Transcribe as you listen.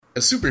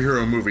As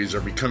superhero movies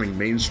are becoming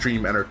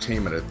mainstream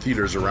entertainment at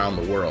theaters around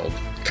the world,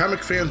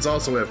 comic fans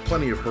also have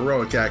plenty of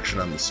heroic action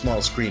on the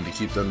small screen to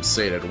keep them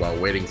sated while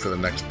waiting for the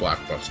next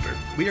blockbuster.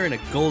 We are in a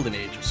golden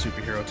age of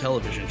superhero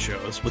television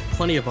shows, with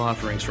plenty of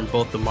offerings from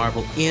both the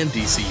Marvel and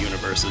DC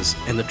universes,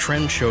 and the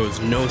trend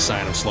shows no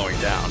sign of slowing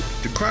down.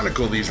 To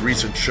chronicle these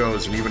recent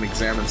shows and even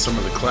examine some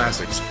of the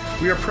classics,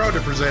 we are proud to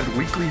present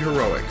Weekly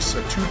Heroics,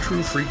 a two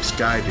true freaks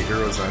guide to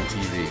heroes on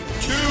TV.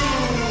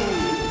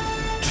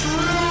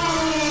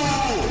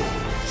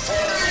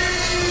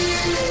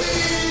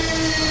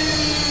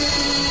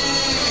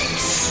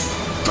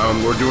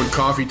 We're doing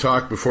coffee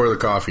talk before the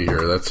coffee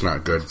here. That's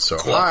not good. So,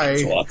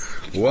 hi.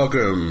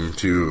 Welcome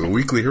to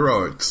Weekly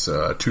Heroics,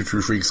 Two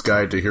True Freaks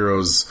Guide to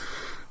Heroes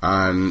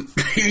on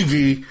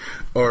TV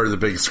or the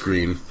big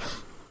screen.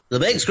 The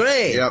big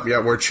screen! Yep,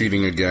 we're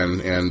cheating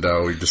again, and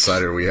we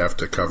decided we have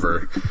to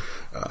cover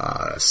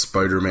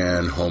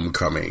Spider-Man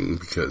Homecoming,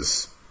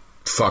 because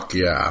fuck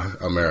yeah,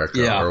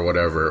 America, or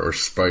whatever, or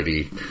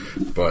Spidey.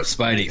 But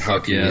Spidey, how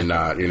fuck can yeah. you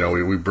not? You know,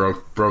 we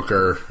broke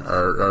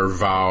our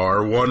vow,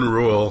 our one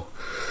rule.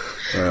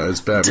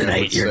 As Batman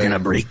Tonight you're gonna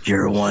break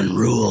your one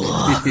rule.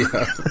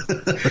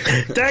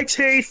 Thanks,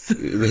 Heath!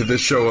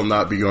 This show will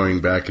not be going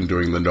back and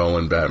doing the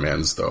Nolan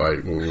Batmans, though.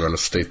 We're going to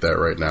state that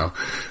right now.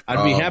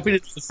 I'd be happy to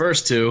do the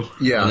first two.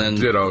 Yeah, and then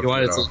ditto, you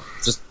wanted ditto. to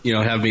just,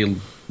 have me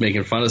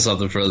making fun of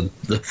something for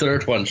the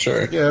third one,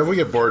 sure. Yeah, if we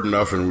get bored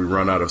enough and we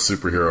run out of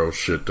superhero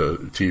shit,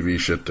 TV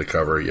shit to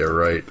cover, yeah,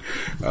 right.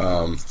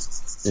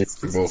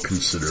 We'll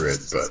consider it,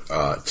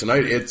 but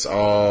tonight it's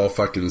all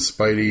fucking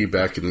Spidey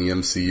back in the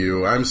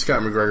MCU. I'm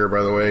Scott McGregor,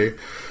 by the way,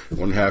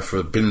 one half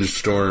of Binge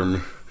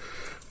Storm,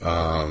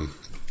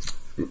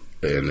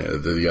 and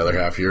the other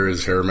half here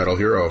is Hair Metal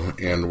Hero,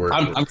 and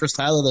I'm Chris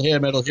Tyler, the Hair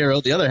Metal Hero,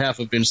 the other half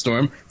of Binge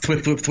Storm.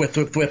 Thwip, thwip, thwip,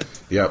 thwip, thwip.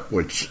 Yep,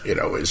 which,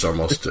 is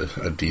almost a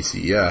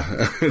DC,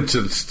 yeah.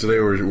 Today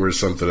we're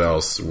something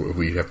else.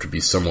 We have to be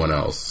someone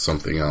else,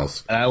 something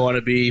else. And I want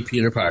to be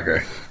Peter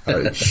Parker.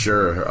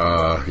 Sure,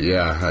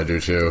 yeah, I do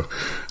too.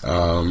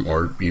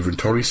 Or even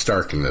Tony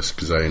Stark in this,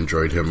 because I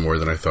enjoyed him more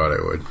than I thought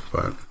I would.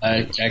 But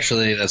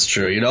Actually, that's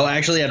true.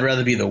 Actually, I'd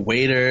rather be the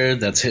waiter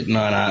that's hitting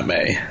on Aunt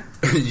May.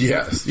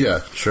 Yes,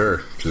 yeah,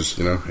 sure. Just,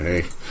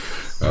 hey.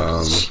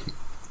 I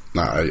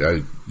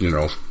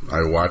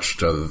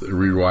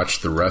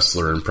rewatched The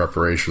Wrestler in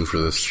preparation for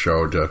this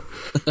show to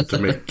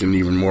make an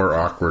even more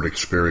awkward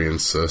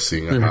experience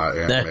seeing a hot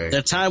Aunt May.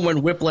 That time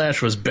when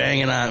Whiplash was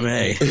banging Aunt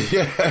May.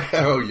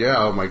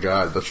 Oh my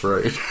God, that's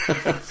right.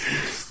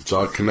 It's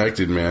all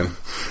connected, man.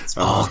 It's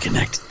all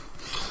connected.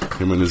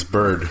 Him and his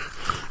bird.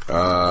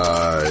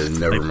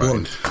 Never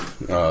mind.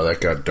 That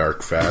got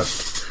dark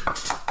fast.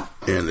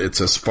 And it's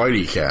a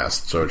Spidey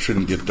cast, so it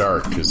shouldn't get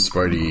dark, because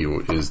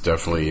Spidey is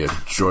definitely a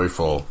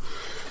joyful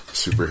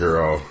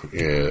superhero,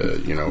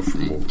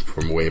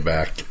 from way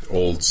back,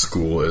 old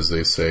school, as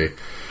they say.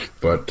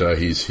 But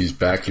he's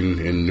back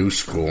in new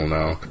school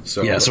now.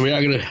 So yeah, so we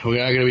are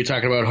gonna be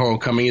talking about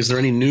Homecoming. Is there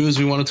any news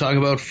we want to talk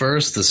about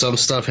first? Some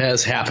stuff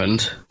has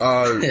happened.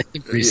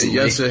 Recently.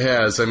 Yes, it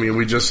has. I mean,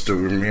 we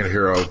me and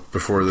Hero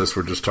before this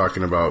were just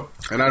talking about,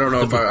 and I don't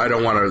know if I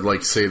don't want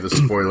to say the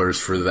spoilers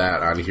for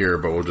that on here,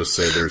 but we'll just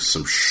say there's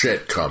some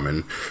shit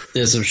coming.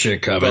 There's some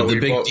shit coming. The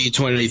big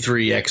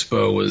D23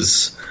 Expo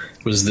was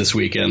this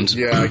weekend.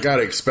 Yeah, I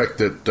gotta expect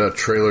that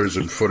trailers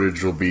and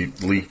footage will be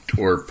leaked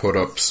or put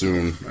up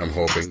soon, I'm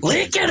hoping.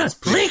 Leak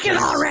it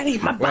already,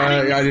 my buddy!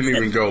 Well, I didn't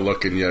even go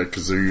looking yet,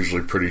 because they're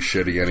usually pretty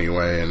shitty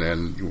anyway,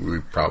 and we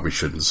probably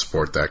shouldn't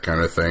support that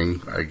kind of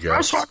thing, I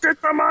guess. I suck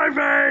it to my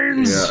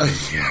veins!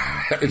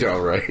 Yeah, I know,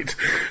 right?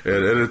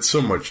 And it's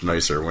so much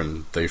nicer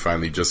when they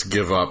finally just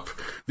give up.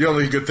 The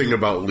only good thing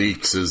about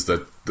leaks is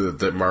that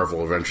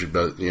Marvel eventually,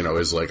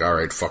 is like, all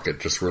right, fuck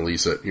it, just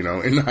release it,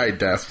 in high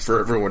def for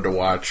everyone to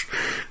watch.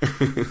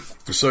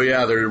 So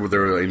yeah, there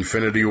were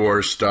Infinity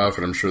War stuff,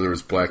 and I'm sure there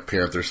was Black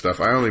Panther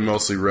stuff. I only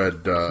mostly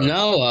read.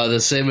 They're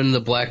saving the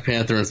Black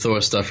Panther and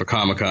Thor stuff for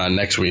Comic-Con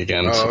next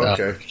weekend. Oh,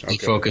 okay.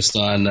 Focused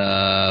on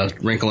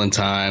Wrinkle in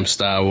Time,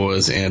 Star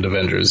Wars, and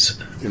Avengers.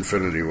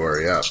 Infinity War,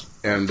 yeah.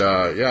 And,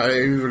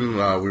 even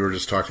we were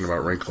just talking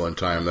about Wrinkle in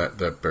Time,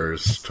 that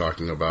bears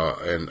talking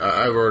about, and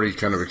I've already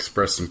kind of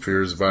expressed some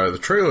fears about it. The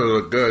trailer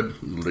looked good,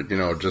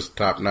 just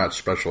top-notch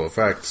special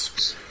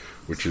effects,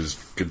 which is a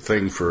good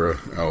thing for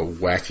a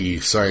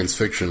wacky science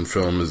fiction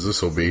film as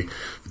this will be.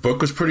 The book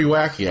was pretty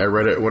wacky. I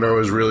read it when I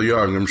was really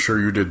young. I'm sure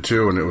you did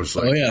too, and it was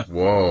like,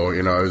 whoa,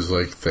 I was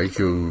like, thank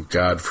you,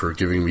 God, for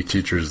giving me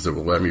teachers that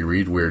will let me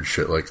read weird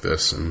shit like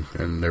this, and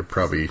they're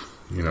probably,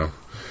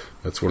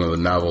 that's one of the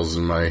novels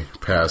in my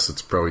past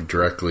that's probably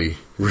directly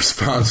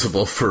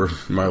responsible for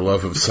my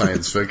love of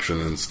science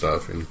fiction and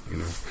stuff, and,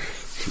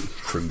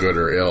 for good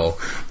or ill,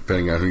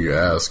 depending on who you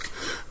ask.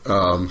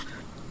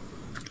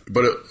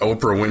 But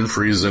Oprah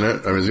Winfrey's in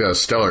it. I mean, it's got a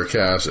stellar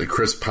cast.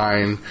 Chris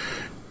Pine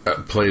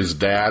plays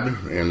Dad,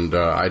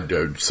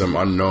 and some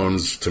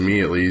unknowns, to me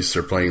at least,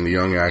 are playing the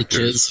young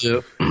actors.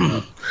 The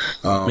kids,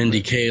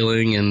 Mindy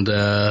Kaling and...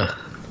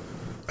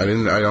 I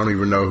don't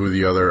even know who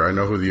the other... I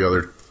know who the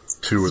other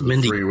two of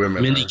the three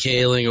women. Mindy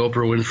Kaling,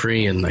 Oprah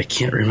Winfrey, and I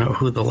can't remember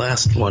who the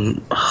last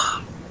one.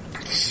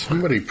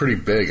 Somebody pretty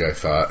big, I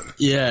thought.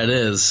 Yeah, it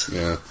is.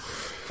 Yeah.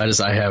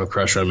 I have a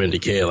crush on Mindy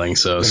Kaling,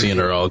 so seeing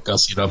her all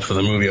gussied up for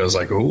the movie, I was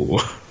like, ooh.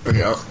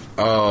 Yeah.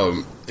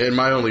 And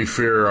my only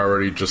fear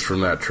already just from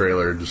that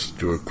trailer, just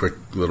do a quick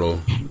little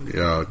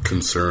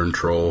concern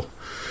troll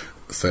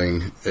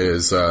thing,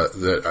 is that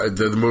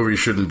the movie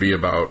shouldn't be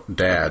about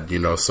Dad,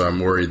 so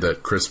I'm worried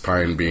that Chris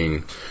Pine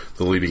being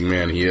the leading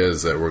man he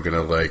is, that we're going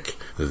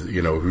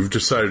to, we've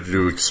decided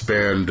to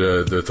expand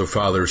the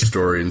father's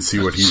story and see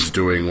what he's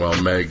doing while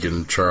Meg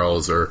and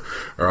Charles are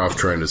off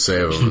trying to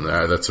save him.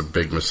 That's a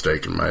big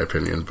mistake in my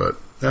opinion, but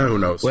who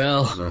knows?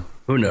 Well,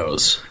 who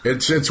knows?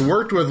 It's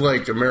worked with,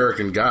 like,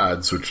 American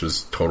Gods, which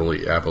is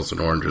totally apples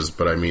and oranges,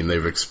 but I mean,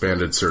 they've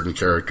expanded certain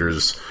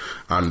characters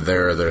on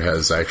there that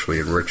has actually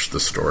enriched the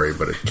story,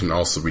 but it can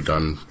also be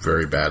done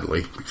very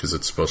badly because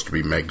it's supposed to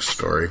be Meg's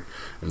story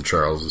and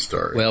Charles'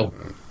 story.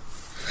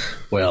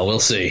 Well, we'll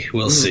see.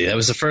 We'll see. That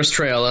was the first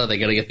trailer. They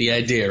got to get the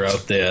idea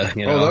out there.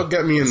 They'll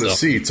get me in the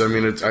seats. I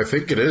mean, I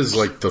think it is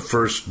like the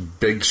first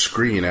big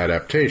screen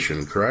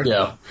adaptation, correct?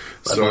 Yeah,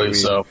 I believe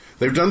so.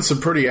 They've done some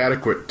pretty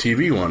adequate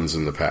TV ones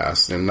in the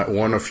past, and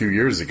one a few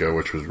years ago,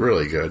 which was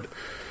really good.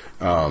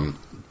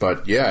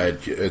 But yeah,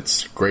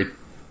 it's great.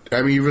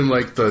 I mean, even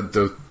like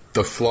the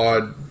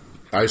flawed.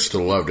 I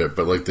still loved it,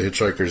 but like the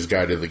Hitchhiker's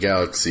Guide to the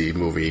Galaxy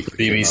movie.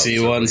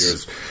 BBC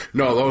ones?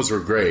 No, those were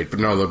great,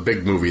 but no, the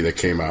big movie that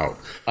came out.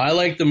 I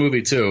liked the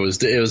movie too.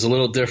 It was a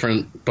little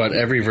different, but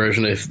every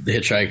version of the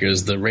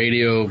Hitchhikers, the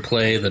radio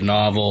play, the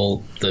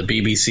novel, the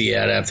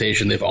BBC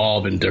adaptation, they've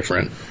all been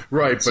different.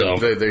 Right,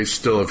 but they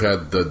still have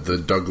had the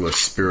Douglas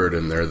spirit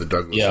in there, the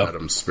Douglas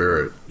Adams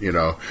spirit,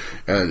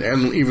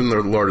 and even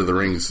the Lord of the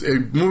Rings.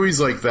 Movies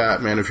like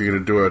that, man, if you're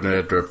going to do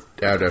an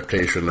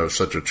adaptation of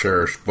such a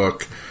cherished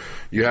book,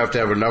 you have to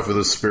have enough of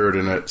the spirit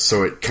in it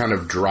so it kind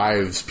of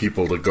drives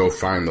people to go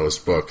find those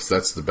books.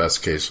 That's the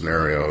best case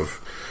scenario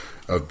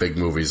of big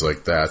movies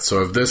like that.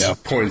 So if this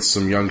points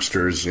some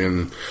youngsters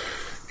in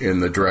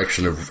the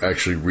direction of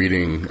actually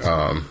reading,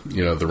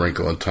 the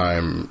Wrinkle in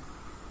Time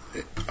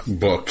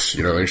books,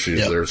 actually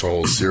there's a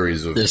whole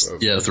series of...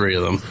 three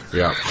of them.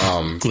 Yeah.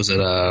 Was it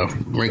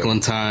Wrinkle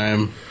in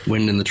Time,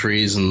 Wind in the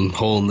Trees, and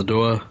Hole in the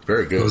Door?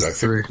 Very good. I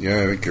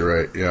think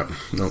you're right. Yeah.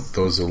 No,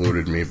 those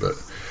eluded me, but...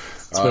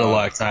 It's been a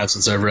long time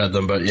since I've read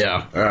them, but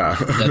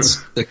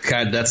that's the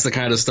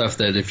kind of stuff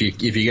that if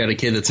you got a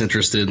kid that's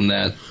interested in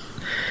that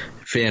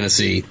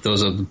fantasy,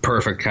 those are the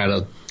perfect kind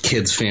of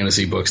kids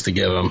fantasy books to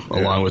give them,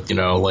 along with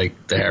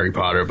like the Harry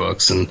Potter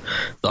books and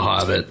the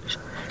Hobbit.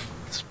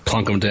 Just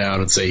plunk them down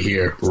and say,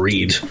 "Here,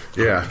 read."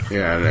 Yeah,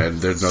 and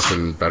there's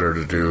nothing better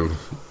to do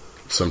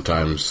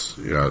sometimes,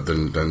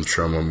 than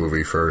show them a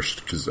movie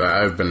first, because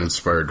I've been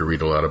inspired to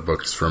read a lot of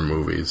books from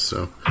movies,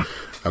 so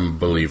I'm a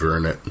believer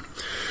in it.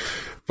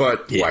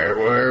 But why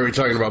are we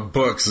talking about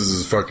books? This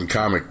is a fucking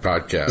comic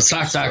podcast.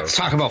 Let's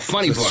talk about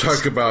funny books.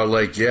 Let's talk about,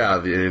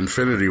 the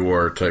Infinity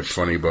War type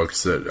funny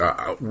books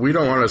that we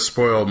don't want to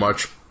spoil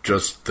much.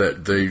 Just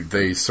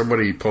that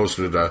somebody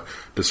posted a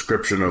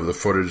description of the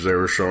footage they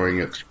were showing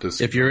it.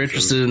 If you're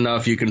interested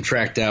enough, you can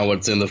track down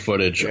what's in the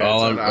footage. Yeah,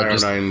 it's on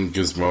Iron9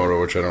 Gizmodo,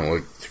 which I don't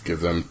like to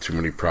give them too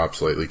many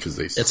props lately because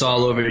it's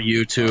all over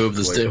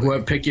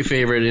YouTube. Pick your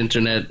favorite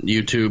internet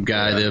YouTube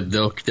guy.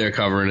 Yeah. They're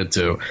covering it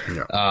too.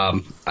 Yeah.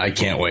 I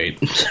can't wait.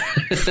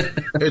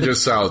 It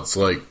just sounds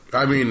like,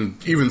 I mean,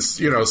 even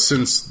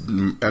since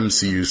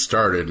MCU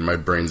started, my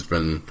brain's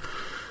been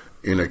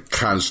in a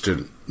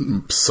constant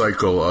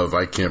cycle of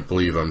I can't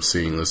believe I'm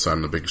seeing this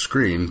on the big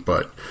screen,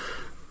 but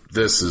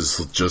this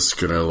is just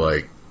gonna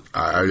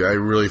I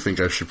really think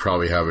I should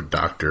probably have a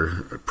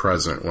doctor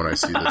present when I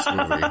see this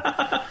movie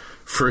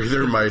for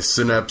either my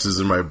synapses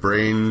in my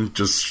brain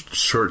just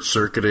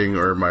short-circuiting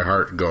or my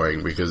heart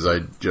going, because I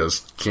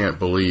just can't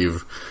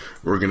believe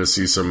we're gonna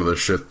see some of the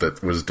shit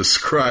that was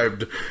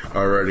described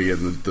already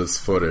in this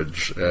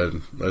footage,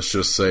 and let's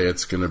just say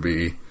it's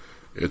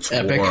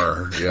epic.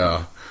 War.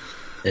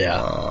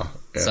 Yeah.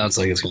 Sounds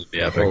like it's going to be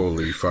epic.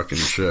 Holy fucking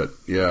shit.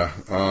 Yeah.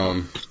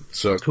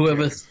 So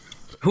whoever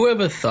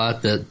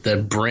thought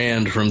that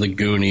Brand from the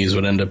Goonies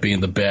would end up being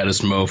the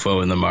baddest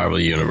mofo in the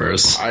Marvel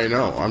Universe? I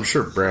know. I'm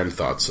sure Brand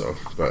thought so,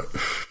 but...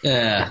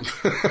 Yeah.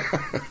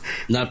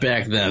 Not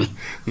back then.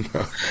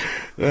 No.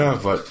 Yeah,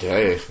 but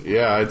hey,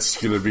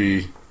 it's going to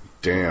be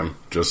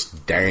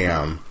just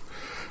damn.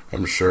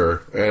 I'm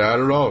sure, and I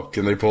don't know.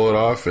 Can they pull it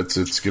off?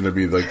 It's going to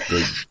be like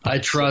the. I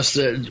trust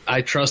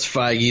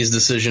Feige's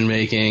decision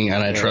making,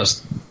 and I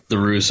trust the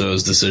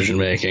Russo's decision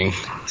making.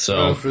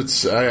 So if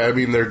it's, I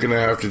mean, they're going to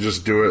have to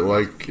just do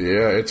it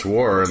it's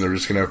war, and they're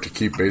just going to have to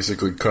keep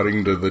basically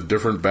cutting to the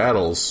different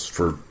battles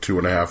for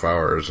 2.5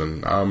 hours,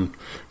 and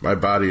my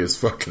body is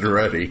fucking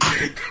ready.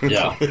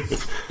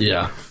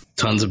 Yeah,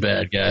 tons of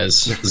bad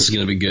guys. This is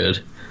going to be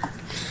good.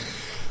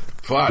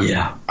 But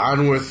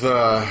on with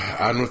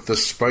the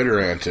spider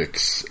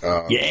antics.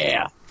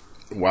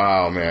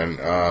 Wow, man.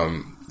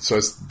 So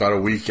it's about a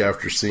week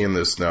after seeing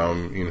this now.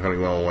 Me and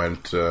Honeywell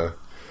went, the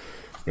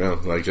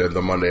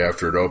Monday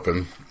after it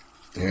opened,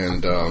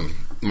 And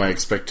my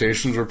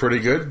expectations were pretty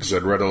good because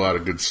I'd read a lot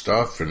of good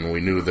stuff, and we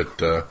knew that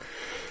the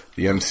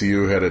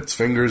MCU had its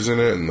fingers in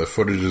it, and the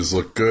footages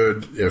looked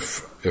good.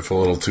 If a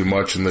little too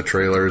much in the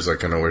trailers, I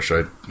kind of wish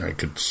I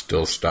could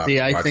still stop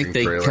watching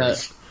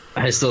trailers.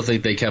 I still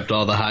think they kept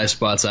all the high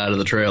spots out of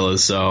the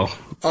trailers, so...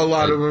 A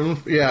lot of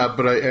them, yeah,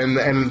 but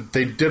and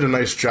they did a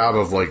nice job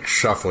of, like,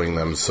 shuffling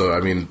them. So, I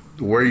mean,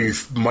 where you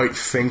might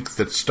think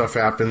that stuff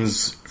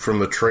happens from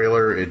the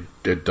trailer,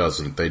 it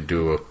doesn't. They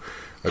do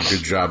a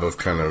good job of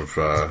kind of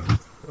a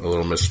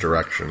little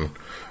misdirection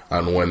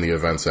on when the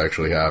events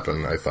actually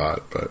happen, I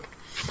thought, but...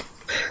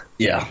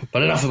 Yeah,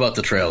 but enough about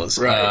the trailers.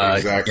 Right,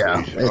 exactly.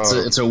 Yeah,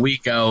 it's a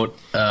week out.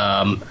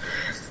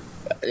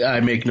 I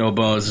make no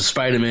bones.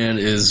 Spider-Man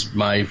is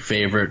my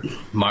favorite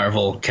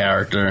Marvel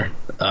character.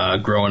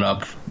 Growing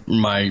up,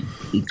 my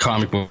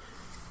comic book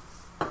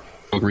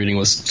reading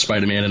was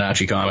Spider-Man and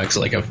Archie comics,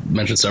 like I've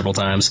mentioned several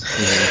times.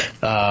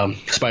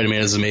 Mm-hmm.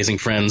 Spider-Man Amazing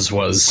Friends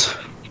was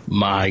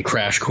my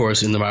crash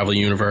course in the Marvel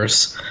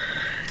Universe.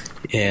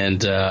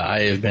 And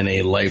I have been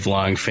a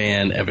lifelong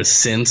fan ever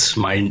since.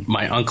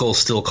 My uncle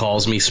still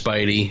calls me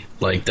Spidey.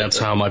 Like, that's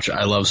how much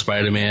I love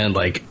Spider-Man.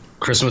 Like,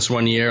 Christmas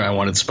one year, I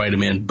wanted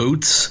Spider-Man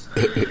boots.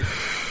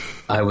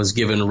 I was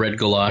given red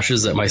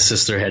galoshes that my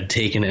sister had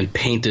taken and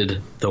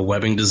painted the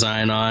webbing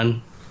design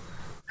on.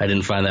 I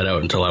didn't find that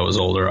out until I was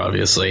older,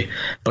 obviously.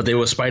 But they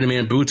were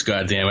Spider-Man boots,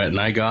 goddammit,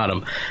 and I got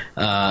them.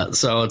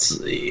 So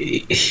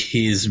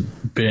he's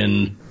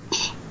been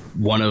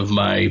one of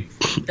my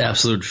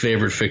absolute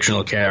favorite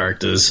fictional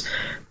characters,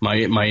 my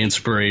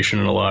inspiration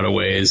in a lot of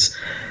ways.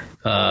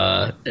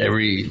 I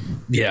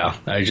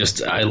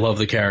love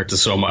the character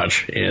so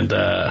much, and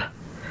I'm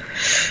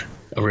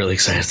really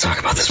excited to talk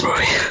about this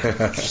movie.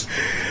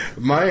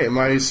 My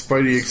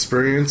Spidey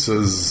experience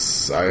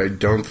is,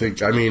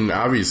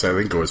 obviously I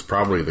think it was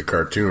probably the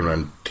cartoon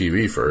on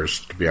TV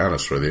first, to be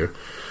honest with you.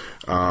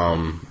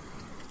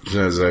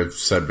 As I've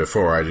said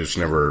before, I just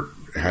never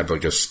had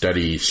like a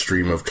steady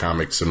stream of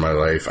comics in my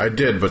life. I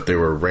did, but they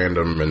were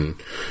random, and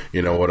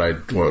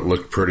what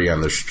looked pretty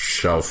on the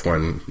shelf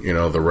when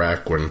the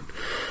rack when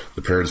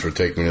the parents would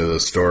take me to the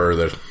store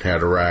that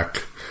had a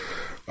rack.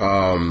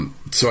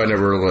 So I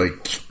never,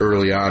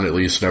 early on at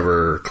least,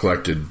 never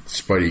collected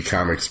Spidey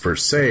comics per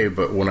se,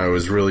 but when I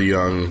was really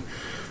young,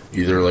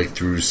 either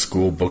through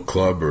school book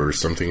club or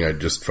something, I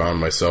just found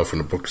myself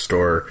in a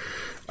bookstore.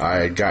 I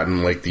had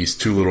gotten these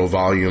 2 little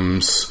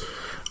volumes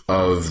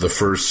of the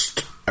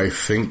first, I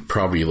think,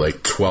 probably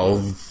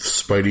 12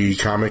 Spidey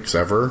comics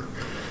ever.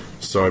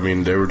 So,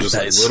 they were just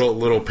nice.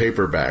 little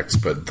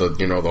paperbacks, but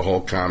the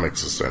whole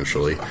comics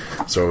essentially.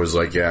 So it was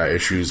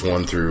issues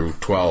 1 through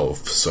 12.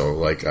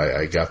 So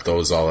I got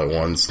those all at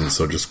once, and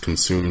so just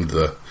consumed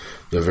the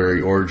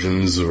very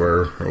origins of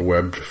our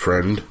webbed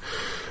friend,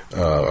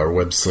 our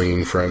web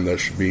slinging friend that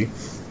should be.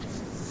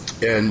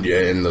 And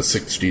in the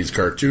 60s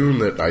cartoon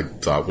that I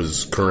thought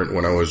was current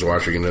when I was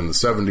watching it in the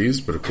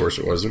 70s, but of course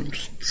it wasn't.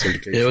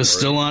 Syndication it was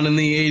still on in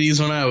the 80s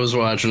when I was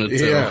watching it,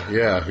 too.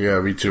 Yeah,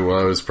 me too. Well,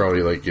 it was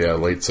probably late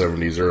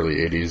 70s, early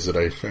 80s that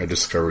I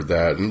discovered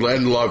that and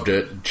loved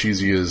it.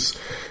 Cheesy as...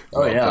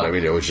 Oh, yeah. But,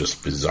 it was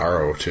just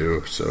bizarro,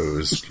 too, so it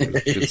was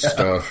good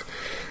stuff.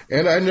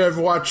 And I've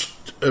watched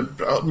a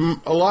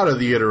lot of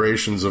the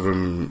iterations of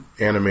him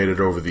animated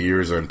over the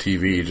years on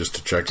TV just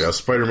to check out.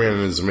 Spider-Man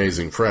and His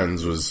Amazing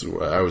Friends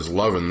I was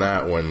loving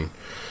that when,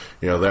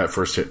 that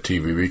first hit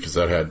TV because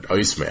that had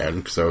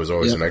Iceman, because I was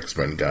always an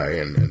X-Men guy.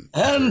 And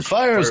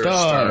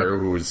Firestar,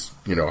 who was,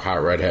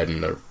 hot redhead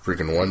in the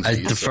freaking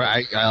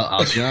onesie.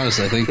 I'll be honest,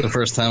 I think the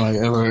first time I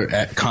ever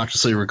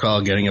consciously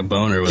recall getting a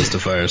boner was to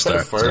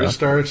Firestar.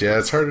 Firestar? So. Yeah,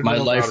 it's hard to my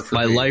know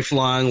my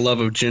lifelong love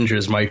of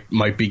gingers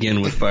might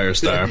begin with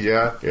Firestar.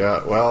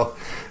 Yeah. Well,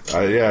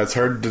 it's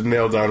hard to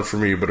nail down for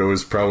me, but it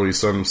was probably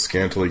some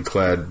scantily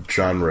clad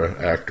genre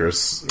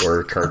actress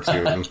or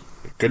cartoon.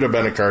 Could have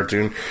been a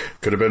cartoon.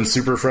 Could have been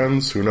Super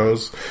Friends. Who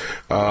knows?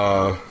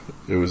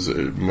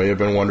 It may have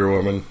been Wonder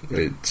Woman.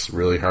 It's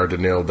really hard to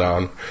nail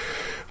down.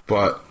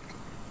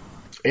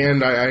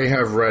 And I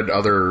have read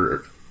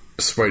other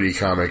Spidey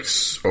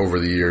comics over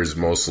the years,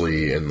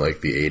 mostly in the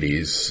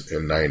 80s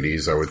and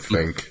 90s, I would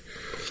think.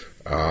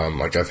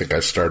 I think I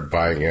started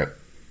buying it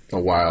a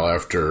while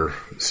after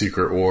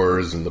Secret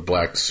Wars and the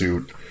Black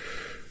Suit.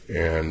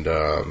 And,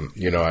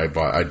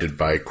 I did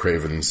buy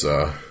Craven's,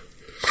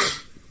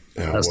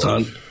 that's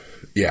Todd.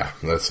 Yeah,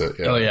 that's it.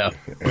 Yeah. Oh yeah,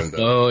 and,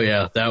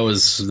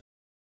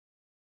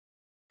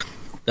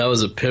 that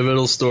was a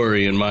pivotal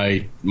story in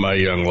my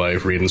young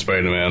life reading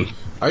Spider-Man.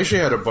 I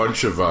actually had a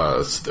bunch of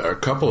a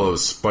couple of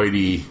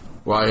Spidey.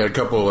 Well, I had a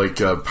couple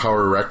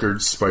Power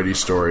Records Spidey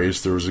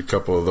stories. There was a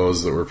couple of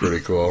those that were pretty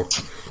cool.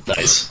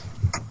 Nice.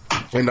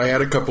 And I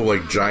had a couple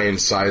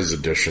giant size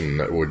edition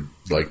that would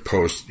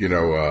post,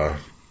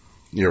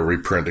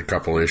 reprint a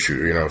couple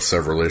issues,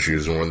 several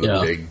issues in one of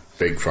the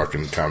big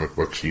fucking comic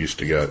books you used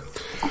to get.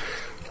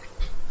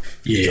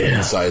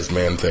 size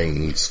man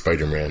thing,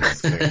 Spider-Man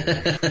thing.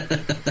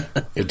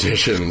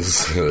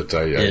 Editions that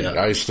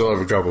I still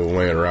have a couple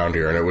laying around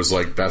here, and it was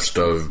like best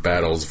of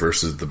battles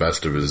versus the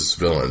best of his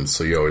villains.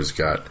 So you always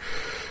got,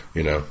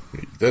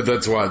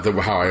 that's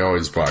how I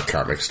always bought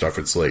comic stuff.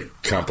 It's like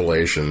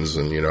compilations,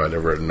 and I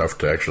never had enough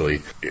to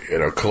actually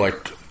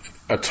collect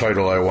a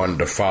title I wanted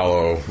to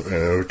follow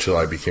until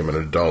I became an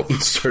adult and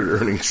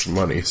started earning some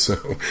money. So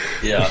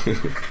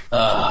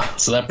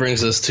so that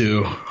brings us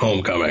to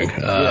Homecoming.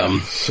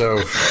 So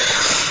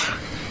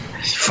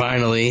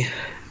finally,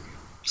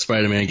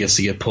 Spider-Man gets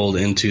to get pulled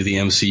into the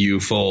MCU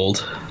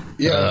fold.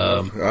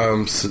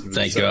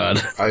 Thank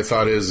God. I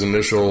thought his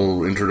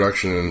initial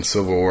introduction in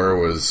Civil War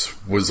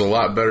was a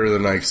lot better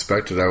than I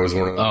expected. I was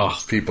one of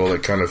those people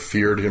that kind of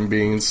feared him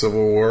being in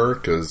Civil War,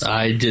 because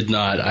I did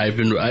not. I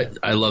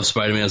love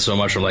Spider-Man so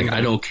much. I'm like,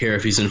 I don't care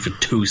if he's in for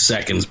 2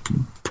 seconds.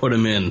 Put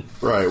him in.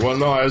 Right. Well,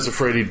 no, I was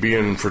afraid he'd be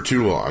in for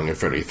too long,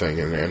 if anything,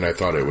 and I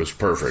thought it was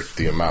perfect,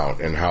 the amount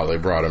and how they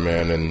brought him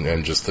in,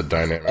 and just the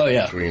dynamic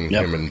between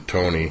him and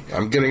Tony.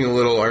 I'm getting a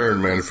little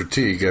Iron Man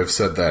fatigue. I've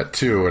said that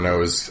too, and I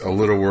was a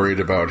little worried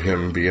about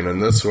him being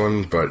in this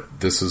one, but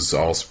this is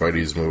all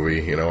Spidey's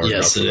movie,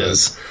 Yes, it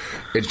is.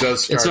 It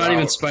does start It's not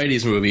even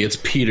Spidey's movie, it's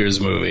Peter's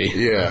movie.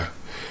 Yeah.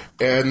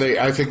 And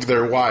I think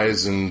they're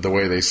wise in the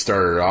way they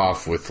started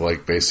off with,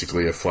 like,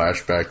 basically a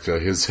flashback to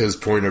his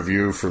point of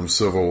view from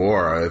Civil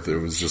War. It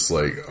was just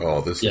like,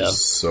 this is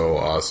so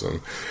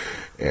awesome.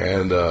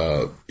 And,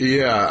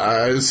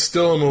 I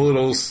still am a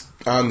little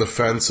on the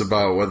fence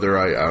about whether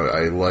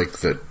I like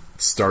that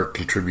Stark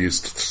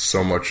contributes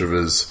so much of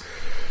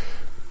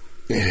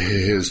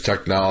his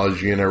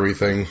technology and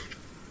everything.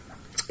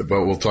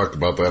 But we'll talk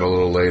about that a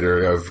little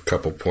later. I have a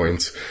couple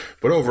points.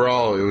 But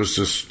overall, it was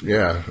just,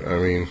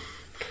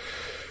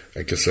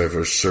 I guess I've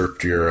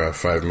usurped your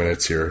 5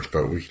 minutes here,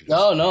 but we...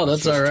 No,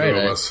 that's all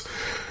right.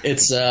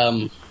 It's,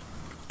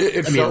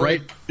 It felt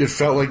like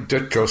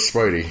Ditko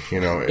Spidey,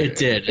 It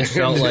did. It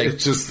felt like...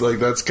 It's just like,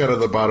 that's kind of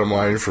the bottom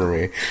line for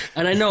me.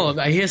 And I know,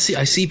 I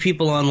see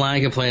people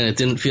online complaining it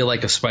didn't feel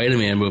like a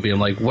Spider-Man movie.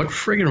 I'm like, what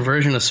friggin'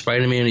 version of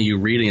Spider-Man are you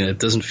reading that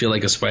doesn't feel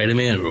like a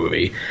Spider-Man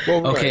movie?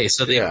 Well, okay,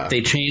 so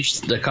they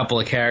changed a couple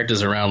of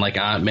characters around, like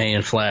Aunt May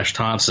and Flash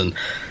Thompson.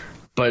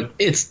 But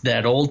it's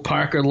that old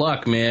Parker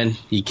luck, man.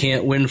 You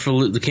can't win for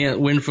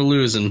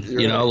losing.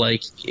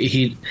 Right.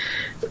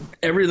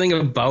 Everything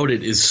about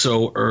it is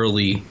so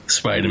early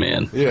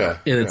Spider-Man. Yeah,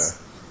 and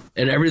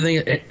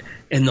everything,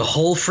 and the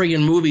whole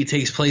friggin' movie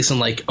takes place in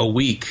like a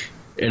week,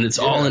 and it's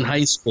all in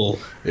high school.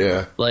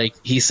 Yeah, like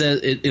he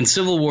says in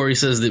Civil War, he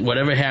says that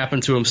whatever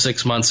happened to him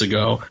 6 months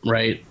ago,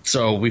 right?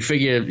 So we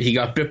figure he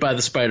got bit by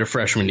the spider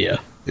freshman year.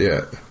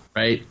 Yeah,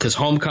 right, because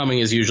Homecoming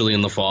is usually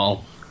in the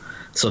fall.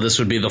 So this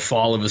would be the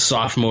fall of his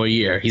sophomore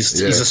year.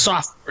 He's a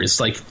sophomore. He's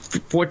like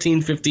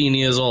 14, 15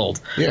 years old.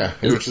 Yeah,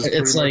 which is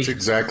pretty much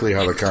exactly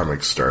how the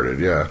comics started,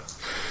 yeah.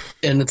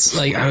 And it's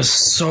like, I was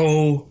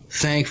so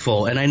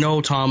thankful. And I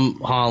know Tom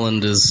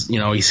Holland is,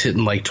 he's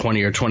hitting like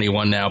 20 or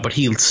 21 now, but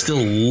he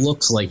still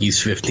looks like he's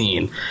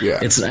 15.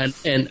 Yeah.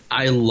 And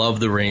I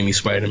love the Raimi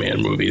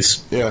Spider-Man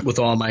movies with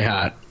all my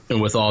heart. And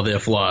with all their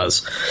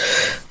flaws.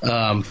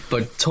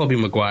 But Tobey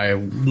Maguire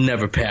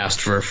never passed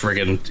for a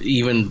friggin'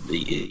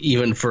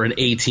 even for an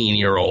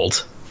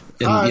 18-year-old.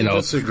 I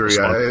disagree.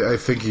 I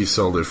think he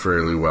sold it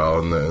fairly well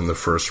in the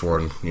first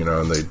one,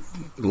 and they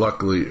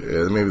luckily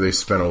maybe they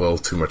spent a little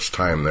too much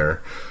time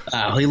there.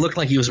 He looked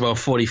like he was about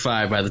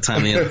 45 by the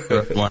time the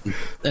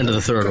end of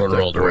the third one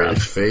rolled around.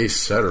 His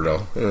face, I don't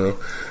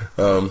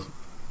know.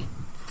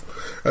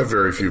 I have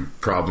very few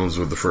problems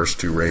with the first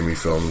two Raimi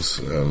films.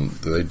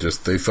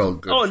 They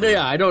felt good. Oh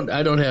yeah, I don't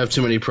have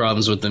too many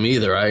problems with them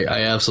either.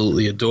 I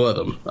absolutely adore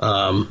them.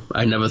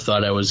 I never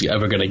thought I was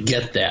ever going to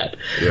get that.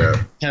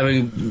 Yeah.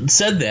 Having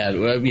said that,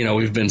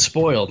 we've been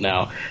spoiled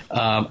now.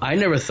 I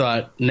never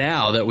thought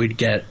now that we'd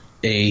get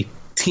a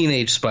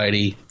teenage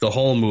Spidey, the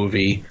whole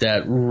movie,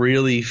 that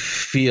really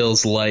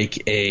feels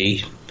like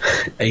a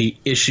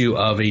issue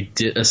of a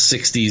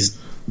 60s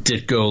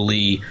Ditko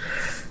Lee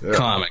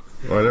comic.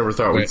 Well, I never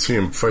thought we'd see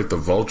him fight the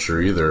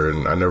Vulture either,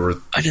 and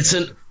And it's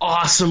an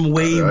awesome,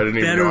 way better version. I didn't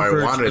even know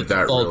I wanted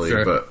that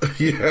really, but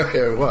yeah,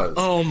 it was.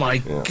 Oh my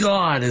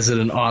God, is it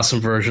an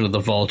awesome version of the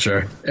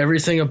Vulture?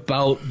 Everything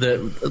about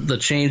the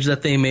change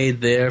that they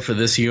made there for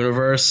this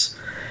universe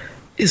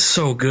is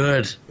so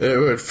good.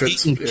 It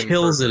fits. Keaton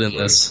kills it in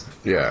this.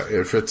 Yeah,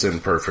 it fits in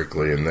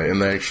perfectly, and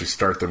they actually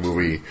start the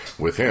movie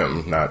with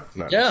him, not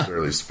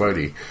necessarily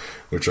Spidey,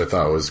 which I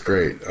thought was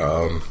great.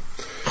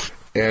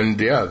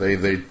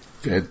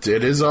 It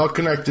is all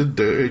connected.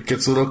 It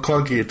gets a little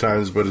clunky at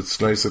times, but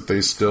it's nice that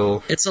they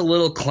still... It's a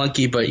little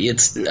clunky, but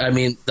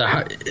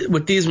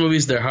with these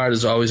movies, their heart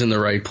is always in the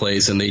right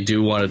place, and they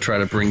do want to try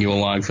to bring you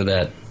along for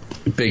that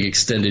big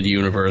extended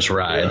universe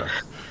ride. Yeah.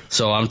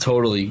 So I'm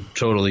totally,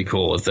 totally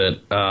cool with it.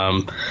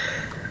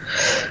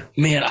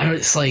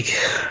 It's like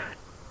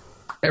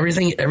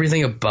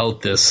everything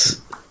about this,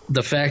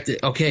 the fact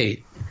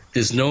that,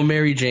 there's no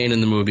Mary Jane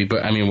in the movie,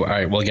 but all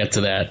right, we'll get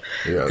to that.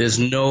 Yeah. There's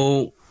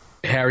no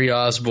Harry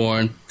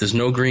Osborn. There's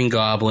no Green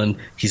Goblin.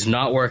 He's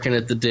not working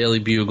at the Daily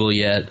Bugle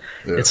yet.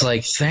 Yeah. It's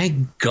like,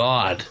 thank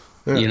God,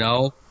 you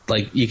know?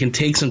 Like, you can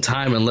take some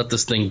time and let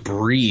this thing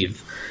breathe.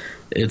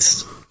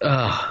 It's,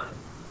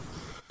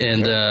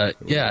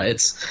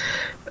 it's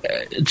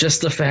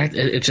just the fact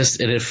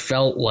it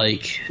felt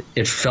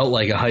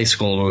like a high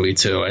school movie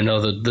too. I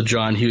know the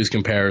John Hughes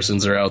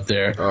comparisons are out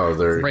there. Oh,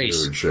 they're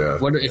huge. Yeah.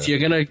 If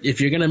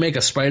you're gonna make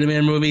a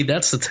Spider-Man movie,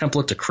 that's the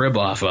template to crib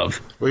off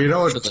of. Well, you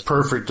know what's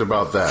perfect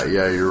about that?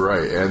 Yeah, you're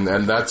right, and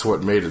that's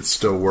what made it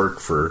still work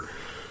for,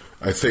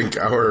 I think,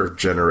 our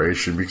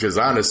generation. Because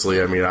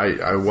honestly, I mean,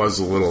 I was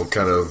a little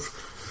kind of,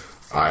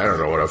 I don't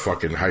know what a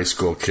fucking high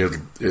school kid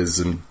is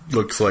and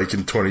looks like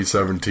in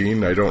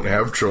 2017. I don't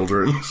have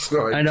children.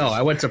 So I know.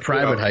 I went to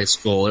private high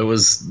school. It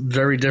was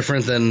very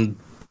different than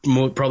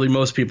probably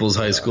most people's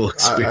high school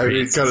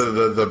experience. I mean, kind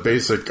of the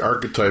basic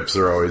archetypes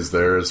are always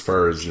there as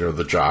far as, you know,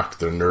 the jock,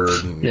 the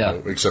nerd, and, you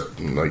know, except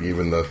like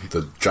even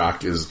the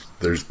jock is,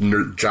 there's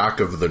jock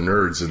of the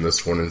nerds in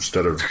this one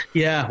instead of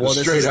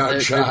straight out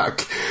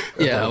jock.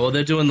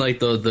 They're doing like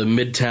the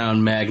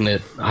Midtown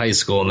Magnet High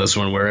School in this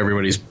one where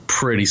everybody's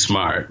pretty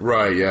smart.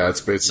 Right, yeah,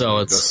 it's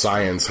basically the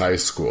science high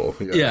school.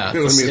 Yeah. I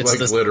mean, like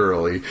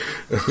literally.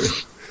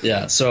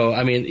 Yeah, so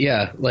I mean,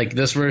 like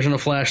this version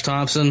of Flash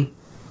Thompson,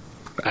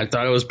 I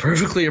thought it was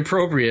perfectly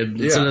appropriate.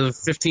 Yeah. Instead of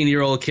the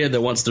 15-year-old kid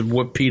that wants to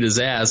whoop Peter's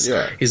ass,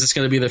 he's just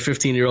going to be the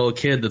 15-year-old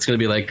kid that's going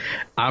to be like,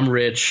 I'm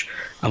rich,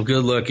 I'm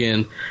good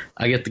looking,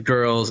 I get the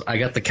girls, I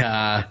got the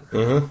car,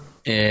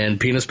 and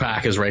Penis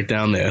Parker's right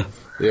down there.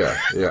 Yeah.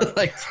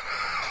 Like,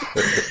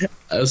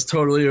 I was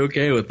totally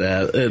okay with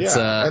that. It's,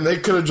 and they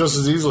could have just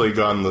as easily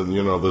gone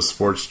the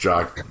sports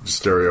jock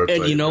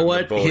stereotype. And you know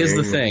what? Here's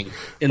the thing.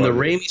 In the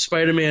Raimi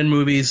Spider-Man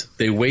movies,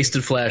 they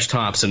wasted Flash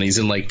Thompson. He's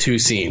in like 2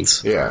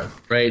 scenes. Yeah.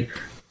 Right?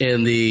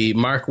 In the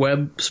Mark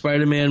Webb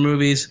Spider-Man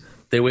movies,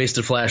 they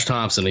wasted Flash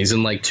Thompson. He's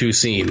in like 2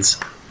 scenes.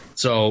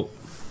 So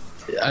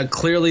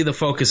clearly the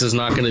focus is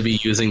not going to be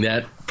using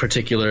that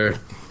particular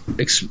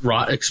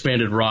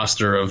expanded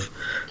roster of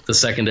the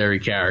secondary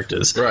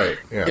characters. Right,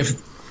 yeah.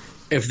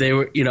 If they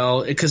were,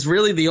 because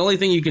really the only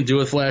thing you can do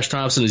with Flash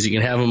Thompson is you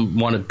can have him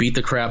want to beat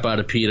the crap out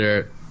of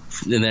Peter,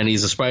 and then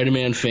he's a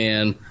Spider-Man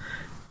fan,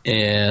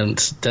 and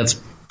that's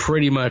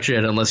pretty much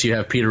it, unless you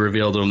have Peter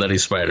reveal to him that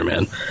he's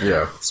Spider-Man.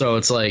 Yeah. So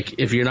it's like,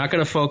 if you're not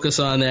going to focus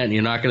on that and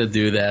you're not going to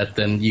do that,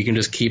 then you can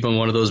just keep him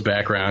one of those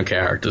background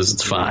characters.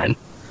 It's fine.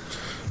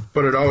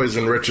 But it always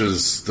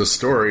enriches the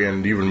story,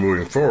 and even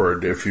moving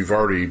forward, if you've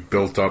already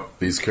built up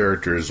these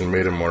characters and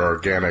made them more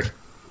organic,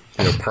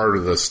 part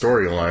of the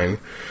storyline,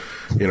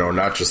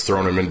 not just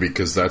throwing him in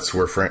because that's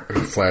where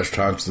Flash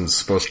Thompson's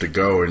supposed to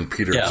go in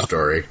Peter's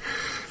story.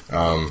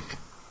 Then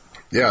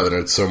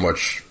it's so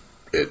much.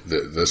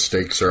 The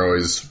stakes are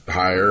always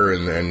higher,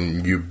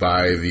 and you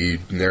buy the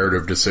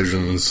narrative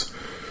decisions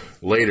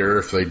later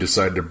if they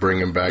decide to bring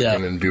him back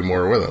in and do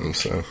more with him.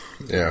 So,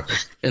 yeah.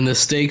 And the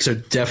stakes are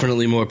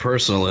definitely more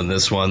personal in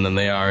this one than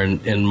they are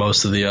in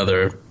most of the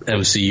other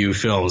MCU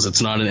films.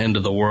 It's not an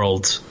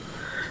end-of-the-world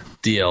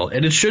deal,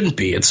 and it shouldn't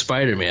be. It's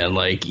Spider-Man.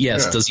 Like,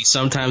 does he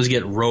sometimes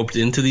get roped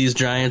into these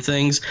giant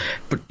things?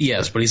 But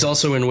he's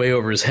also in way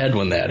over his head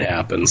when that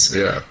happens.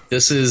 Yeah.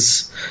 This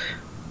is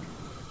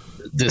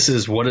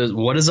what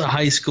does a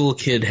high school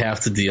kid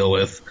have to deal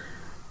with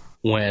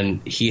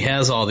when he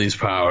has all these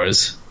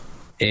powers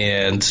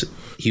and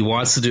he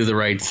wants to do the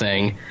right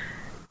thing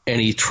and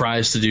he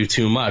tries to do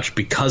too much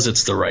because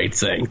it's the right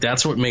thing.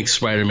 That's what makes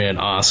Spider-Man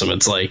awesome.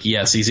 It's like,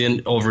 yes, he's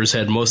in over his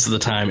head most of the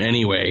time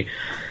anyway,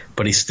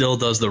 but he still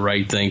does the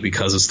right thing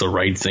because it's the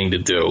right thing to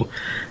do.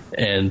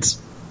 And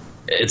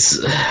it's,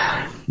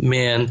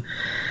 man,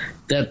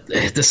 that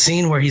the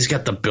scene where he's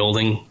got the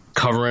building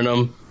covering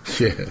him.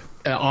 Yeah.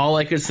 All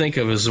I could think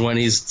of is when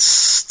he's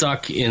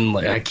stuck in,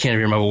 I can't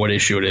remember what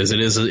issue it is. It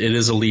is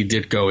a Lee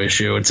Ditko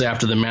issue. It's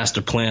after the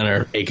Master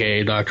Planner,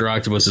 a.k.a. Dr.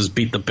 Octopus, has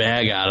beat the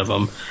bag out of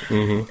him,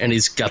 and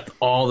he's got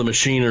all the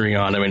machinery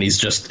on him, and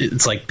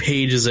it's like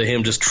pages of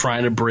him just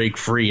trying to break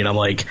free, and I'm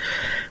like,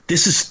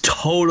 this is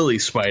totally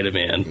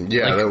Spider-Man.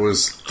 Yeah, that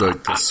was the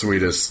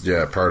sweetest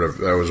part of,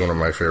 that was one of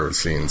my favorite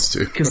scenes,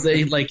 too. Because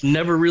they,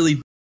 never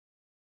really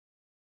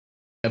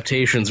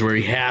adaptations where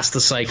he has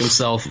to psych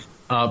himself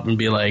up and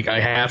be like, I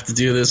have to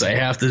do this, I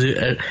have to do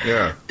it.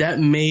 Yeah. That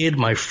made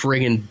my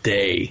friggin'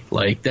 day.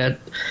 Like,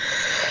 that,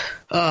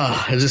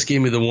 it just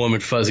gave me the warm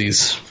and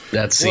fuzzies,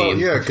 that scene. Well,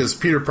 yeah, because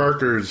Peter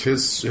Parker's,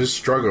 his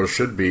struggle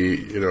should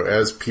be,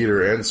 as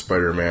Peter and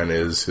Spider-Man,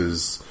 is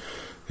his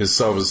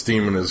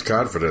self-esteem and his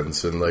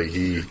confidence, and,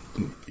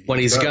 when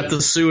he's got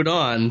the suit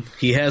on,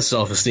 he has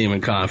self-esteem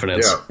and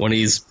confidence. Yeah. When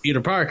he's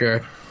Peter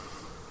Parker,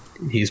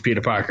 he's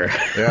Peter Parker.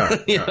 Yeah.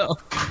 you know?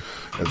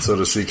 And so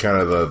to see kind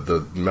of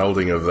the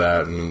melding of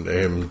that, and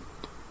him,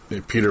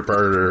 Peter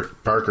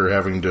Parker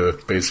having to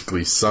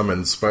basically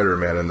summon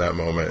Spider-Man in that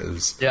moment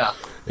is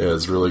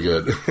it's really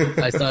good.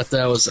 I thought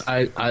that was,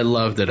 I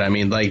loved it. I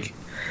mean,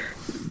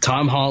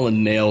 Tom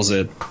Holland nails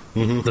it.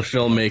 The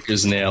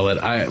filmmakers nail it.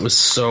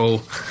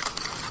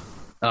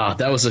 Oh,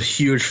 that was a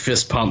huge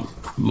fist pump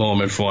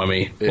moment for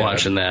me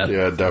watching that.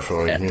 Yeah,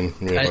 definitely.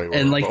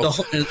 And like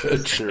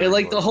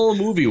the whole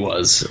movie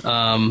was.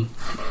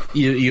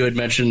 You had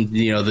mentioned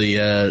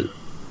the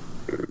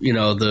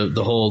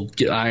whole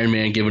Iron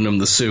Man giving him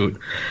the suit.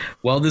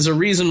 Well, there's a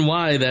reason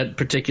why that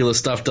particular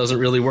stuff doesn't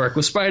really work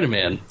with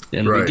Spider-Man,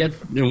 and we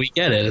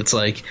get it. It's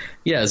like,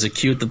 yeah, is it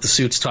cute that the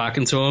suit's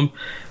talking to him?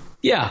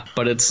 Yeah,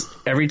 but it's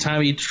every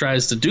time he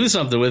tries to do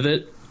something with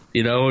it.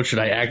 Should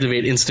I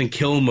activate instant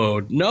kill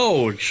mode?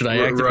 No. Should I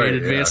activate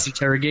advanced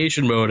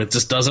interrogation mode? It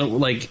just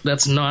doesn't,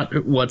 that's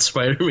not what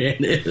Spider-Man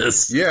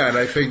is. Yeah, and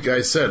I think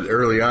I said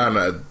early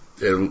on,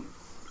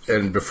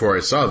 and before I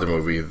saw the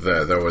movie,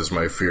 that was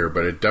my fear,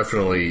 but it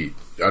definitely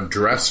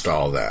addressed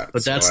all that.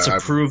 But that's to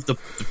prove the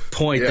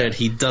point that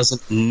he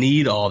doesn't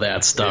need all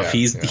that stuff.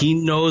 He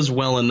knows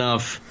well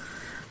enough,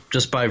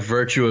 just by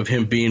virtue of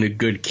him being a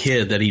good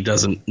kid, that he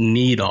doesn't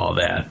need all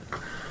that.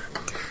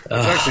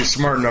 He's actually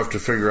smart enough to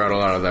figure out a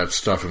lot of that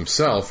stuff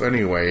himself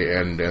anyway,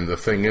 and the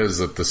thing is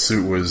that the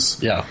suit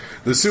was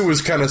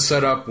kind of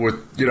set up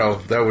with,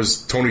 that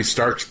was Tony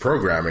Stark's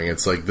programming.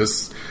 It's like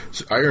this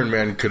Iron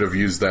Man could have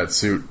used that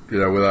suit,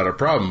 without a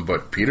problem,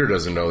 but Peter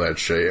doesn't know that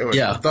shit.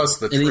 Yeah. Thus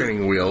the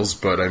training wheels,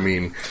 but I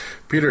mean,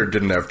 Peter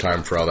didn't have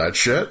time for all that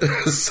shit.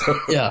 So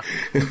yeah.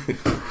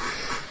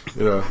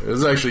 It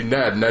was actually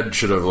Ned. Ned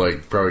should have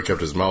probably kept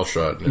his mouth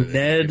shut.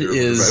 Ned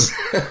is.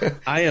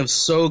 I am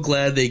so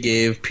glad they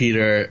gave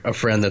Peter a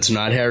friend that's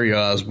not Harry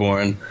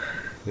Osborn.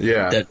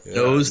 Yeah, that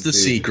knows the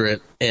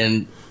secret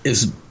and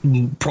is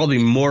probably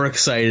more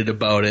excited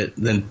about it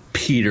than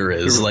Peter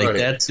is. Right.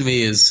 That to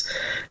me is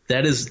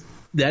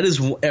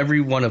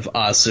every one of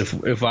us.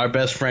 If our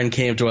best friend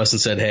came to us and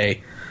said,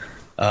 "Hey,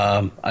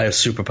 I have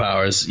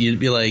superpowers," you'd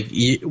be like,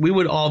 we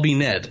would all be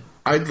Ned.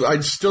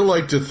 I'd still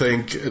like to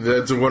think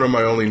that's one of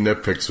my only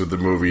nitpicks with the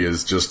movie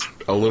is just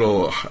a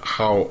little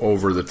how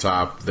over the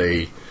top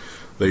they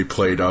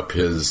played up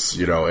his,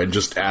 and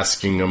just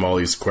asking him all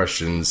these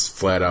questions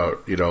flat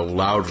out,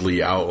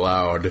 loudly out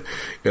loud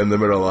in the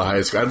middle of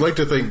high school. I'd like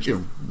to think if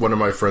one of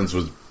my friends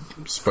was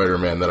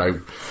Spider-Man that I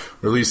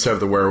at least have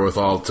the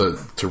wherewithal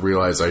to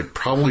realize I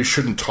probably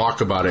shouldn't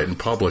talk about it in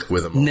public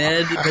with him.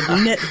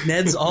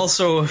 Ned's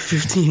also a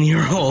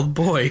 15-year-old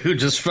boy who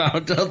just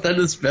found out that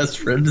his best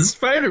friend is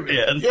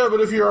Spider-Man. Yeah,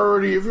 but if you're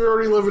already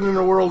living in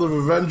a world of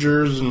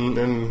Avengers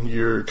and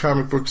you're a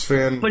comic books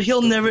fan, but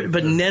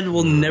Ned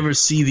will never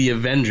see the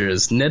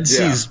Avengers. Ned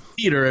sees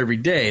Peter every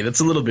day. That's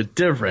a little bit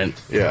different.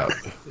 Yeah.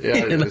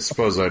 I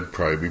suppose I'd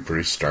probably be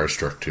pretty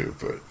starstruck too,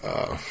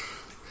 but.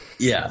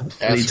 Yeah,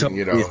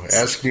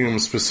 asking him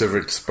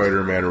specific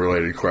Spider-Man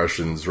related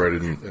questions right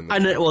in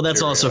well,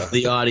 that's also for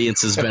the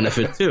audience's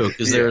benefit too,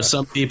 because there are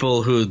some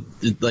people who,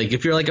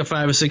 if you're a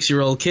 5 or 6 year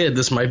old kid,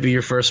 this might be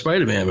your first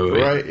Spider-Man movie,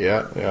 right?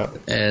 Yeah.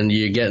 And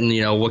you're getting,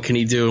 what can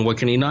he do and what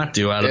can he not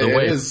do out of the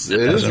way. It is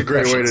a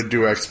great way to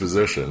do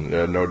exposition,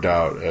 no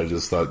doubt. I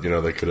just thought,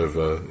 they could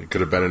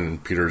have been in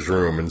Peter's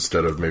room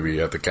instead of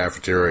maybe at the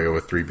cafeteria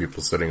with 3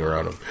 people sitting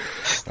around him.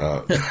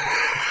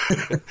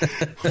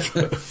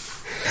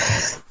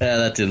 Yeah,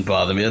 that didn't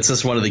bother me. That's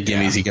just one of the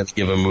gimmies you got to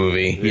give a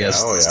movie. Yeah.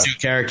 Yes, 2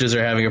 characters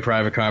are having a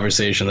private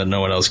conversation that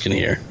no one else can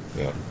hear.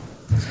 Yeah.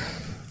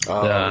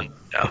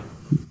 Yeah.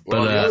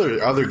 Well, the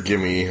other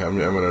gimme, I'm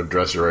going to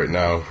address it right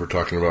now if we're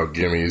talking about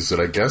gimmies, that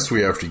I guess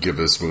we have to give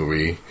this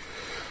movie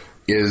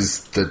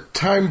is the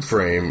time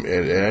frame,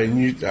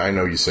 and I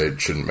know you say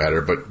it shouldn't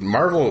matter, but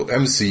Marvel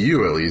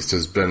MCU at least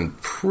has been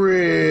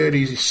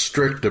pretty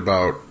strict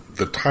about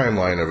the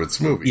timeline of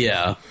its movie.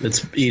 Yeah,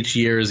 it's each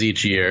year is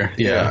each year.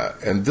 Yeah,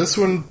 and this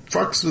one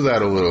fucks with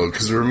that a little,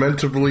 because we're meant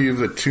to believe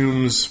that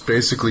Toomes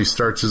basically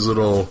starts his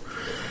little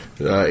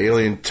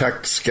alien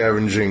tech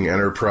scavenging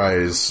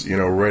enterprise,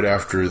 right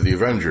after the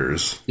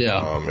Avengers.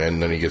 Yeah.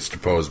 And then he gets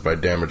deposed by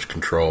Damage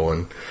Control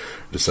and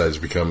decides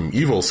to become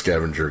evil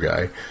scavenger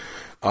guy.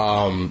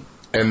 And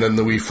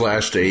then we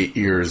flash to 8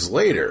 years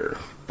later,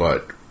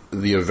 but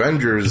the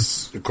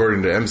Avengers,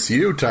 according to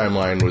MCU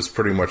timeline, was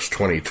pretty much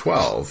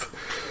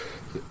 2012.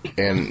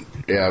 And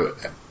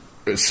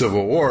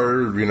Civil War,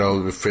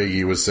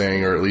 Feige was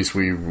saying, or at least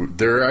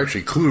there are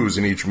actually clues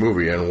in each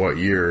movie on what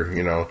year,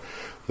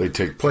 they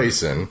take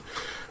place in.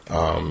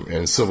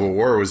 And Civil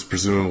War was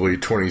presumably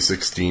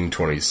 2016,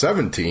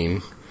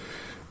 2017.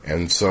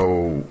 And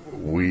so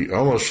we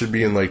almost should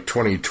be in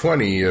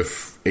 2020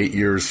 if 8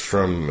 years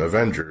from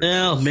Avengers.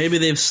 Well, maybe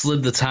they've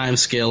slid the time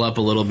scale up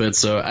a little bit,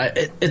 so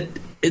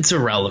it's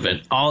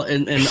irrelevant.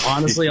 And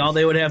honestly, all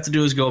they would have to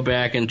do is go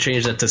back and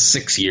change that to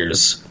 6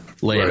 years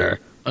later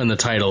on the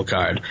title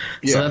card.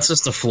 Yeah. So that's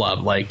just a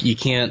flub. You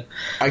can't.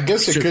 I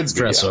guess it could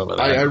stress be. over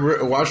that. I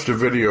watched a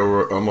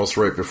video almost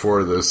right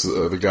before this.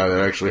 The guy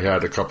that actually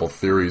had a couple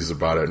theories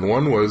about it, and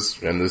one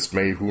was, and this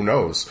who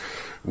knows.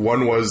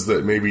 One was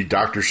that maybe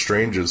Doctor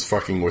Strange is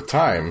fucking with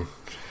time.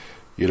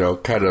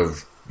 Kind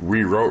of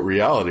rewrote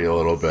reality a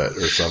little bit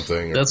or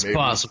something. That's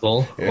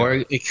possible, or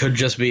it could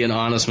just be an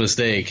honest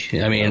mistake.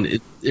 I mean,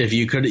 if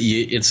you could,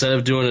 instead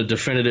of doing a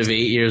definitive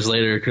 8 years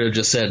later, it could have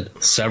just said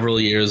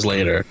several years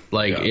later.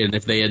 And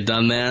if they had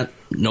done that,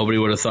 nobody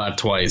would have thought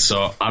twice.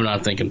 So I'm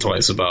not thinking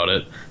twice about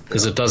it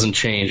because it doesn't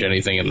change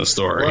anything in the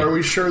story. Well, are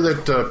we sure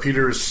that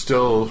Peter is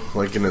still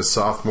like in his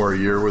sophomore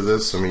year with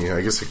this? I mean,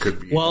 I guess it could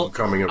be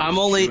coming up. I'm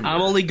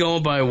only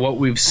going by what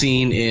we've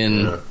seen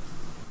in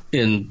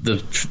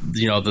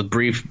the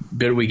brief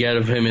bit we get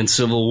of him in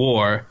Civil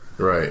War.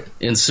 Right.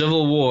 In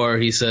Civil War,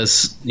 he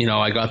says,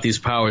 I got these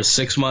powers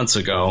 6 months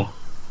ago.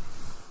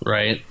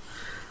 Right.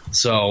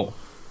 So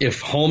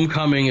if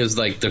Homecoming is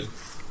like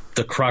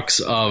the crux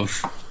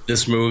of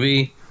this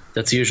movie,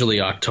 that's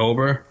usually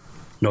October,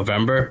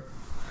 November.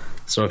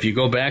 So if you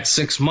go back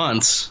 6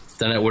 months,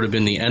 then it would have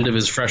been the end of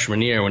his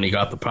freshman year when he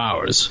got the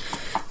powers.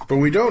 But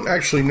we don't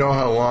actually know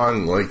how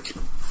long, I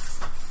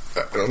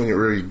don't think it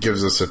really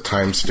gives us a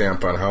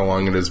timestamp on how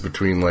long it is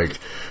between,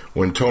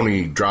 when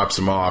Tony drops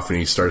him off and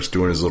he starts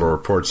doing his little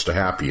reports to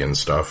Happy and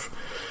stuff.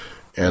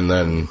 And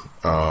then,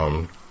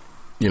 and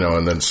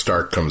then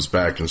Stark comes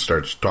back and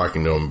starts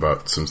talking to him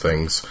about some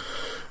things.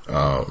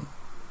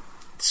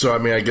 So, I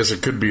mean, I guess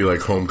it could be like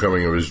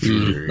Homecoming of his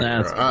junior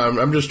year.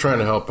 I'm just trying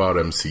to help out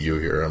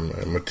MCU here.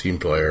 I'm a team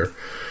player.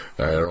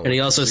 And he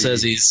also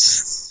says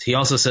he's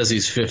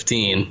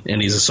 15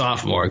 and he's a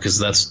sophomore because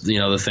that's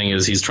the thing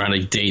is he's trying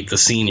to date the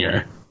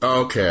senior.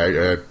 Oh,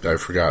 okay,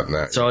 I've forgotten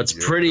that. So it's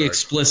pretty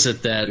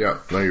explicit that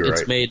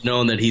it's made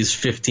known that he's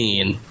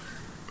 15,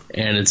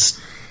 and it's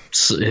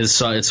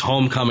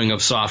homecoming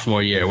of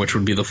sophomore year, which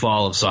would be the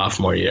fall of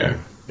sophomore year.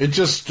 It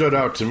just stood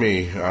out to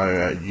me.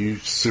 You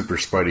super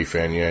Spidey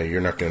fan, you're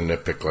not going to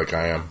nitpick like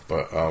I am,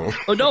 but Oh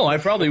no, I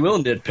probably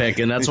will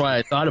nitpick, and that's why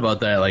I thought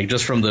about that.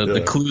 Just from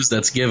the clues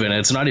that's given,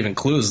 it's not even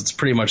clues; it's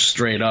pretty much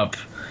straight up.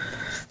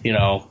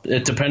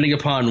 Depending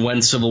upon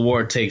when Civil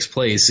War takes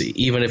place,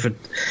 even if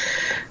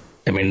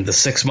the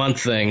 6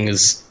 month thing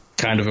is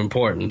kind of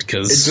important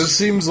because it just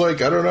seems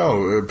like, I don't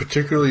know,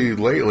 particularly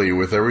lately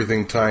with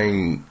everything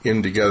tying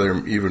in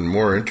together even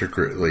more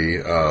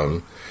intricately.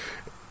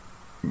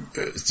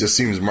 It just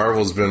seems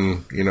Marvel's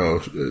been,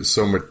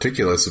 so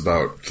meticulous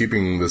about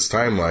keeping this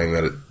timeline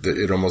that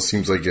it almost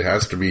seems like it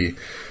has to be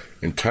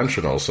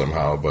intentional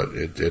somehow, but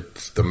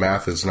the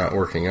math is not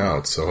working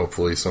out. So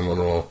hopefully someone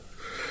will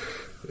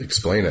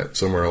explain it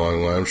somewhere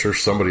along the line. I'm sure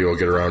somebody will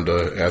get around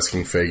to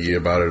asking Feige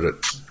about it at,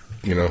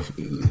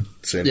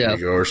 San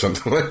Diego or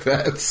something like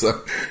that. So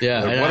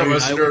one of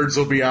us nerds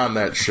will be on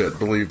that shit,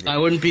 believe me. I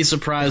wouldn't be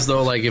surprised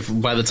though, if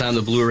by the time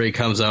the Blu-ray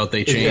comes out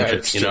they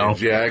change it,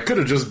 Yeah, it could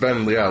have just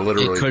been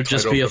literally it could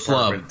just be a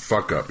flub.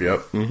 Fuck up, yep.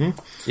 Mm-hmm.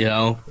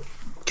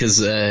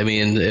 Because,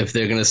 if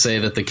they're going to say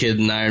that the kid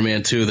in Iron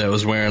Man 2 that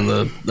was wearing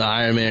the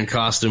Iron Man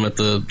costume at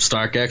the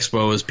Stark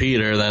Expo is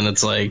Peter, then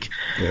it's he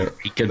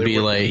could be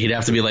he'd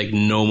have to be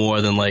no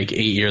more than 8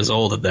 years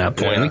old at that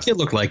point. Yeah. The kid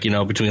looked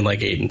between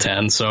 8 and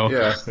 10. So,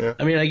 yeah.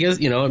 I guess,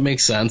 it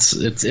makes sense.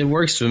 It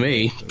works for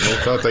me. They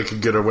thought they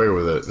could get away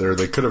with it. Or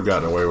they could have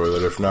gotten away with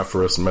it if not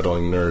for us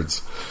meddling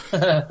nerds.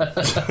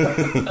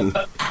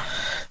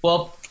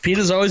 Well,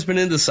 Peter's always been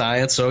into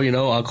science, so,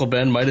 Uncle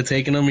Ben might have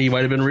taken him. He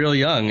might have been real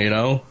young,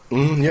 Yeah.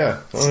 Oh,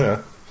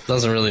 yeah.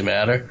 Doesn't really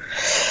matter.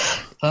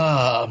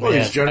 Oh, well,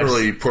 he's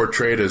generally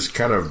portrayed as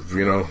kind of,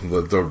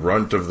 the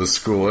runt of the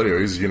school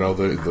anyways,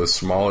 the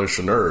smallish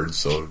nerd.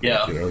 So,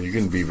 you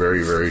can be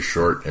very, very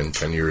short and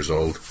 10 years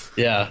old.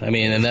 Yeah,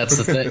 and that's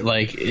the thing.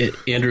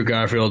 Andrew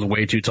Garfield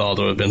way too tall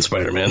to have been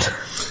Spider-Man.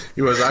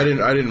 He was. I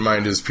didn't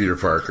mind his Peter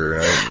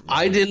Parker.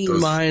 I didn't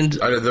mind.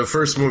 The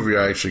first movie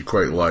I actually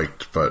quite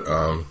liked, but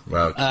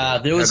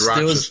there was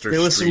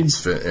some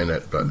fit in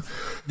it, but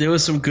there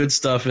was some good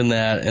stuff in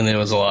that, and there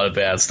was a lot of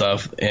bad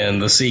stuff,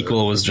 and the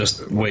sequel was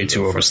just way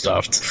too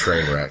overstuffed.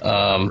 Train wreck.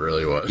 It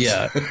really was.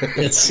 Yeah,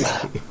 it's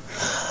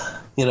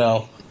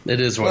it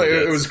is what it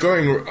is. It was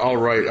going all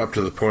right up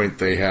to the point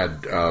they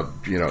had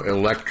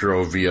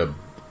Electro via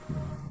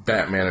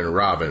Batman and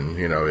Robin.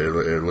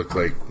 It looked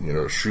like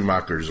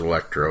Schumacher's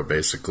Electro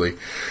basically,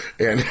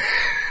 and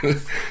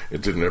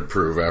it didn't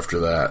improve after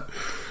that.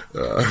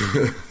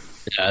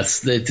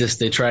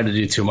 They tried to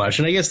do too much,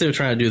 and I guess they were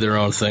trying to do their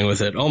own thing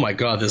with it. Oh my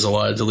God, there's a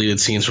lot of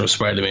deleted scenes from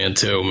Spider-Man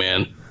 2,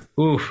 man.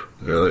 Oof.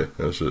 Really?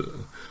 That's it.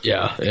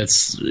 Yeah, but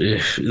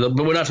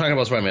we're not talking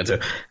about Spider-Man 2.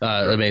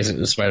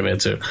 Amazing Spider-Man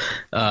 2.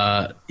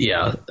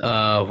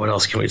 What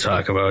else can we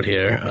talk about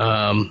here?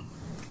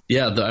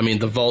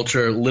 The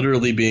Vulture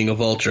literally being a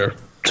vulture.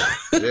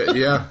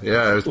 yeah,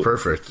 it was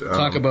perfect.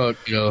 Talk about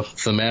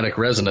thematic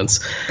resonance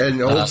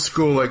and old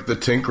school the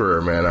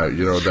Tinkerer, man. That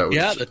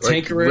was the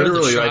Tinkerer.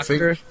 Literally, the I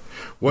think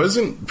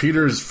wasn't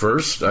Peter's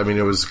first.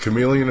 It was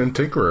Chameleon and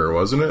Tinkerer,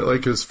 wasn't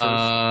it? His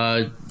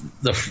first.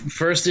 The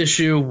first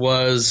issue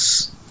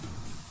was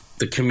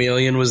the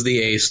Chameleon was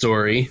the A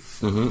story.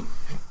 Mm-hmm.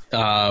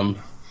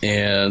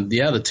 And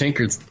yeah, the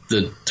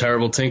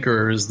terrible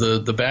Tinkerer is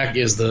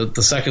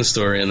the second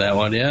story in that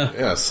one. Yeah.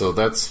 Yeah. So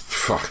that's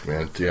fuck,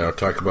 man.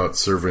 Talk about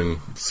serving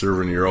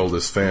your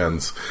oldest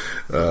fans.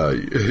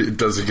 It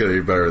doesn't get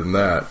any better than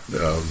that.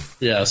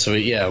 Yeah. So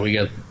we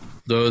got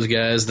those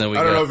guys. Then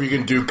I don't know if you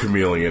can do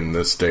Chameleon in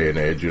this day and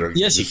age.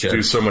 Yes, you could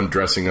do someone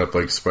dressing up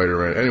like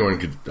Spider-Man. Anyone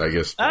could, I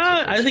guess.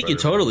 I think you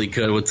totally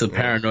could with the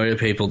paranoia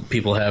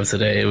people have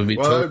today. It would be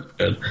totally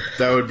good.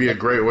 That would be a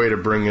great way to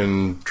bring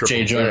in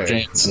Triple J.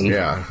 Jameson.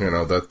 Yeah,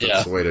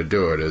 that's the way to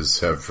do it. Is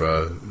have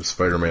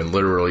Spider-Man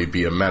literally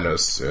be a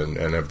menace and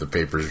have the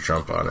papers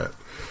jump on it.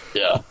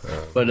 Yeah,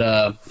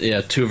 but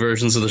two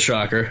versions of the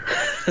Shocker.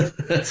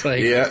 That's like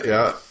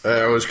yeah.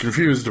 I was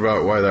confused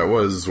about why that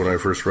was when I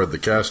first read the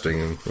casting,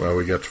 and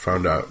we got to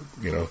find out.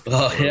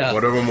 Oh yeah,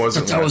 one of them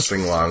wasn't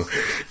lasting long.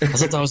 I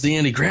thought that was the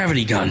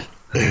anti-gravity gun.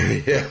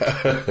 Yeah,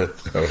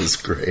 that was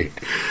great.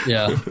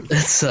 Yeah,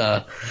 it's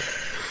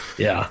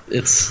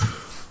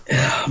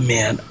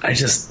man.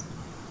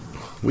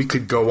 We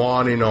could go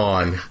on and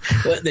on.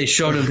 They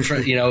showed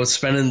him,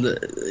 spending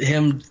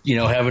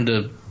having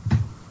to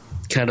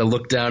kind of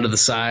look down to the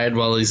side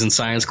while he's in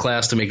science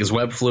class to make his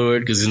web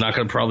fluid because he's not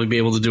going to probably be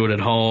able to do it at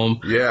home.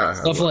 Yeah.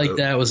 Stuff like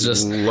that was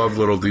just... Love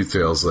little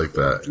details like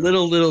that.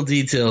 Little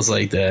details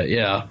like that,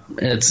 yeah.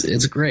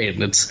 It's great.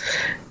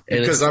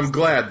 Because I'm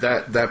glad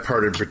that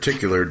part in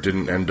particular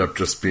didn't end up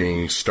just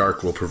being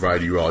Stark will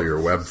provide you all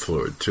your web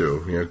fluid,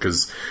 too.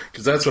 Because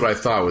that's what I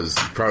thought was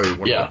probably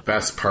one of the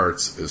best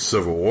parts of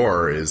Civil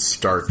War is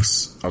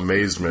Stark's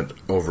amazement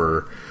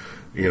over...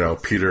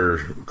 Peter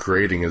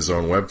creating his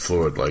own web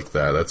fluid like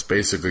that. That's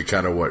basically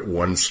kind of what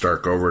won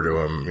Stark over to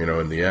him,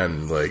 in the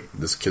end. Like,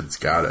 this kid's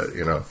got it,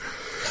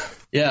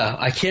 Yeah,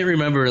 I can't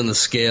remember in the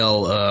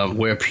scale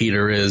where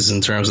Peter is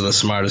in terms of the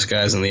smartest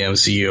guys in the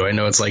MCU. I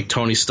know it's like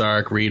Tony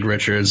Stark, Reed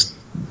Richards,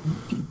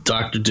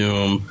 Doctor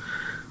Doom,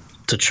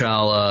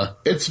 T'Challa.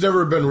 It's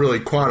never been really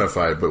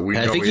quantified, but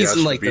I think he's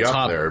in like the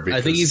top.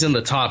 I think he's in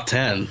the top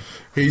 10.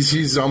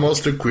 He's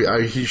almost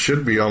he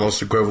should be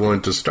almost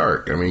equivalent to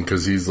Stark. I mean,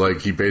 because he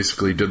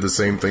basically did the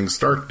same thing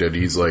Stark did.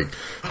 He's like,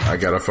 I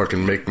gotta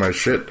fucking make my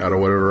shit out of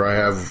whatever I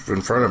have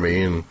in front of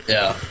me, and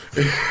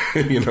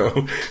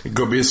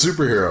go be a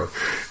superhero.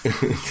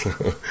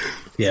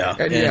 Yeah,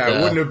 and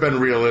it wouldn't have been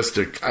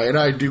realistic. And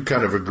I do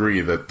kind of agree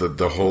that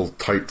the whole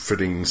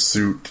tight-fitting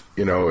suit,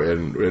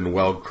 and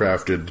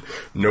well-crafted,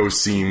 no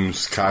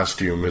seams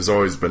costume has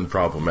always been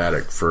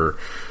problematic for.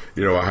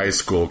 A high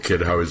school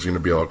kid, how he's going to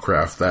be able to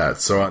craft that.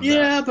 So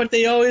but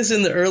they always,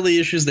 in the early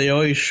issues, they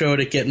always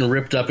showed it getting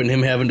ripped up and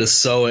him having to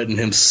sew it and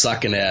him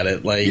sucking at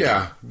it. Like,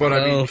 yeah, but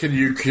I mean,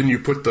 can you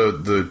put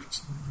the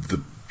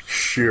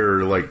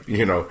sheer the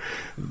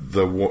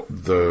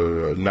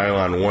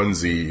nylon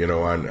onesie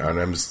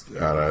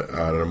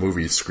on a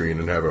movie screen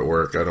and have it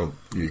work?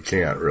 You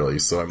can't really.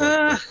 So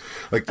the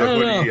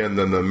hoodie and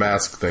then the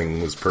mask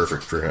thing was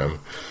perfect for him.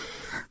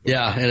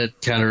 Yeah, and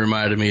it kind of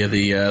reminded me of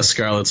the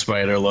Scarlet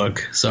Spider look,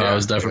 so I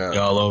was definitely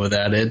all over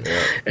that.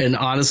 And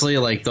honestly,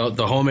 like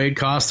the homemade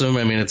costume,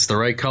 I mean, it's the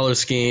right color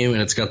scheme,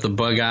 and it's got the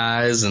bug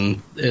eyes,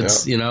 and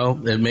it's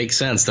it makes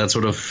sense. That's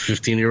what a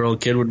 15-year-old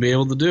kid would be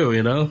able to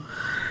do,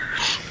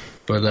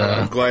 But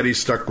I'm glad he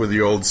stuck with the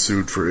old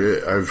suit.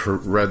 I've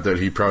read that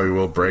he probably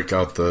will break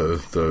out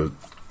the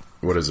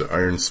what is it,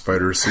 Iron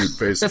Spider suit,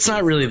 basically? That's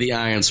not really the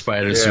Iron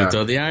Spider suit,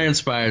 though. The Iron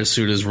Spider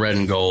suit is red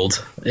and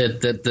gold.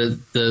 It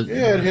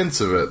had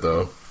hints of it,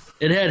 though.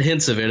 It had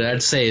hints of it.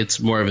 I'd say it's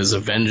more of his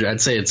Avenger.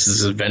 I'd say it's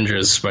his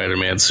Avengers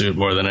Spider-Man suit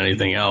more than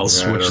anything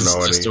else, which is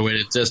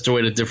just a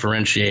way to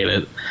differentiate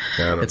it.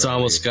 Yeah, it's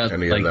almost got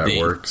any like of that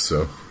worked.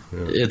 So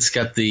it's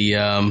got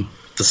the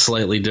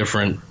slightly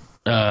different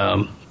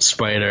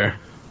spider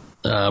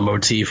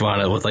motif on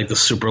it with like the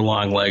super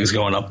long legs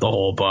going up the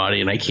whole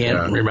body, and I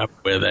can't remember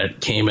where that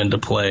came into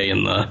play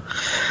in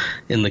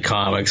the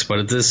comics,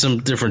 but there's some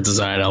different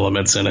design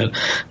elements in it.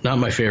 Not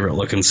my favorite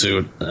looking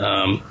suit,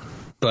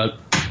 but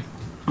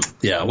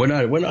yeah, we're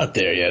not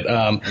there yet.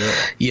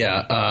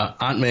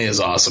 Aunt May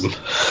is awesome.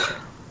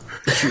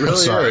 She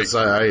really is.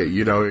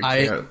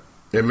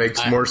 It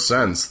makes more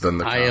sense than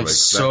the comics. I am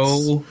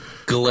so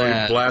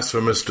glad.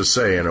 Blasphemous to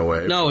say, in a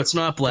way. No, it's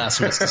not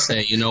blasphemous to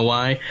say. You know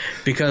why?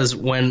 Because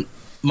when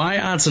my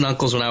aunts and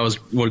uncles, when I was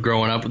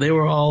growing up, they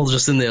were all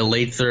just in their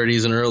late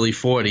 30s and early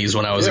 40s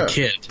when I was a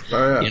kid.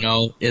 Oh,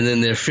 yeah. And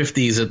in their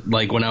 50s,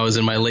 like when I was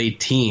in my late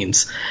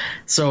teens.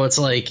 So it's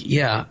like, they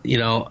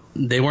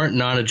weren't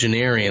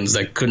nonagenarians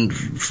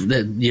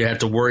that you have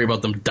to worry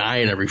about them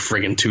dying every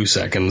friggin' 2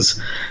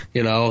 seconds.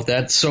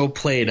 That's so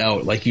played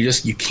out. Like you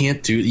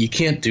can't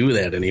do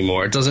that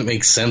anymore. It doesn't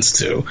make sense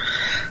to.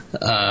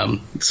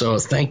 So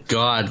thank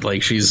God,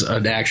 like she's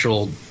an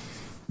actual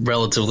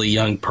relatively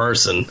young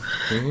person,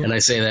 and I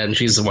say that, and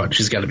she's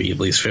got to be at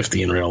least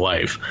 50 in real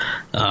life.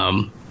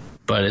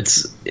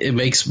 But it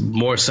makes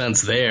more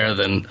sense there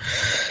than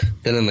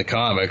in the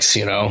comics.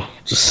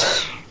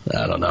 Just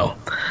I don't know.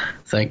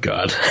 Thank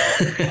God.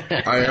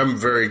 I am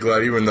very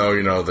glad, even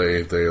though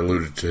they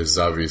alluded to his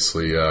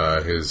obviously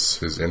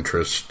his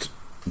interest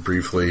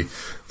briefly,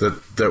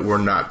 that we're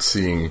not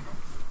seeing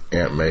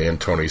Aunt May and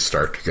Tony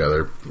Stark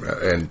together,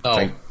 and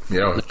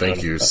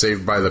thank you.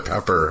 Saved by the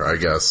Pepper, I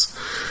guess.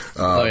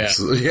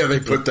 So, they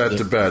put that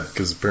to bed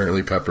because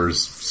apparently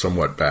Pepper's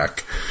somewhat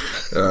back.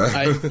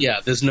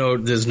 There's no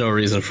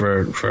reason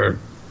for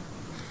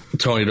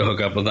Tony to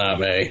hook up with Aunt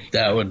May.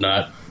 That would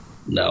not.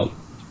 No.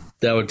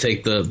 That would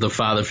take the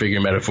father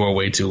figure metaphor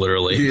way too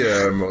literally.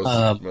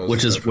 Yeah,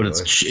 which is what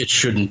it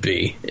shouldn't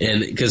be.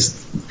 And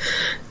because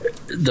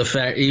the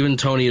fact, even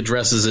Tony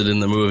addresses it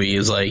in the movie,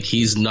 is like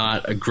he's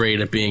not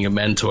great at being a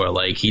mentor.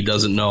 Like he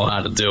doesn't know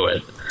how to do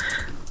it.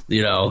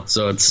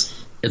 So it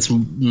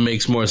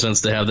makes more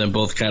sense to have them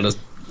both kind of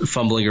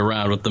fumbling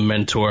around with the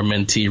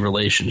mentor-mentee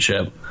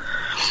relationship.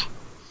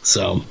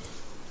 So,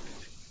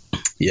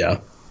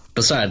 yeah.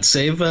 Besides,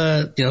 save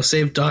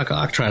Doc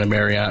Ock trying to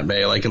marry Aunt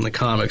May like in the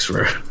comics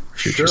for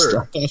future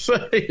stuff.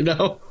 But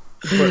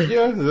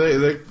yeah,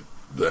 they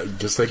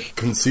just they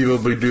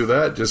conceivably do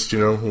that. Just I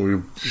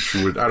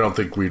don't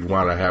think we'd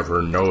want to have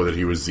her know that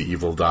he was the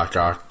evil Doc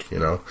Ock. He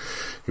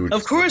would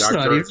of course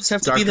not. You just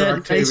have to be that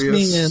Octavius,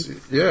 nice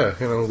man. Yeah,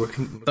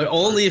 looking. But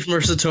only if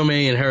Marissa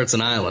Tomei inherits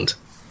an island.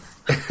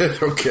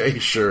 Okay,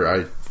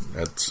 sure.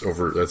 That's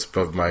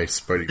above my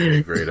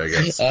Spidey grade, I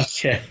guess.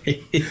 Okay.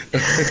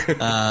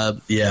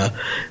 Yeah.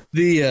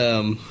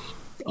 The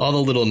all the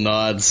little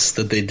nods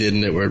that they did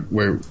in it were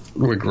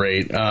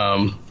great.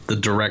 The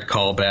direct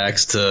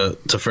callbacks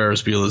to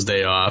Ferris Bueller's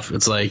Day Off.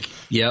 It's like,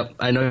 yep,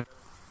 I know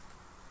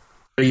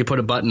you put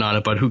a button on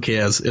it, but who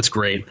cares? It's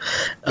great.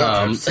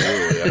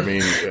 Absolutely. I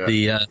mean,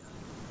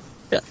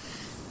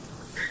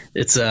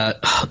 it's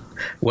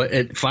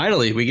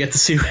finally we get to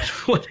see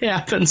what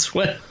happens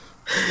when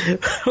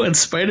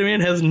Spider-Man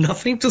has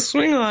nothing to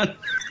swing on.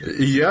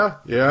 Yeah,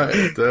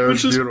 that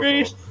was beautiful.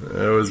 Great.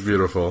 It was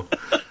beautiful.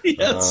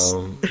 Yes.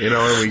 And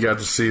we got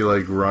to see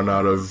run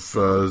out of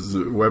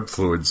web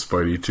fluid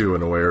Spidey too,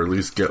 in a way, or at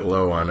least get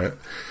low on it.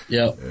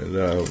 Yeah. And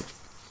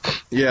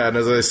and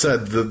as I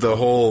said, the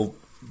whole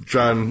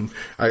John,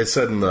 I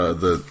said in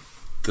the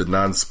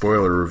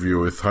non-spoiler review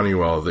with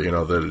Honeywell that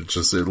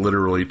that it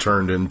literally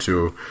turned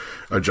into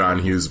a John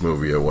Hughes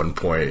movie at one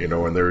point.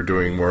 When they were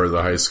doing more of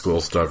the high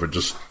school stuff, it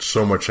just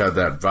so much had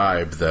that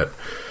vibe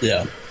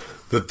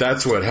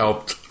that's what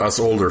helped us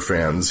older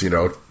fans,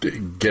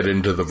 get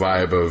into the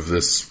vibe of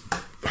this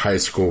high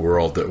school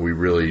world that we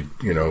really,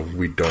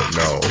 we don't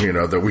know,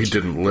 that we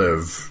didn't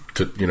live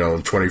to, in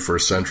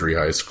 21st century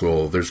high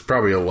school. There's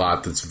probably a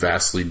lot that's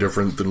vastly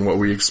different than what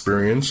we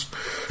experienced.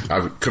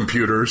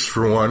 Computers,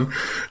 for one,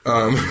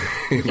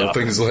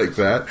 things like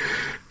that.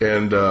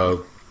 And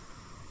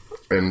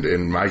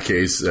in my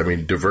case, I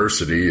mean,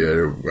 diversity.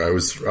 I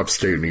was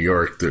upstate New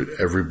York. That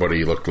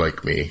everybody looked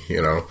like me,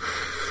 and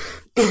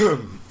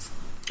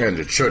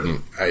it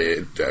shouldn't.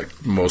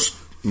 Most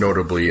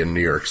notably in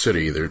New York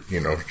City, there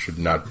should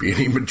not be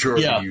any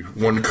majority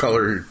one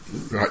color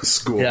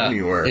school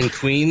anywhere. In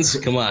Queens,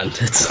 come on,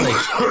 it's like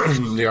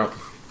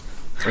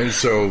And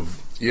so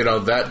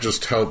that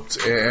just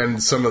helped.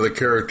 And some of the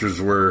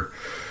characters were,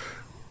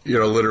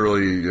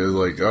 literally a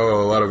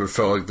lot of it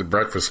felt like the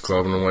Breakfast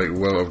Club, and I'm like,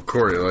 well, of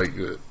course,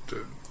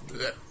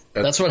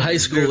 that's what high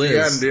school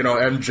is. And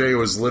MJ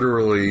was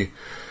literally.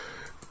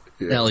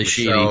 Ally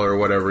Sheedy or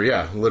whatever,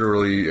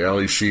 literally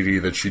Ally Sheedy,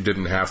 that she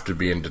didn't have to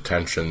be in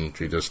detention.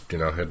 She just,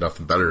 had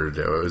nothing better to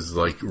do. It was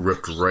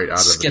ripped right out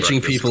of sketching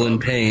the people Club. In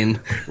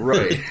pain.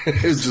 Right,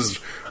 it was just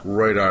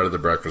right out of the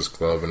Breakfast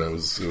Club, and it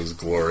was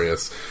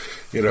glorious,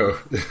 Yeah,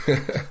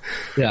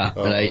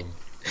 and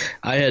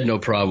I had no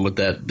problem with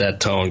that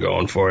tone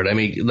going for it. I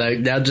mean,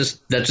 that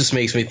just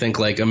makes me think.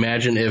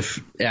 Imagine if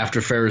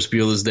after Ferris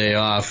Bueller's Day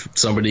Off,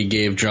 somebody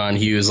gave John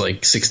Hughes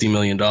 $60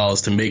 million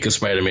to make a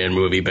Spider-Man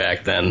movie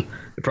back then.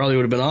 It probably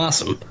would have been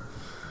awesome.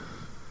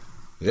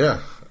 Yeah,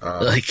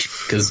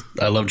 because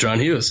I love John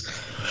Hughes.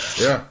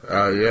 Yeah,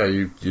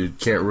 you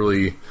can't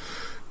really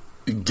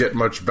get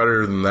much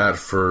better than that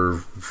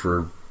for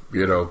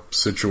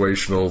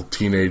situational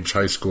teenage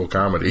high school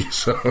comedy.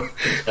 So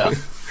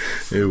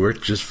it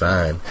worked just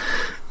fine.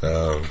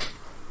 So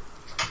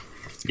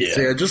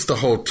just the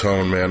whole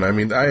tone, man. I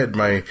mean,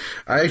 I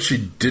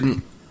actually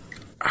didn't.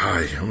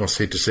 I almost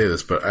hate to say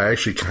this, but I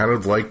actually kind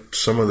of liked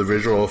some of the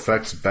visual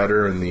effects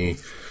better in the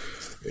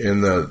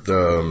Andrew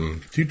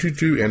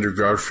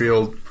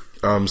Garfield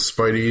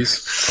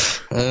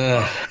Spideys.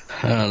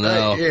 I don't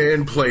know.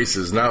 In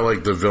places, not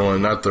like the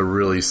villain, not the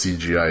really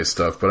CGI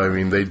stuff, but I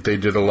mean, they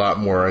did a lot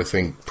more, I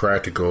think,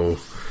 practical.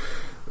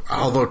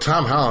 Although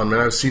Tom Holland,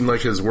 man, I've seen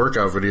his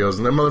workout videos,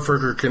 and that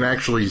motherfucker can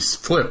actually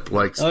flip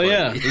Spidey. Oh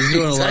yeah, he's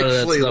doing a lot of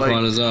that stuff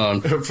on his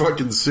own. A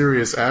fucking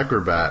serious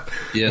acrobat.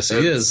 Yes, he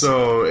is.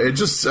 So it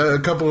just a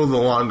couple of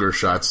the longer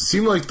shots. It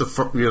seemed like the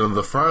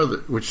farther,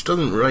 which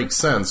doesn't make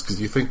sense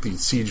because you think the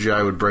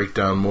CGI would break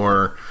down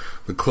more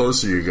the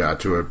closer you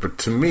got to it. But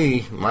to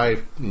me,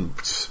 my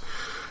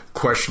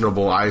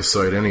questionable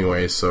eyesight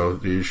anyway, so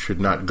you should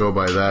not go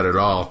by that at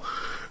all.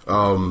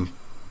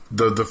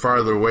 The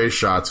farther away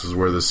shots is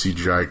where the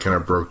CGI kind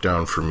of broke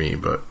down for me,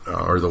 but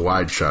or the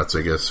wide shots,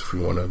 I guess, if we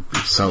want to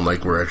sound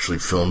like we're actually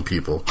film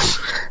people.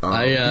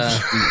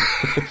 I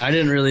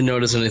didn't really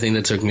notice anything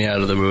that took me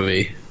out of the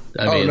movie.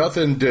 I mean,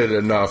 nothing did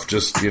enough.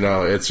 Just,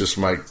 it's just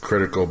my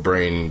critical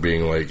brain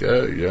being like,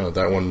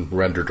 that one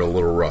rendered a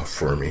little rough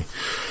for me.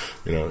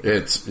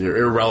 It's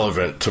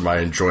irrelevant to my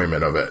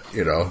enjoyment of it.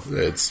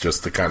 It's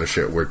just the kind of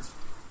shit where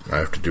I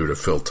have to do to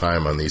fill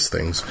time on these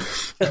things.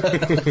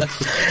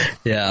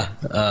 Yeah.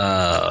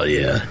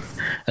 Yeah.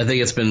 I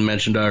think it's been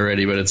mentioned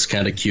already, but it's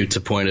kind of cute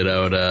to point it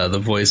out. The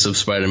voice of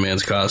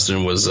Spider-Man's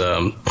costume was,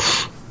 oh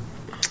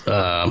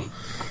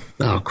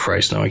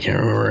Christ, now I can't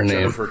remember her name.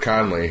 Jennifer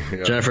Connelly.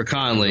 Yeah. Jennifer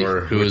Connelly.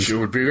 It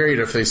would be great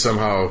if they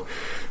somehow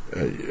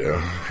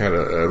had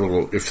a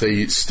little, if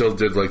they still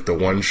did like the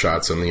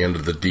one-shots on the end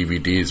of the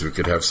DVDs, we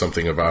could have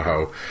something about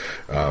how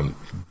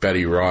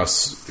Betty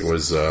Ross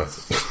was...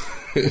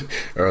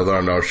 Although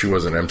no, she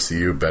wasn't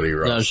MCU Betty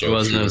Ross. No, she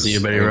wasn't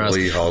MCU Betty Ross.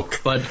 Lee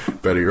Hulk, but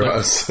Betty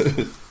Ross.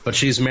 But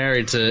she's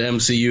married to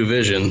MCU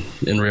Vision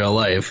in real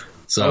life.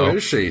 So,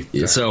 is she?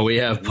 So we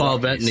have Paul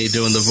Bettany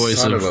doing the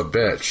voice son of a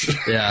bitch.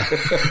 Yeah,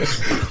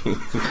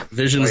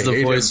 Vision's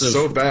the voice of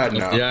so bad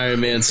now. The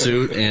Iron Man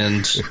suit,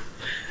 and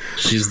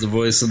she's the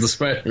voice of the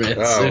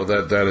Spider-Man suit.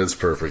 That is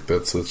perfect.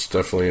 That's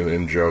definitely an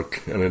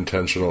in-joke, an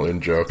intentional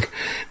in-joke.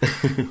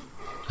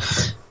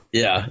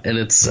 Yeah, and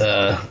it's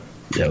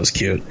it was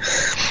cute.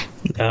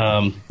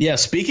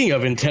 Speaking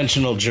of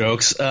intentional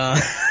jokes,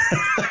 all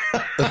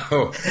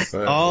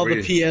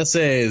the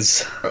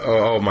PSAs.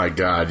 Oh my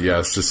God,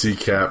 yes, to see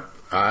Cap.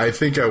 I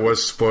think I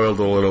was spoiled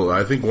a little.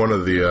 I think one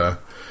of the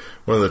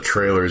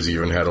trailers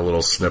even had a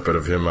little snippet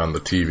of him on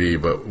the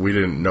TV, but we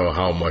didn't know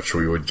how much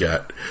we would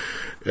get.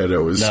 And it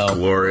was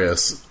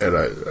glorious. And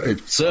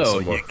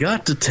you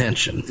got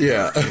detention.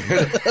 Yeah.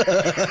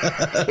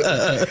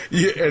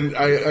 Yeah, and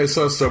I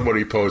saw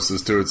somebody post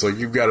this too. It's like,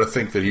 you've got to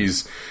think that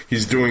he's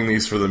doing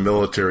these for the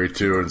military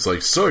too. And it's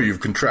like, so you've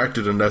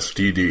contracted an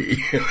STD.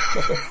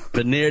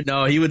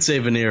 He would say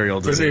venereal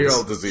disease.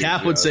 Venereal disease.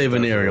 Cap would say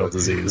venereal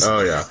disease.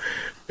 Oh yeah.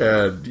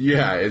 And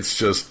it's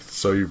just,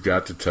 so you've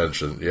got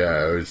detention.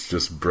 Yeah, it's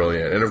just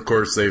brilliant. And of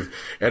course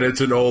it's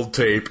an old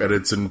tape, and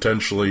it's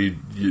intentionally,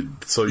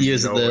 so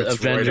it's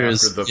Avengers, right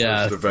after the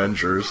first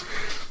Avengers.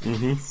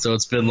 Mm-hmm. So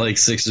it's been like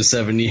 6 or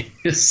 7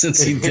 years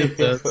since he did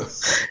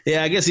that.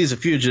 Yeah, I guess he's a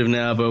fugitive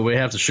now, but we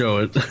have to show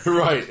it.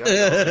 Right.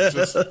 It's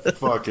just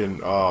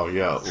fucking,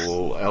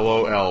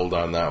 LOL'd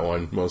on that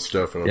one, most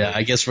definitely. Yeah,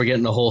 I guess we're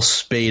getting a whole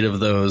spate of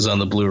those on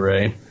the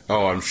Blu-ray.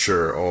 Oh, I'm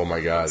sure. Oh my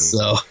God.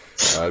 So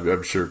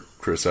I'm sure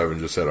Chris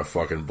Evans just had a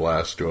fucking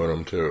blast doing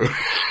them too.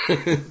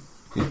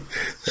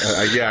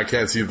 I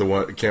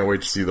can't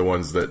wait to see the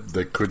ones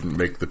that couldn't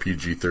make the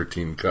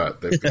PG-13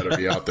 cut. They've got to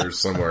be out there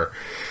somewhere.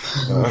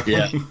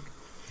 Yeah.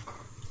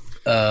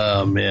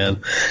 Oh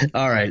man.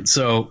 All right.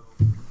 So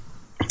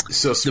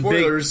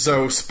spoilers.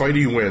 So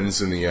Spidey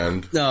wins in the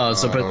end. No.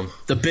 So but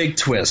the big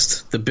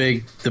twist, the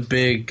big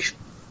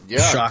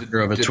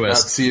shocker of a did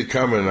twist. Not see it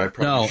coming. I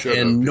probably should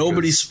have. And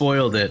nobody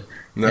spoiled it.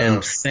 No.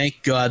 And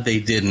thank God they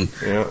didn't.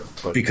 Yeah,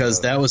 because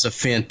that was a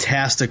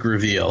fantastic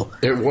reveal.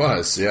 It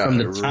was, yeah. From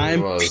the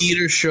time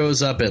Peter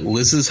shows up at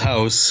Liz's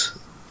house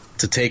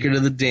to take her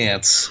to the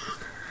dance,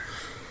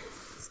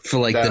 for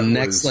like the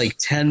next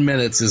 10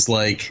 minutes is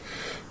like...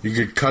 You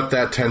could cut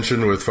that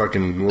tension with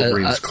fucking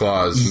Wolverine's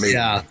claws. Maybe.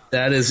 Yeah,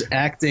 that is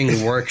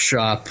acting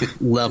workshop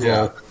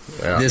level.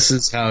 Yeah. This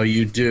is how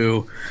you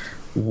do...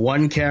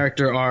 one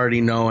character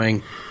already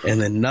knowing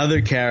and another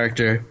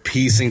character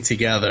piecing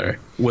together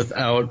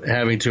without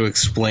having to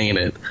explain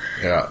it.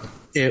 Yeah.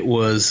 It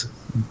was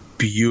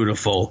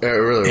beautiful. It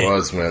really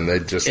was, man. They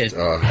just,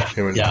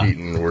 him and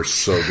Keaton were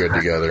so good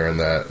together in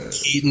that.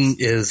 Keaton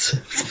is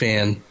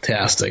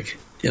fantastic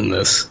in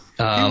this.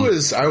 I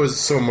was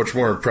so much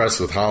more impressed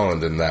with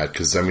Holland in that,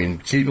 because, I mean,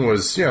 Keaton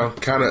was,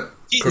 kind of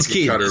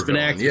Keaton. He's been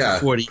acting for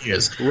 40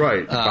 years.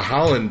 Right. But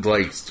Holland,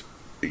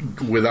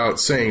 without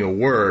saying a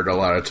word, a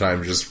lot of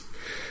times just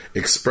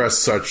express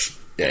such.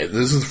 Yeah,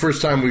 this is the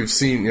first time we've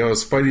seen.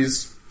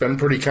 Spidey's been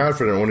pretty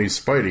confident when he's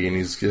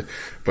Spidey,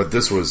 but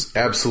this was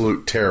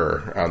absolute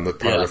terror on the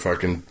part of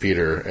fucking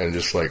Peter, and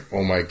just like,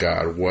 oh my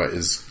God, what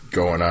is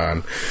going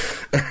on?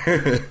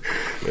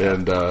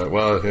 And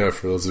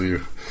for those of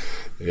you,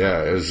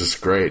 it was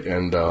just great,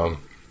 and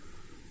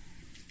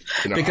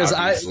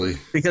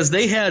because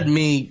they had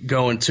me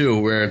going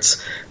too, where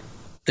it's.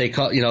 They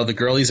call, the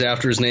girl he's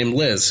after is named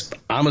Liz.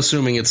 I'm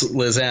assuming it's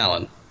Liz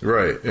Allen.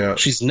 Right, yeah.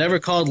 She's never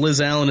called Liz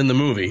Allen in the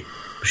movie.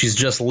 She's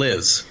just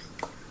Liz.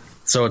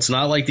 So it's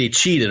not like they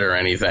cheated or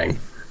anything.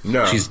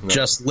 No. She's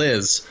just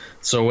Liz.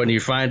 So when you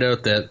find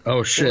out that,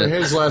 oh shit. Well,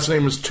 his last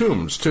name is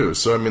Toombs, too.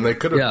 So, I mean, they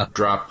could have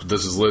dropped,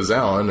 this is Liz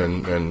Allen,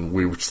 and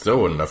we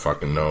still wouldn't have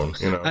fucking known,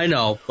 I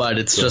know, but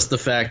it's just the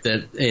fact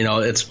that,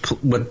 it's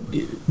what...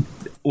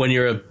 When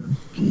you're a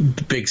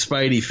big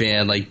Spidey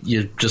fan,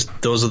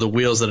 those are the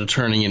wheels that are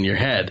turning in your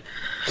head.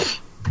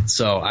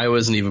 So I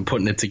wasn't even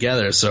putting it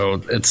together. So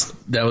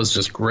that was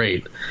just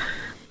great.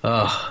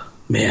 Oh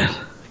man,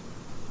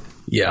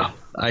 yeah.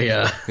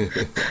 I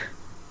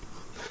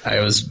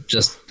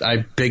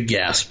big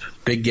gasp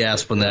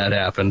when that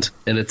happened,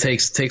 and it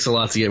takes a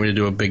lot to get me to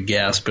do a big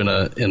gasp in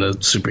a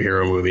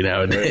superhero movie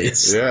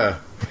nowadays. Yeah.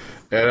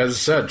 And as I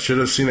said, should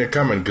have seen it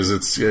coming because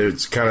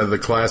it's kind of the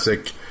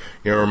classic.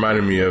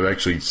 Reminded me of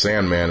actually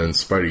Sandman and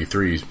Spidey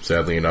 3,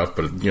 sadly enough.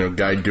 But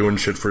guy doing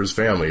shit for his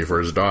family, for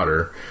his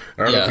daughter.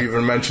 I don't know if he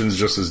even mentions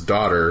just his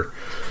daughter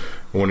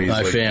when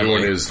he's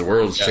doing his "The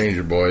World's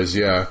Changing Boys."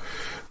 Yeah.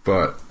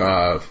 But,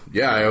 I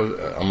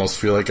almost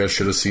feel like I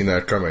should have seen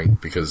that coming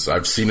because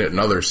I've seen it in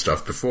other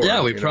stuff before.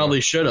 Yeah, we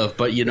probably should have.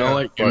 But you know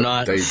what? You're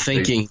not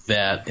thinking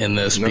that in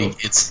this. No.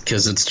 It's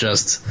because it's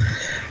just...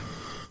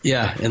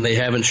 Yeah, and they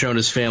haven't shown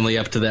his family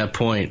up to that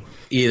point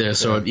either.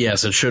 So,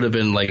 yes, it should have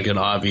been like an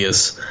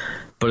obvious...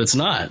 But it's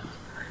not.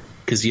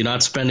 Because you're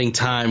not spending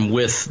time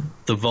with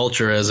the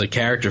Vulture as a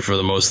character for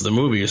the most of the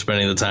movie. You're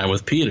spending the time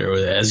with Peter,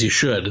 as you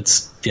should.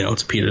 It's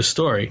Peter's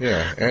story.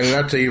 Yeah, and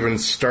not to even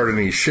start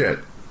any shit.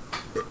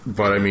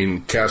 But I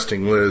mean,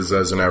 casting Liz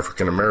as an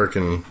African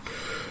American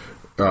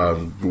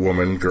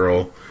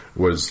girl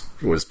was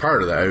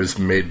part of that. It was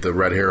made the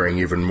red herring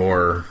even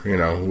more,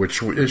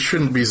 which it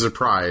shouldn't be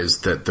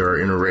surprised that there are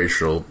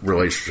interracial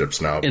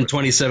relationships now. In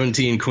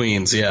 2017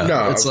 Queens, yeah.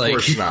 No, of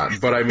course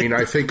not. But I mean,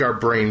 I think our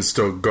brain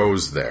still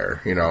goes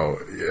there.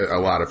 A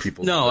lot of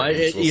people. No,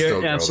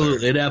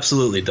 absolutely, it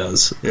absolutely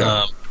does.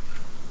 Yeah.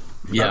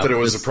 Not that it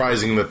was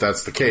surprising that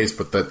that's the case,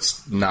 but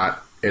that's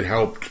not. It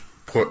helped.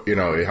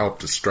 It helped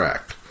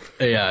distract.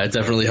 Yeah, it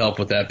definitely helped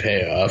with that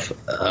payoff.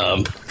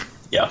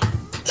 Yeah.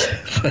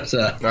 But,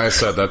 I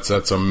said that's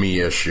a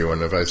me issue,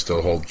 and if I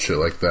still hold shit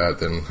like that,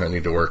 then I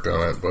need to work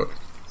on it. But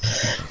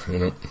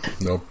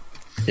nope.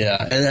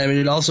 Yeah, and I mean,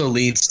 it also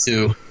leads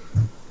to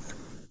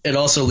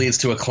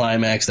a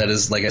climax that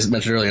is, like I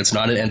mentioned earlier, it's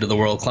not an end of the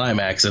world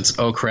climax. It's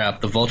oh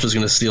crap, the Vulture's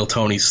going to steal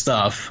Tony's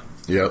stuff.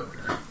 Yep.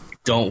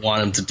 Don't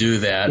want him to do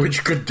that.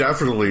 Which could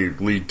definitely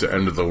lead to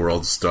end of the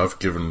world stuff,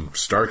 given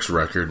Stark's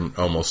record and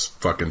almost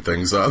fucking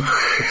things up.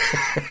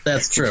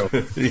 That's true.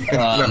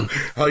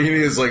 All you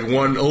need is like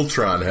one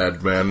Ultron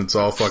head, man. It's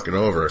all fucking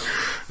over.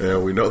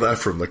 We know that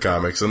from the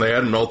comics. And they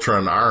had an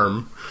Ultron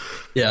arm.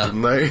 Yeah.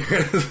 Didn't they?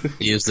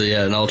 He used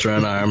an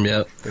Ultron arm,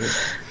 yep.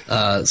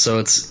 So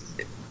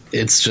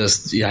it's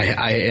just,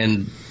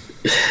 I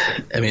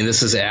mean,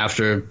 this is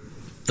after...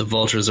 The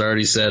Vulture's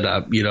already said,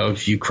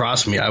 if you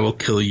cross me, I will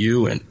kill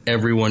you and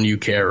everyone you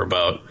care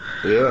about.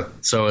 Yeah.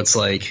 So it's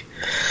like,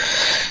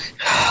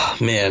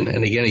 man,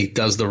 and again, he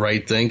does the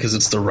right thing because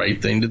it's the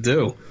right thing to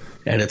do,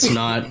 and it's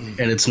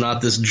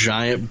not this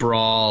giant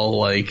brawl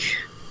like,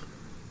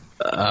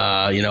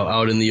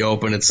 out in the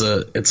open. It's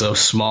a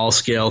small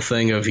scale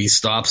thing of he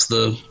stops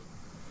the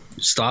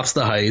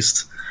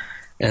heist,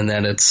 and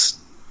then it's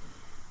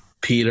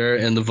Peter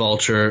and the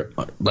Vulture,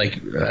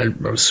 like I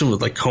assume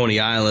with like Coney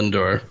Island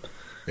or.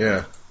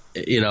 Yeah.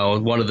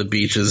 One of the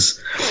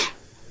beaches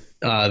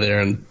there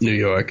in New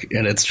York,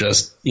 and it's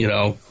just,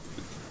 it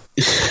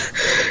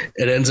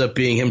ends up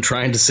being him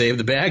trying to save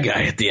the bad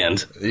guy at the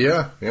end.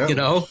 Yeah.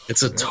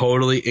 It's a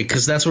totally,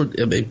 because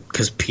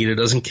Peter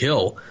doesn't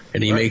kill,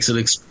 and he makes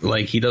it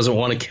like he doesn't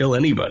want to kill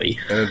anybody.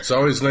 And it's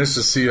always nice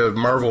to see a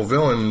Marvel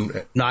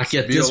villain not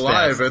get be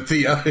alive bad. At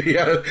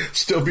the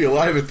still be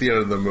alive at the end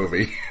of the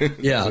movie.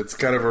 Yeah, it's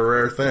kind of a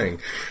rare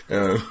thing.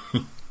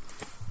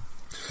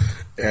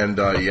 And,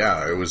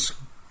 it was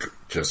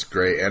just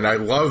great. And I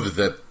loved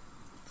that.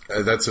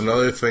 That's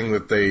another thing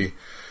that they,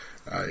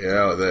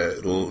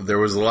 there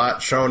was a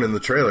lot shown in the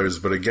trailers,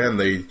 but again,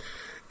 they,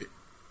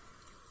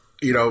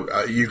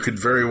 you could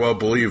very well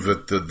believe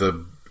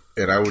that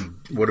and I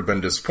would have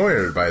been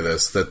disappointed by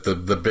this, that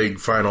the big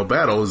final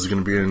battle is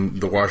going to be in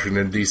the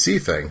Washington, D.C.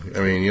 thing. I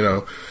mean,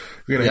 you're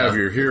going to have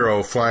your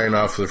hero flying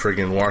off the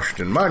friggin'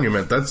 Washington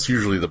Monument. That's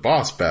usually the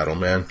boss battle,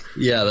 man.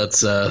 Yeah,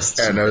 that's...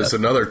 and it was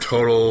another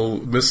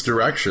total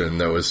misdirection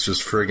that was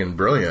just friggin'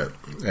 brilliant.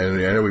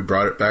 And I know we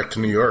brought it back to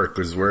New York,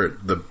 because where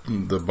the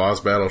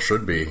boss battle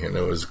should be, and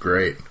it was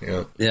great.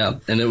 Yeah,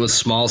 and it was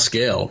small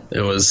scale.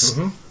 It was,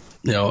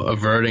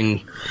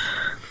 averting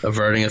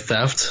a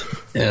theft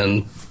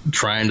and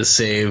trying to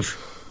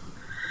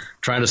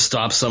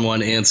stop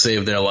someone and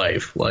save their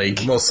life, like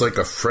almost like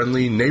a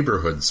friendly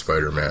neighborhood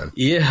Spider-Man.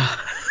 Yeah,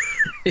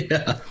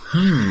 yeah.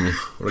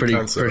 What a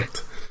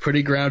concept.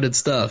 Pretty grounded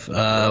stuff.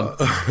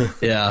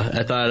 Yeah,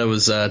 I thought it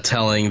was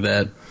telling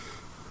that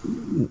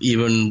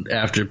even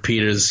after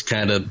Peter's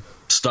kind of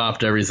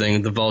stopped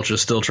everything, the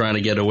Vulture's still trying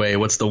to get away.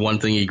 What's the one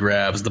thing he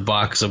grabs? The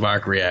box of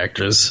arc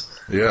reactors.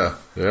 Yeah.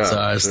 So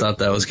I just thought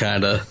that was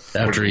kind of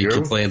after he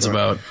complains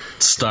about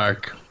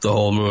Stark the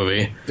whole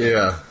movie.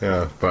 Yeah.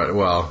 But,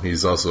 well,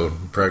 he's also a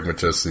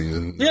pragmatist. He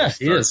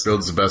is.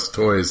 Builds the best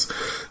toys.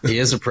 He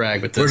is a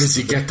pragmatist. Where does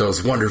he get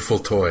those wonderful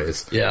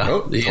toys? Yeah.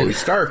 Tony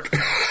Stark.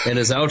 And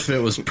his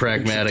outfit was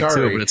pragmatic,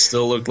 too, but it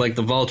still looked like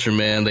the Vulture,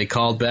 man. They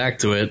called back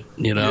to it,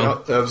 Yeah,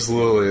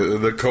 absolutely.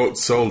 The coat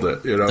sold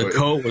it, The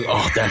coat was,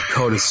 that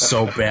coat is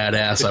so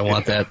badass. I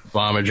want that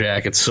bomber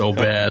jacket so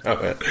bad.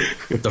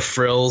 With the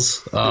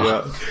frills.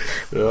 Yeah.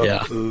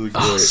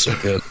 So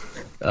good.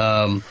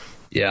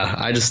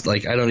 I just I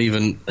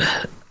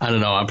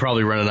don't know. I'm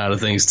probably running out of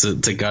things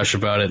to gush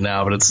about it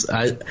now, but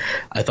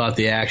I thought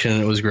the action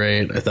in it was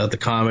great. I thought the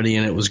comedy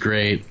in it was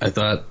great. I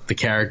thought the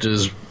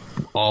characters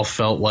all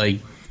felt like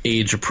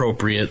age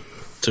appropriate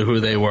to who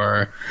they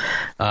were.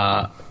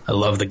 I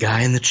love the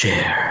guy in the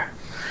chair.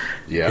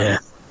 Yeah.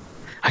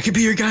 I could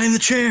be your guy in the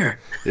chair.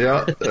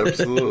 Yeah,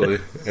 absolutely.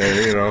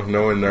 And,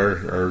 knowing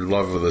our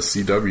love of the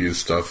CW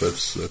stuff,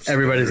 that's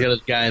everybody's got a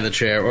guy in the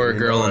chair or a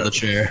girl in the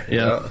chair.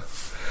 Yeah.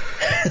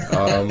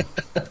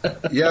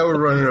 We're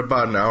running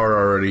about an hour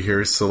already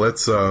here, so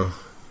let's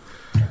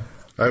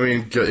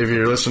if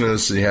you're listening to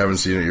this and you haven't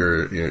seen it,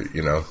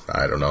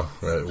 I don't know.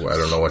 I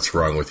don't know what's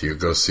wrong with you.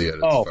 Go see it.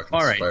 It's all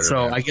right. Spider-Man.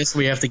 So I guess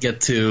we have to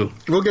get to.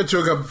 We'll get to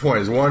a couple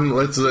points. One,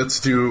 let's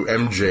do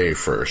MJ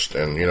first,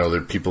 and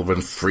the people have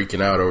been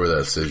freaking out over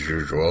this as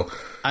usual.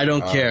 I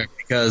don't care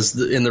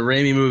because in the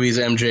Raimi movies,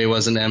 MJ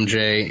wasn't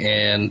MJ,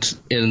 and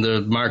in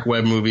the Mark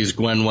Webb movies,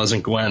 Gwen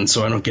wasn't Gwen.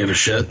 So I don't give a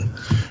shit.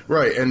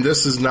 Right, and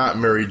this is not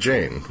Mary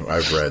Jane.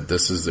 I've read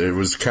it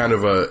was kind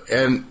of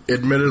and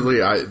admittedly,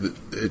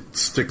 it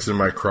sticks in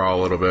my craw a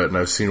little bit, and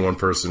I've seen one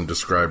person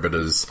describe it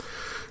as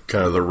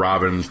kind of the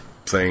Robin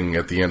thing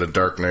at the end of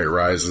Dark Knight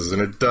Rises,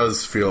 and it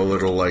does feel a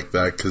little like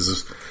that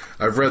because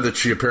I've read that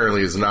she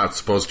apparently is not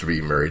supposed to be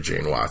Mary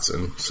Jane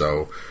Watson,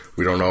 so.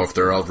 We don't know if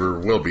there ever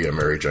will be a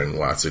Mary Jane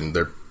Watson.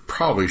 There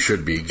probably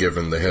should be,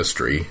 given the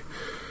history.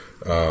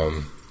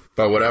 But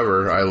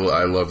whatever, I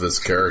love this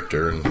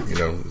character, and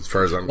as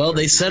far as I'm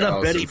they set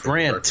up Betty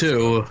Brant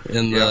too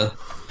in the.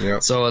 Yeah.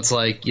 So it's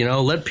like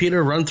let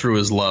Peter run through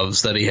his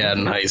loves that he had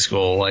in high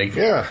school. Like,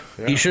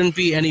 he shouldn't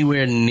be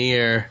anywhere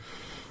near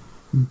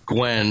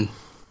Gwen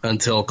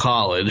until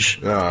college.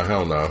 No,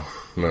 hell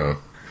no.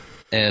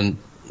 And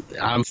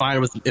I'm fine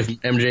with if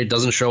MJ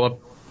doesn't show up.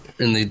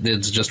 And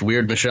it's just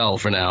Weird Michelle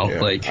for now.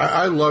 Yeah. Like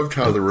I loved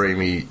how the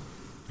Raimi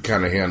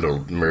kind of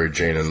handled Mary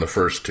Jane in the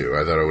first two.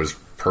 I thought it was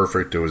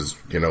perfect. It was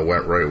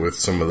went right with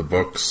some of the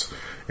books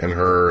and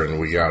her, and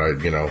we got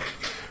a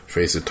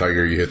face a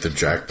tiger, you hit the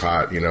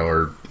jackpot,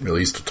 or at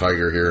least a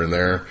tiger here and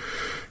there.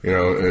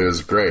 It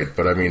was great.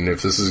 But I mean,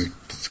 if this is,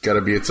 it's got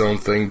to be its own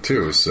thing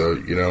too. So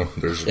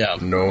there's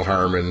no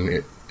harm in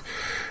it.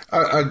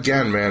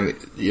 Again, man,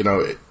 you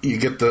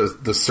get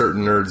the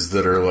certain nerds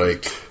that are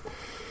like.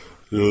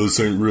 This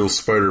ain't real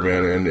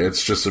Spider-Man, and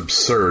it's just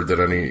absurd that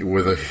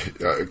with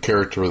a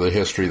character with a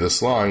history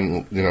this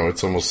long,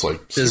 it's almost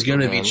like there's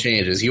going to be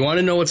changes. You want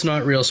to know what's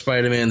not real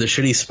Spider-Man? The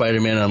shitty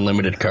Spider-Man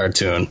Unlimited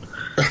cartoon,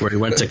 where he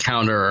went to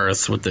Counter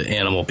Earth with the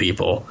animal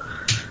people.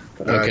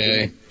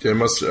 Okay,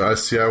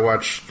 I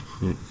watched.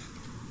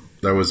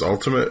 That was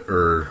Ultimate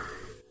or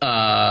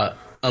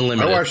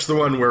Unlimited. I watched the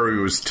one where he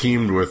was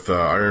teamed with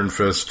Iron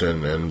Fist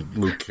and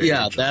Luke Cage.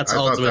 Yeah, that's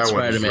Ultimate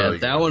Spider-Man. Really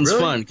that one's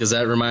fun because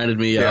that reminded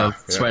me of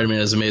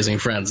Spider-Man's Amazing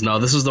Friends. No,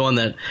 this is the one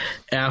that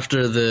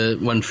after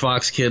when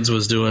Fox Kids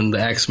was doing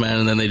the X-Men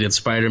and then they did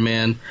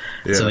Spider-Man.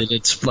 Yeah. So they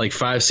did like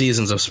 5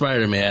 seasons of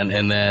Spider-Man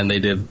and then they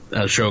did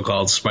a show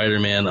called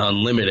Spider-Man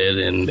Unlimited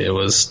and it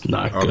was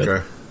not good.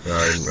 Okay.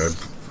 I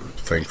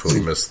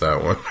thankfully missed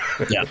that one.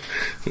 Yeah.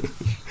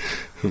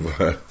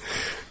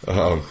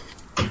 But,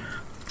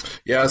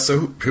 yeah, so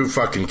who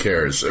fucking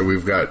cares?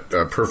 We've got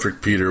a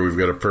perfect Peter. We've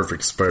got a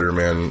perfect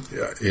Spider-Man.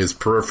 His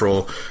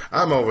peripheral.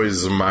 I'm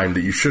always of mind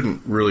that you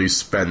shouldn't really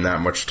spend that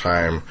much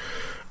time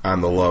on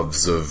the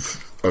loves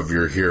of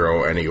your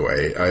hero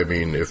anyway. I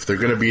mean, if they're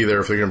going to be there,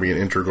 if they're going to be an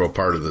integral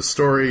part of the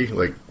story,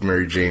 like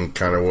Mary Jane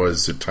kind of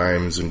was at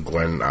times, and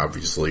Gwen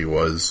obviously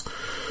was,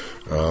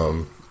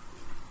 then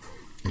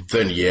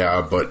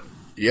yeah, but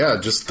yeah,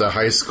 just the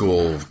high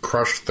school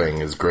crush thing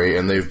is great,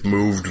 and they've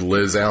moved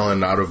Liz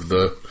Allen out of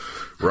the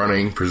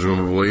running,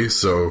 presumably,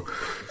 so...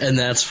 And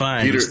that's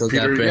fine. Peter's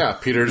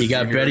you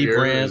got Betty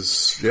Brant.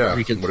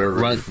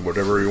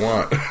 Whatever you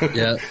want.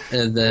 Yeah,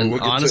 and then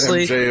we'll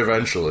honestly... get to MJ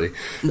eventually.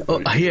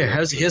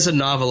 Here's a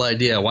novel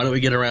idea. Why don't we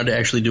get around to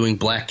actually doing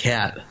Black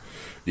Cat?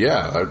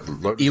 Yeah, I'd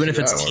love to even if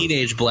it's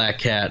teenage Black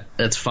Cat,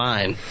 that's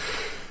fine.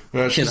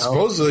 She's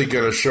supposedly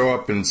going to show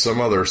up in some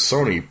other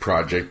Sony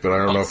project, but I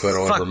don't know if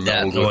that'll ever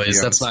meld with the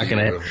MCU. That's not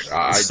going to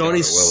happen.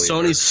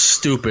 Sony's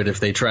stupid if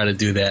they try to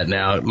do that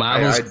now.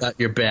 Marvel's got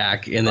your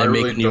back, and they're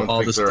making you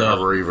all this stuff. I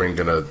really don't think they're ever even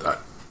going to...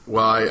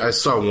 Well, I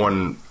saw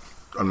one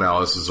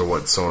analysis of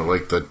what Sony...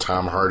 Like the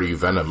Tom Hardy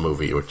Venom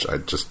movie, which I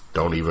just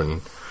don't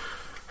even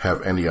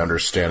have any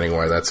understanding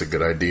why that's a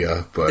good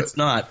idea. But it's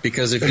not,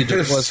 because if you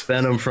divorce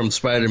Venom from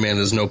Spider-Man,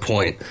 there's no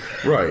point.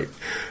 Right.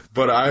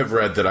 But I've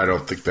read that I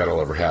don't think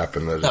that'll ever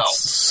happen. That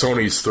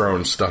Sony's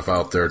throwing stuff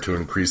out there to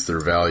increase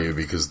their value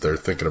because they're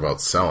thinking about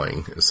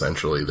selling,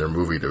 essentially, their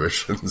movie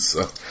division.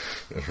 So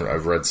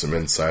I've read some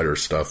insider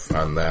stuff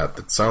on that.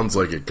 That sounds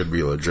like it could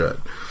be legit.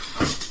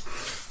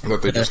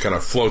 But they just kind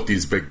of float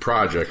these big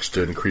projects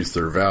to increase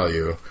their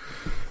value.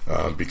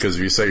 Because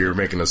if you say you're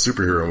making a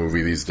superhero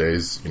movie these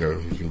days, you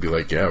can be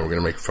like, yeah, we're going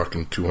to make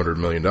fucking $200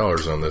 million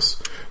on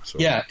this. So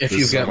yeah, if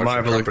you've got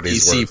Marvel or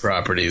DC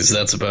properties,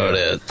 that's about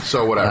it.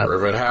 So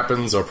whatever. If it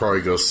happens, I'll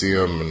probably go see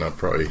them, and I'll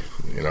probably,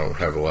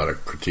 have a lot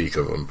of critique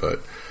of them. But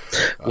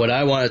what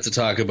I wanted to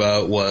talk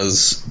about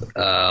was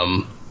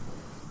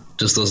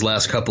just those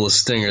last couple of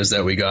stingers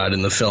that we got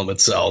in the film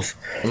itself.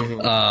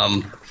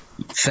 Mm-hmm.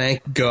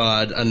 Thank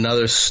God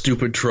another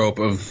stupid trope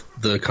of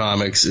the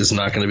comics is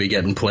not going to be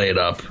getting played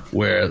up,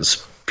 where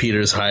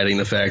Peter's hiding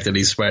the fact that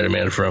he's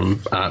Spider-Man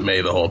from Aunt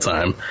May the whole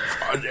time.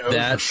 That was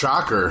a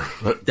shocker.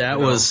 That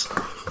was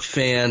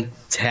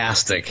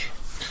fantastic.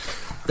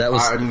 That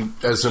was. I'm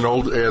as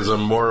a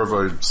more of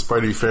a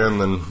Spidey fan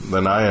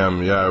than I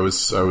am. Yeah, I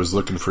was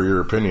looking for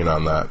your opinion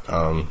on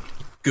that.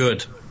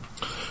 Good.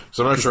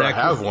 So I'm not sure I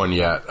have one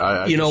yet.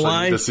 I you know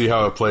why? need to see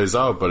how it plays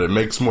out, but it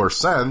makes more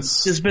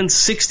sense. There's been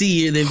 60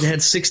 years. They've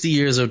had 60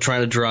 years of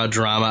trying to draw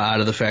drama out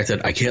of the fact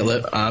that I can't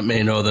let Aunt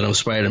May know that I'm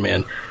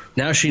Spider-Man.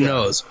 Now she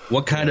knows.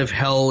 What kind of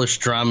hellish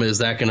drama is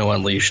that going to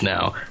unleash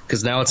now?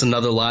 Because now it's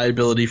another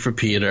liability for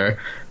Peter.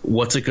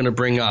 What's it going to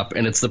bring up?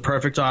 And it's the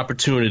perfect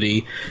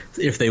opportunity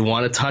if they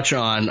want to touch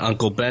on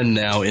Uncle Ben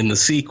now in the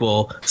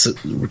sequel,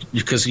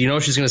 because she's going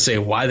to say,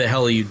 "Why the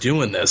hell are you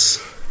doing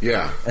this?"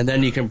 Yeah. And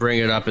then you can bring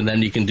it up, and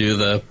then you can do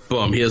the,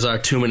 boom, here's our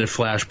 2-minute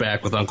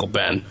flashback with Uncle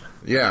Ben.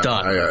 Yeah,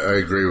 done. I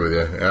agree with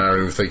you. I don't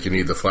even think you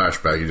need the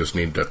flashback. You just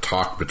need to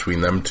talk between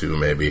them two,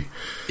 maybe.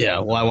 Yeah,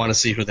 well, I want to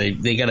see who they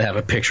got to have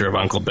a picture of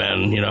Uncle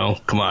Ben,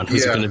 Come on.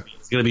 Who's it going to be?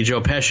 Is it going to be Joe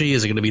Pesci?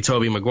 Is it going to be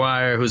Tobey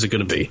Maguire? Who's it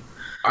going to be?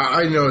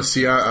 I know.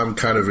 See, I'm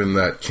kind of in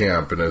that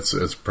camp, and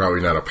it's probably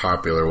not a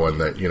popular one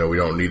that, we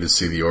don't need to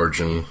see the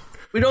origin.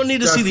 We don't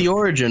need to see the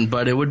origin,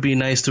 but it would be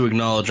nice to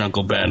acknowledge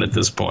Uncle Ben at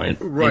this point.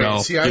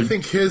 Right. See, I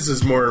think his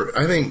is more...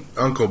 I think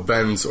Uncle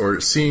Ben's, or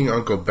seeing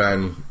Uncle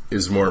Ben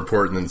is more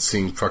important than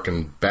seeing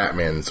fucking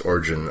Batman's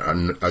origin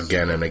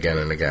again and again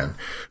and again.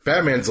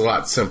 Batman's a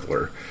lot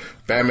simpler.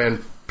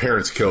 Batman,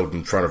 parents killed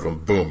in front of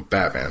him, boom,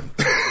 Batman.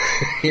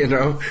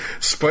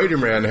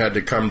 Spider-Man had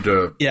to come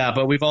to... Yeah,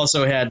 but we've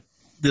also had...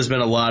 There's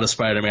been a lot of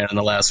Spider-Man in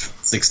the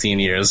last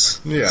 16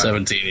 years,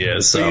 17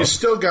 years. So you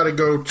still got to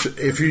go to,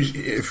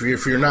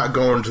 if you're not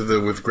going to the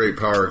with great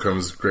power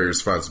comes great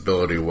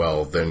responsibility.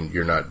 Well, then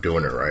you're not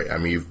doing it right. I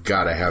mean, you've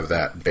got to have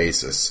that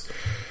basis,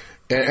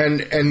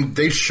 and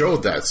they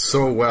showed that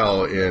so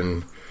well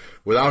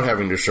without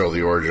having to show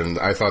the origin.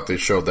 I thought they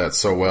showed that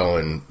so well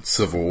in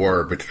Civil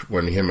War,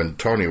 when him and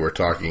Tony were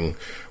talking,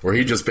 where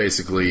he just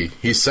basically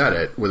he said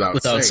it without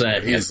saying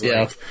it. He's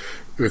like,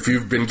 if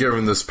you've been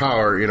given this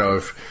power,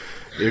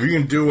 if you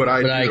can do what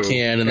I do, I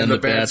can, and then the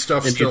bad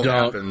stuff still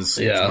happens,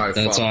 it's my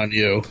fault. It's on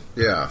you.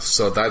 Yeah,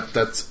 so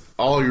that's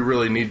all you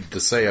really needed to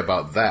say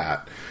about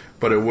that.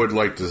 But it would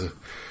like to...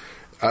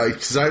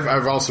 Because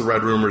I've also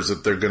read rumors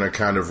that they're going to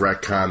kind of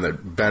retcon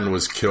that Ben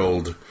was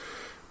killed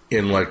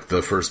in,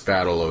 the first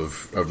battle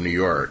of New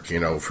York,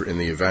 in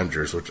the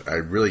Avengers, which I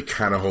really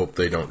kind of hope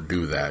they don't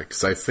do that.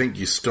 Because I think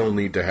you still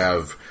need to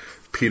have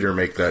Peter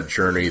make that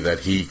journey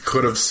that he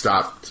could have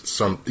stopped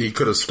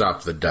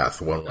the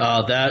death one way.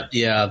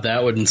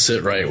 That wouldn't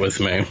sit right with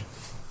me.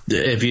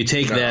 If you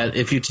take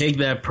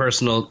that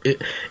personal,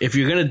 if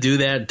you're gonna do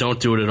that, don't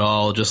do it at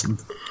all. Just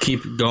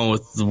keep going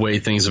with the way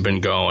things have been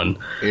going.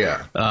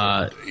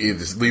 Yeah. You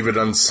just leave it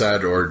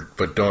unsaid,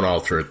 but don't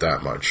alter it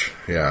that much.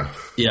 Yeah.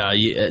 Yeah,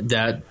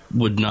 that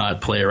would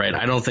not play right.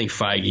 I don't think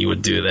Feige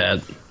would do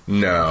that.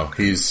 No,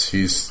 he's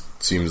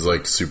seems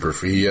like super.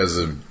 He has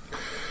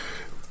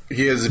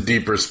a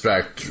deep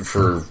respect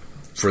for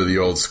the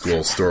old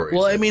school stories.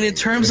 Well, I mean, in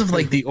terms of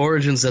the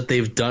origins that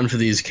they've done for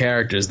these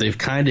characters, they've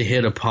kind of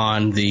hit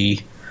upon the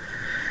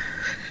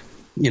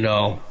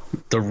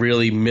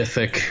really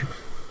mythic,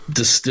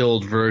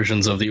 distilled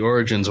versions of the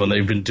origins when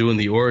they've been doing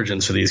the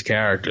origins for these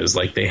characters.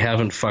 They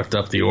haven't fucked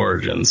up the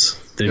origins.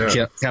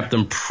 They've kept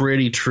them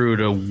pretty true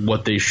to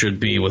what they should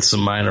be, with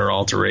some minor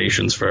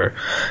alterations for,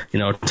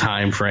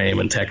 time frame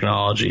and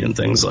technology and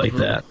things like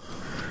that.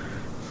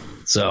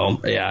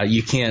 So yeah,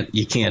 you can't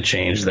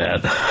change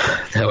that.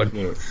 That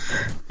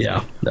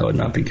would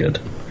not be good.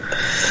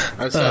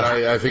 I said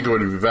I think it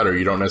would be better.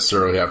 You don't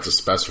necessarily have to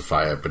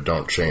specify it, but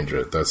don't change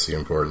it. That's the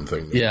important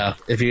thing. Yeah,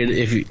 if you're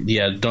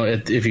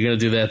gonna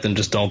do that, then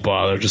just don't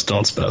bother. Just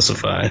don't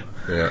specify.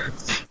 Yeah.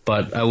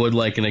 But I would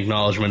like an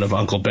acknowledgement of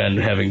Uncle Ben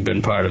having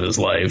been part of his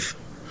life.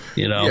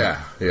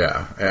 Yeah.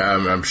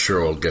 I'm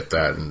sure we'll get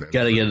that.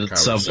 Got to get it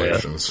somewhere.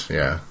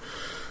 Yeah.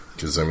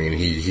 Because,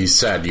 he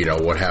said,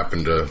 what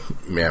happened to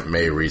Aunt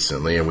May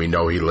recently, and we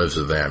know he lives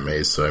with Aunt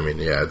May, so,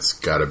 it's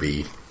got to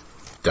be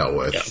dealt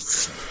with.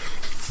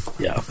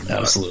 Yeah,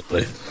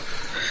 absolutely.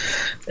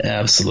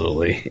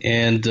 Absolutely.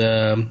 And,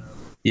 and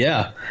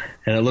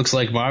it looks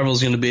like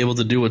Marvel's going to be able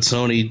to do what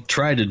Sony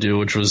tried to do,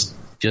 which was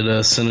get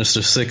a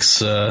Sinister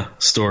Six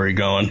story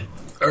going.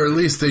 Or at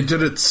least they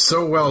did it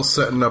so well,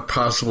 setting up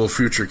possible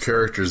future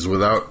characters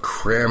without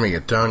cramming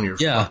it down your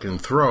fucking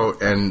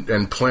throat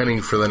and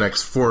planning for the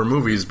next 4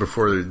 movies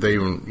before they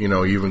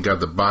even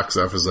got the box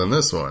office on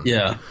this one.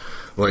 Yeah.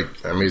 Like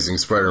Amazing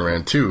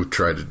Spider-Man 2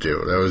 tried to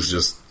do. That was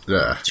just...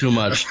 too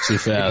much, too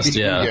fast,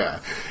 yeah. Yeah.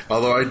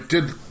 Although I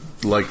did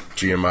like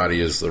Giamatti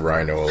as the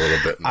Rhino a little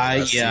bit.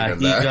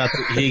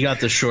 He got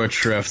the short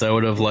shrift. I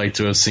would have liked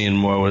to have seen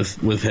more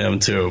with him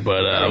too,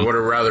 but I would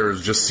have rather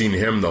just seen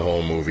him the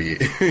whole movie.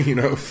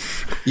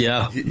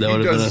 Yeah,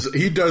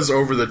 he does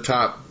over the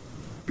top,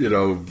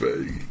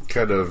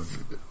 kind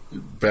of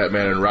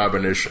Batman and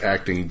Robin-ish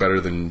acting better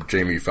than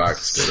Jamie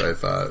Foxx did. I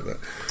thought.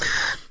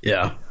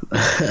 Yeah,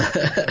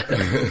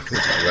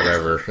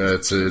 Whatever.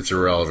 It's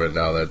irrelevant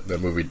now that the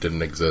movie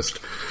didn't exist.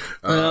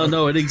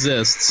 No, it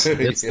exists.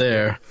 It's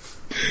there.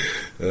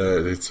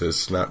 It's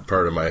just not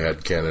part of my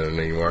headcanon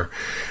anymore.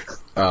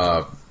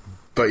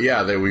 But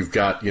yeah, that we've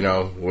got,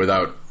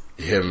 without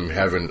him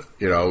having,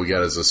 we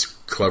got as a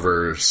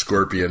clever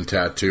scorpion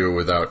tattoo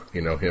without,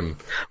 him.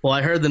 Well,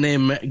 I heard the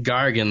name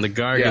Gargan, the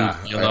Gargan.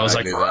 Yeah, I was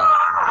like, knew that.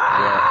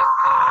 Yeah.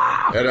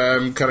 And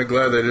I'm kind of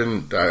glad they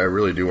didn't. I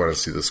really do want to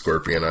see the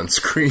scorpion on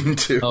screen,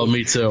 too. Oh,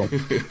 me too.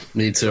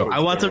 Me too.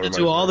 I want them to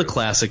do all the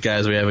classic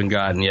guys we haven't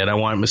gotten yet. I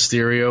want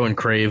Mysterio and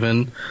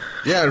Craven.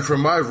 Yeah, and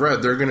from what I've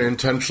read, they're going to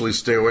intentionally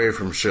stay away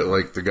from shit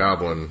like the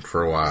Goblin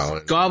for a while.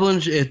 Goblin,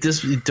 you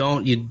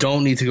don't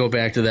need to go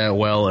back to that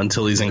well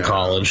until he's in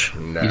college.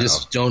 No. You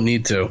just don't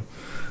need to.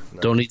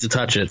 No. Don't need to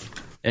touch it.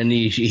 And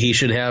he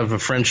should have a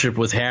friendship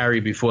with Harry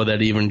before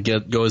that even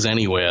goes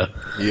anywhere.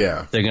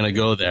 Yeah. They're going to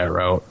go that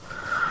route.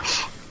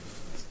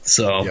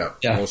 So,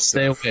 yeah,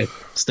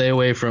 stay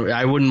away from...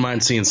 I wouldn't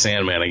mind seeing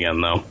Sandman again,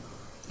 though.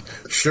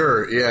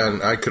 Sure, yeah,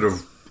 and I could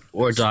have...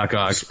 Or Doc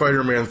Ock.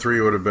 Spider-Man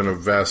 3 would have been a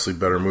vastly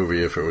better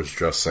movie if it was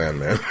just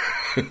Sandman.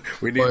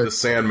 We need the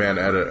Sandman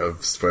edit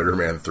of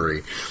Spider-Man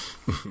 3.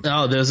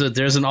 No,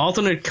 there's an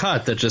alternate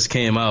cut that just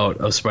came out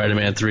of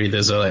Spider-Man 3.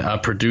 There's a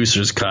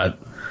producer's cut.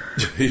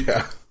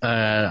 Yeah.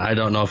 I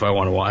don't know if I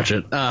want to watch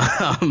it.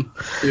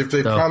 If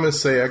they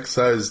promise they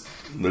excise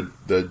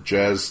the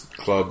jazz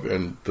club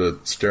and the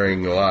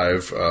Staring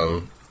Alive,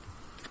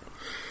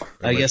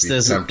 I guess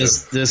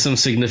there's some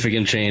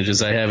significant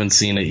changes. I haven't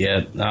seen it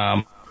yet.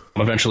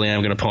 Eventually,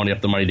 I'm going to pony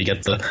up the money to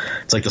get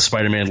it's like the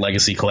Spider-Man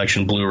Legacy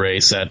Collection Blu-ray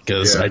set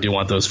because I do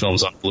want those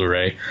films on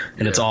Blu-ray,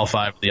 and it's all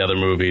 5 of the other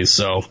movies.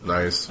 So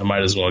nice. I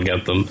might as well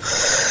get them.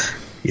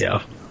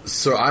 Yeah.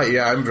 So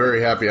I'm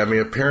very happy. I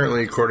mean,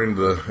 apparently, according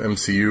to the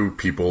MCU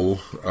people,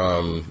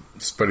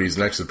 Spidey's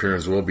next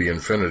appearance will be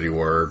Infinity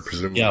War.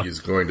 Presumably, he's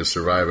going to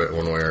survive it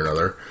one way or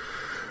another.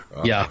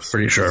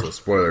 Pretty sure. So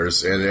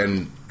spoilers. And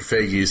then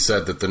Feige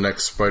said that the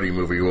next Spidey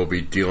movie will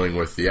be dealing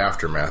with the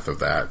aftermath of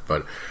that.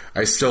 But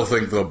I still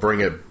think they'll bring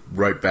it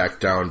right back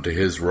down to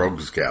his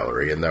rogues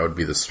gallery, and that would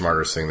be the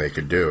smartest thing they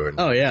could do. And,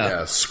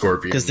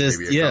 Scorpion. Because there's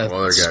maybe a couple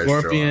other guys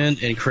Scorpion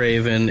and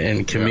Craven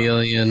and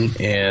Chameleon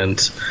and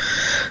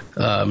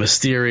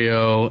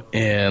Mysterio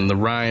and the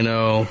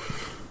Rhino.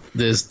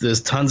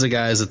 There's tons of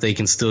guys that they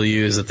can still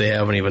use that they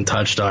haven't even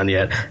touched on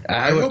yet.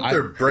 I hope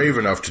they're brave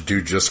enough to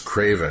do just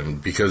Craven,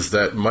 because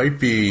that might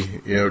be,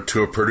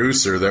 to a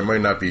producer, that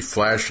might not be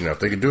flashy enough.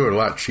 They could do it a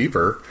lot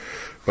cheaper,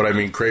 but I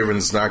mean,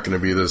 Craven's not going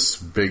to be this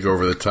big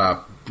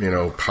over-the-top,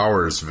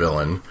 powers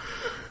villain.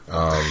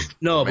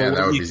 No,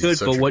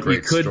 but what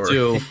you could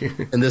do,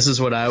 and this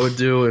is what I would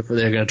do if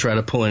they're going to try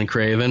to pull in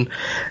Craven,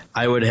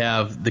 I would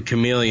have the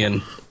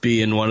Chameleon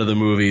be in one of the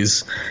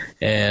movies,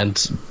 and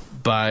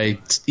by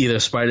either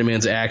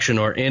Spider-Man's action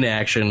or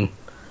inaction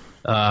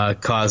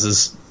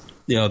causes,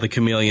 the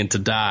Chameleon to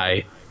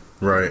die.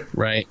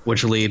 Right.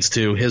 Which leads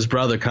to his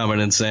brother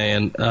coming and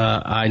saying,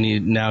 I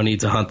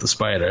need to hunt the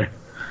spider.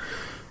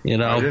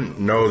 I didn't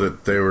know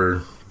that they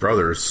were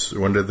brothers.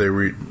 When did they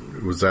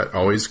was that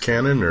always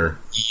canon, or?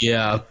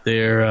 Yeah,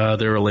 they're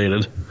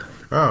related.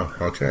 Oh,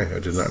 okay. I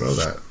did not know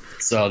that.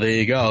 So there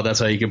you go. That's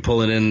how you can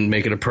pull it in and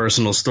make it a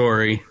personal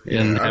story.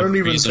 And I don't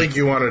even think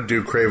you want to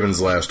do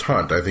Craven's Last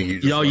Hunt. I think you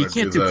just you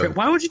can't do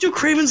why would you do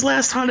Craven's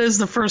Last Hunt as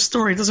the first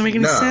story? It doesn't make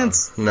any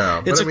sense.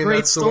 No, it's but I mean,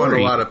 that's story. The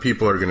one a lot of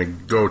people are going to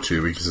go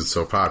to because it's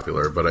so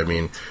popular. But I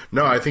mean,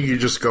 no, I think you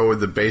just go with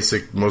the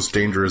basic most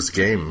dangerous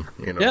game,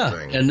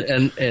 thing.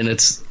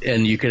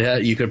 And you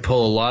could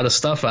pull a lot of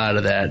stuff out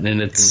of that,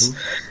 and it's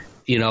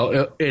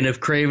and if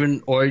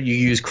Craven, or you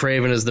use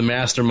Craven as the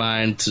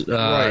mastermind,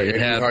 right, and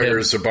he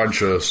hires a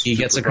bunch of, he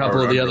gets a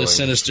couple of the other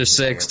Sinister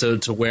Six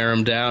to wear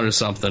him down or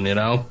something,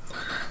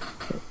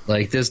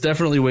 Like, there's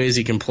definitely ways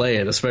you can play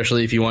it,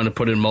 especially if you want to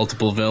put in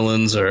multiple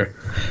villains or,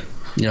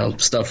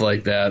 stuff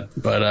like that.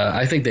 But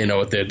I think they know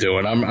what they're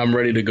doing. I'm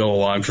ready to go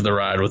along for the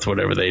ride with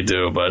whatever they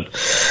do. But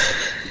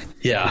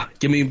yeah,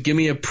 give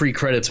me a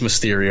pre-credits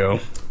Mysterio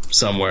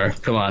somewhere.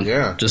 Come on.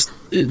 Yeah. Just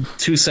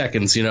 2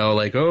 seconds,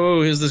 like,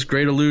 oh, here's this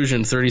great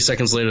illusion. 30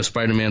 seconds later,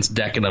 Spider-Man's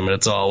decking him and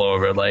it's all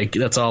over. Like,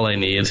 that's all I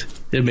need.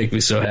 It'd make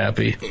me so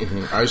happy.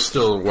 Mm-hmm. I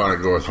still want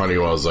to go with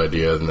Honeywell's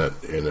idea, and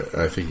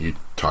I think you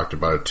talked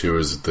about it too,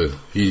 is that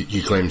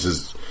he claims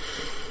his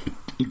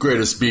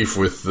greatest beef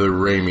with the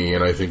Raimi,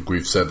 and I think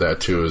we've said that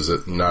too, is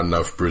that not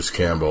enough Bruce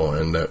Campbell,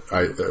 and that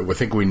I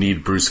think we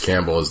need Bruce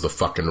Campbell as the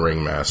fucking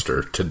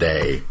ringmaster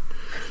today.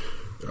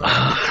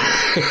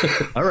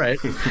 All right.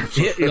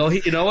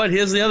 You know what?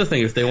 Here's the other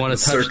thing. If they want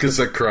to touch Circus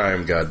of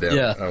Crime, goddamn.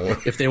 Yeah.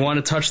 If they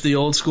want to touch the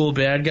old school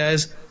bad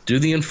guys, do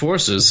the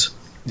Enforcers.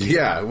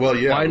 Yeah. Well,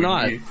 yeah. Why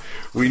not?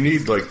 We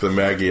need like the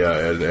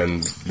Magia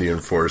and the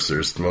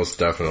Enforcers, most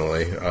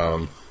definitely.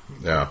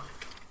 Yeah.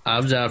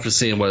 I'm down for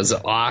seeing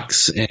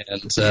Ox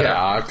and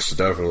Ox,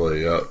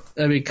 definitely. Yeah.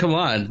 I mean, come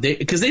on,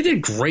 because they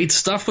did great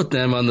stuff with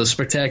them on the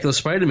Spectacular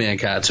Spider-Man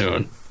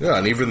cartoon. Yeah,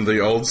 and even they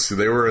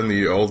were in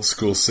the old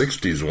school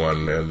 '60s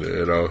one, and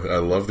I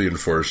love the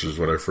Enforcers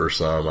when I first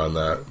saw them on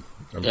that.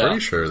 I'm pretty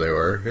sure they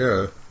were.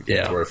 Yeah.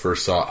 Yeah. That's where I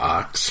first saw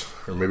Ox.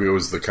 Or maybe it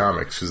was the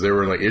comics, because they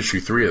were in like issue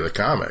 3 of the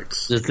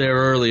comics. They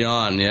were early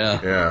on,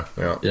 yeah.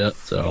 Yeah.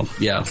 So,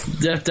 yeah.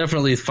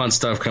 definitely fun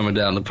stuff coming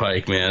down the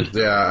pike, man.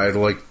 Yeah, I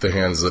like the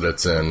hands that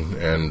it's in.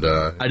 And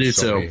I do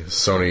too.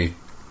 Sony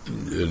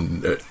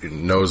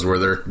knows where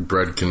their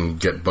bread can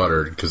get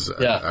buttered, because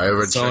I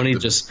haven't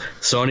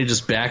Sony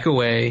just back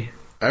away.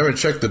 I haven't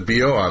checked the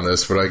BO on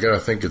this, but I gotta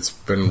think it's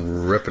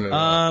been ripping it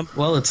up.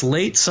 Well, it's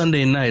late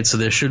Sunday night, so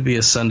there should be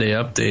a Sunday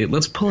update.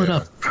 Let's pull it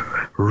up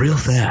real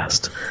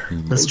fast.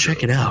 Let's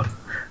check it out.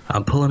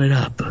 I'm pulling it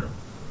up.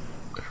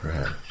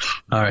 Right.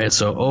 All right,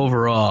 so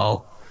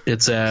overall,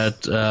 it's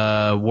at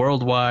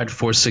worldwide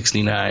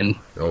 469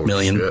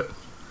 million. Shit.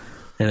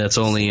 And that's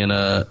only in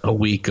a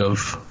week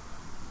of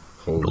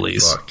Holy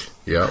release. Fuck.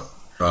 Yep.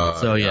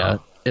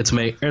 It's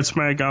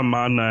making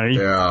money.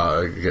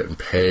 Yeah, getting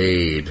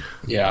paid.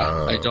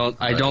 Yeah, I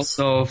don't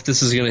know if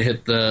this is going to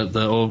hit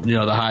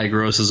the high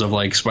grosses of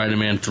like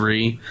Spider-Man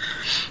 3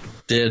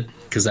 did,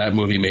 because that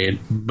movie made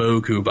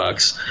buku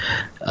bucks.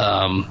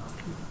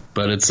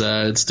 But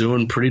it's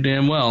doing pretty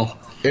damn well.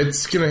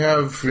 It's going to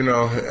have,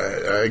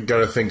 I got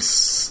to think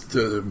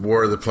the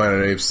War of the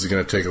Planet Apes is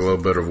going to take a little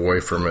bit away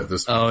from it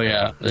this week. Oh,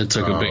 yeah. It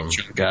took a big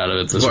chunk out of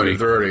it this week.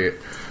 They're already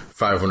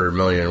 500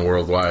 million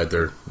worldwide.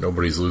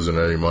 Nobody's losing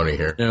any money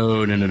here.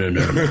 No.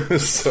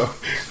 So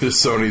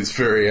Sony's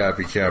very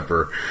happy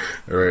camper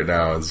right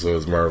now, and so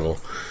is Marvel.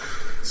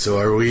 So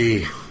are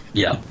we.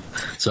 Yeah.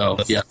 So,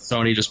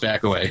 Sony just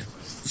back away.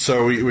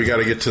 So we got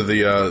to get to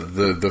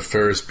the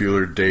Ferris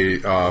Bueller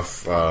Day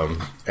Off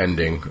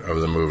ending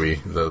of the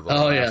movie. That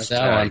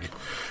one.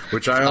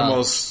 Which I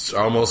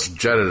almost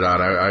jetted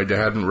on. I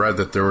hadn't read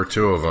that there were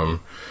 2 of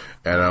them.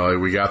 And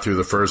we got through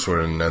the first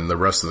one, and then the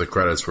rest of the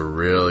credits were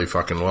really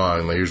fucking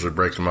long. They usually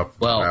break them up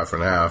half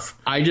and half.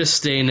 I just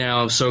stay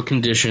now so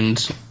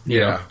conditioned. You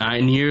know,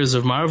 9 years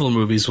of Marvel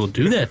movies will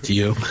do that to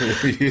you.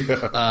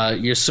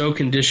 You're so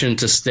conditioned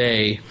to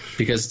stay,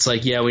 because it's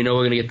like, we know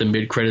we're going to get the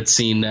mid-credit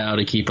scene now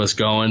to keep us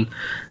going.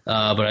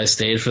 But I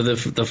stayed for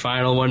the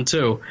final one,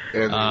 too.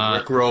 And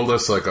Rick rolled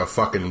us like a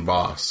fucking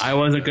boss. I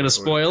wasn't going to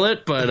spoil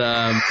it, but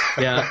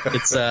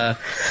it's...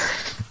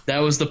 that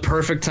was the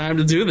perfect time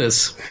to do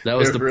this. That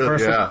was the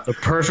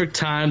perfect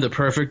time, the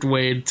perfect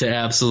way to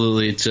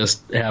absolutely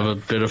just have a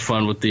bit of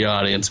fun with the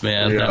audience,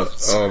 man. Yeah.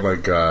 Oh my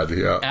god,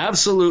 yeah.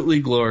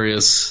 Absolutely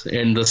glorious.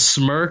 And the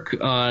smirk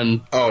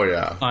on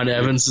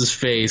Evans's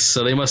face,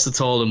 so they must have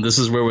told him this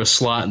is where we're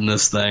slotting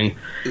this thing.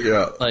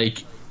 Yeah.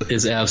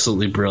 Is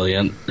absolutely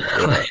brilliant.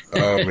 Yeah.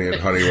 Oh, me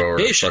and Honeywell were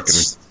fucking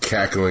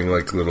cackling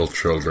like little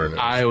children.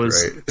 I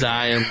was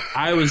dying.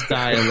 I was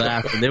dying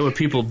laughing. There were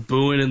people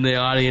booing in the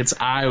audience.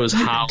 I was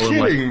howling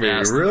like a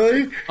bastard.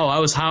 Really? Oh, I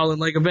was howling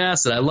like a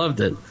bastard. I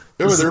loved it.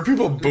 There were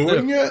people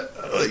booing it?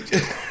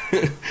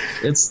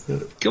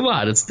 Come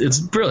on, it's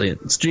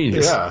brilliant. It's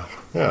genius. Yeah.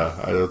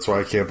 That's why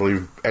I can't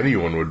believe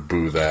anyone would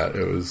boo that.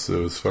 It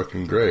was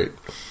fucking great.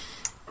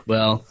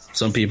 Well,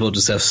 some people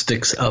just have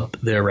sticks up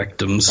their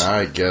rectums.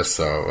 I guess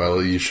so.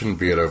 Well, you shouldn't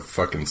be at a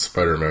fucking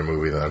Spider-Man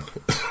movie then.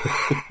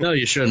 No,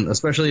 you shouldn't.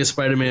 Especially a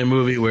Spider-Man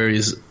movie where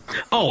he's...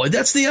 Oh,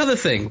 that's the other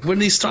thing. When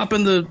he's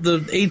stopping the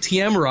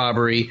ATM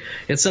robbery,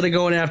 instead of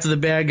going after the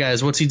bad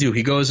guys, what's he do?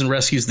 He goes and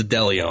rescues the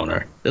deli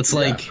owner. It's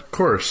like... Of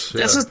course.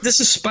 Yeah. This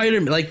is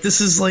Spider-Man.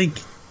 This is like...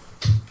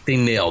 They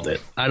nailed it.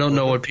 I don't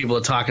know what people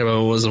are talking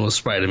about. It wasn't a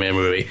Spider-Man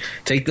movie.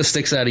 Take the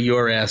sticks out of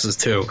your asses,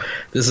 too.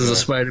 This is a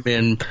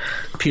Spider-Man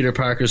Peter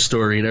Parker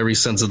story in every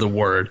sense of the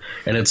word.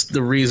 And it's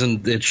the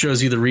reason, it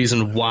shows you the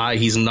reason why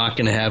he's not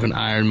going to have an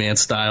Iron Man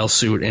style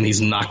suit and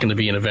he's not going to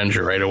be an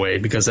Avenger right away,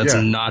 because that's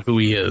not who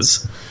he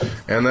is.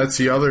 And that's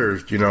the other,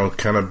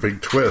 kind of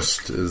big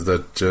twist, is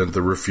that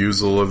the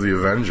refusal of the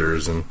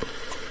Avengers. And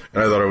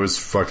I thought it was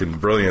fucking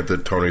brilliant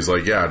that Tony's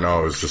like, it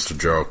was just a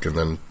joke. And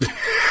then...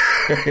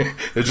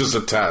 It's just a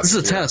test. This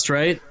is a test,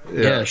 right?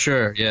 Yeah,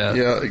 sure. Yeah.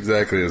 Yeah,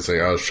 exactly. It's like,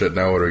 oh shit,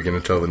 now what are we going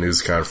to tell the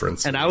news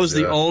conference? And I was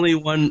the only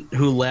one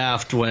who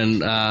laughed when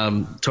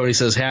Tony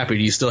says, Happy,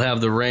 do you still have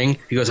the ring?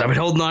 He goes, I've been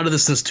holding on to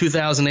this since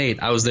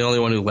 2008. I was the only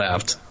one who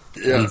laughed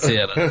in the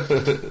theater.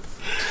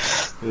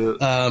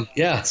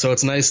 So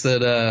it's nice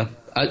that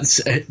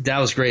that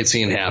was great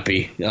seeing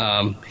Happy,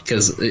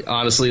 because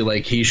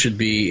honestly, he should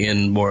be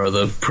in more of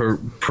the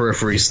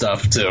periphery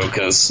stuff too,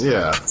 because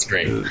it's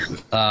great.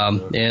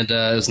 And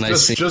it's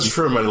nice just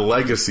from a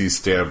legacy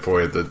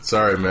standpoint. That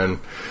sorry, man,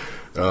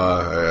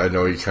 I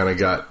know he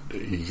got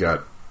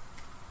had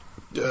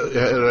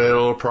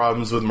little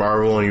problems with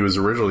Marvel, and he was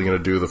originally going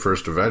to do the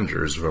first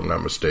Avengers, if I'm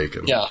not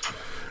mistaken. Yeah.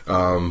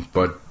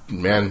 But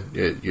man,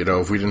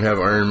 if we didn't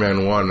have Iron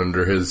Man 1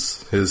 under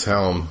his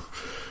helm,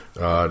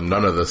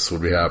 none of this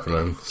would be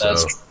happening. So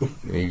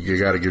you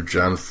got to give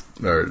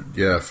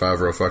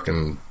Favreau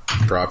fucking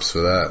props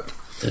for that.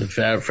 And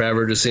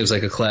Favreau just seems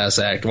like a class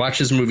act. Watch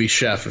his movie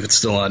Chef if it's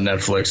still on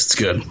Netflix. It's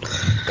good.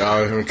 I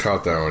haven't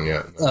caught that one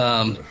yet.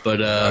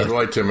 But I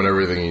liked him in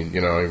everything.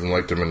 I even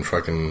liked him in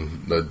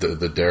fucking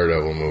the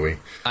Daredevil movie.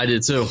 I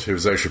did too. He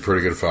was actually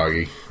pretty good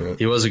Foggy. Yeah.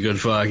 He was a good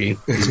Foggy.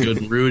 He was good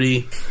in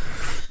Rudy.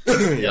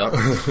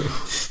 Yeah.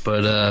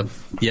 But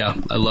yeah,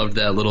 I loved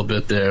that little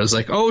bit there. It was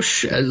like, oh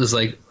shit! It was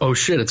like, oh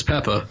shit! It's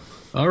Peppa.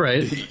 All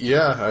right.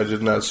 Yeah, I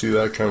did not see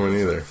that coming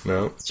either.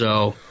 No.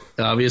 So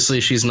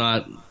obviously she's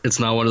not. It's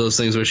not one of those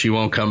things where she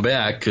won't come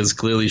back because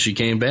clearly she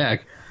came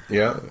back.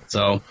 Yeah.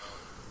 So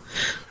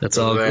that's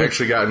all. Whether they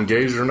actually got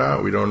engaged or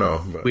not, we don't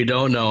know. But. We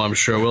don't know. I'm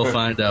sure we'll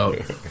find out.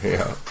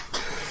 Yeah.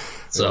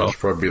 So she'll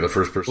probably be the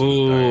first person.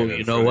 Ooh,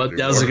 you know what?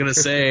 I was gonna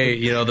say,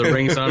 the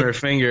ring's on her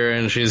finger,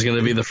 and she's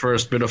gonna be the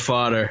first bit of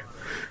fodder.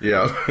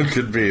 Yeah, it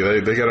could be.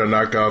 They got to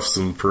knock off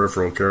some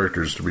peripheral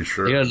characters to be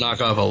sure. They got to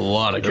knock off a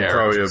lot of characters.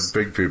 Probably have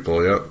big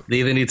people. Yep. They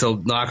either need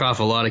to knock off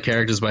a lot of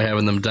characters by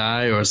having them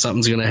die, or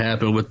something's gonna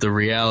happen with the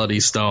Reality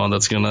Stone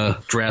that's gonna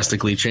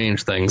drastically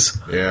change things.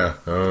 Yeah.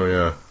 Oh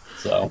yeah.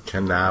 So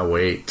cannot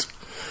wait.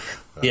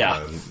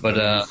 Yeah,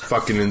 but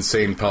fucking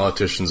insane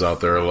politicians out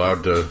there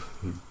allowed to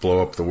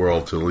blow up the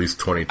world to at least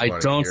 2020. I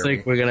don't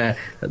think we're gonna.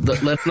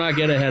 Let's not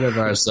get ahead of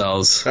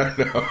ourselves. I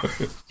know.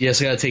 You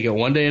just gotta take it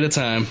one day at a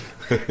time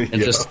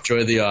and just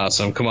enjoy the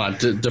awesome. Come on,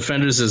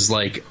 Defenders is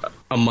like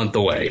a month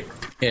away,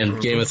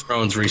 and Game of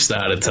Thrones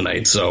restarted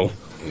tonight. So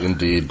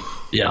indeed,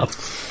 yeah.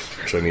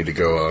 Which I need to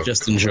go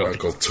just enjoy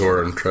Uncle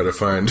Tour and try to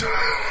find.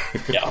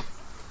 Yeah.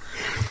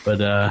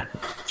 But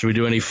should we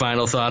do any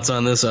final thoughts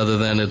on this other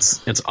than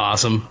it's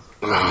awesome?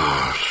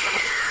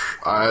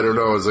 I don't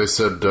know. As I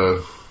said,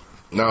 no,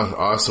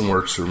 awesome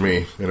works for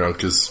me.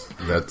 Because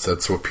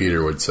that's what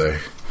Peter would say.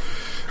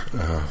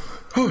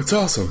 Oh, it's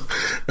awesome.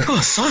 Oh,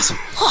 it's awesome.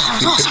 Oh,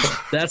 it's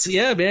awesome. That's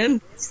man.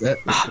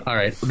 All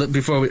right.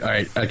 All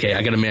right. Okay.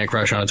 I got a man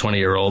crush on a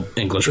 20-year-old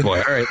English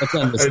boy. All right. Let's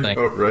end this thing. I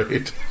know,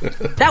 right?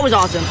 That was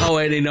awesome. Oh,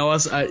 wait. You know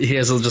us.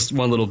 Here's just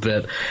one little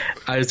bit.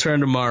 I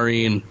turned to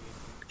Maureen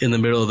in the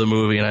middle of the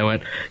movie, and I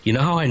went, you know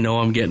how I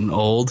know I'm getting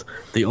old?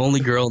 The only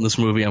girl in this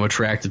movie I'm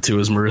attracted to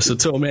is Marissa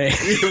Tomei.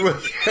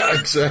 Yeah,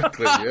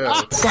 exactly,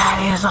 yeah.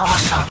 That is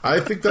awesome. I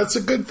think that's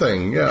a good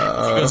thing,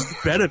 yeah.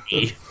 Better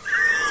be.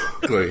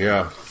 Exactly,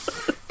 yeah.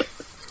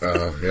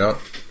 Yeah.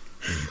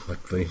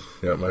 Luckily,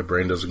 yeah, my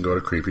brain doesn't go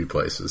to creepy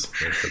places.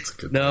 That's a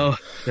good thing. No,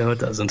 it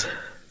doesn't.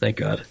 Thank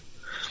God.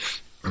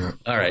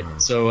 All right,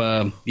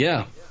 so,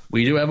 yeah,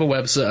 we do have a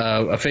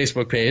website, a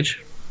Facebook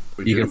page.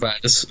 You can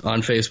find us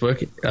on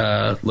Facebook.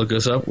 Look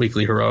us up,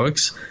 Weekly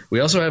Heroics. We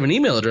also have an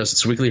email address.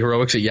 It's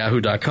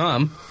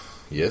weeklyheroics@yahoo.com.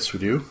 Yes, we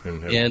do.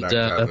 And haven't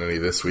gotten any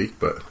this week,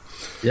 but...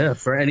 Yeah,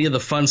 for any of the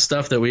fun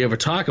stuff that we ever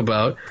talk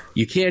about,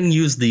 you can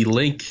use the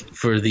link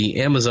for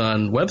the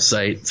Amazon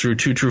website through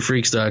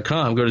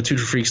twotruefreaks.com. Go to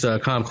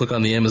twotruefreaks.com, click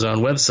on the Amazon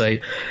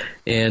website,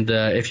 and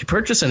if you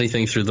purchase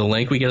anything through the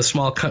link, we get a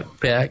small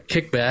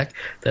kickback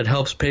that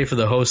helps pay for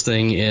the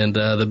hosting and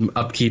the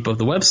upkeep of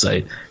the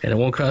website, and it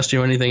won't cost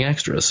you anything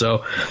extra.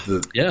 So,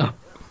 yeah.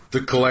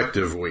 The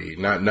collective we,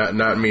 not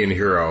me and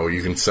Hero.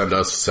 You can send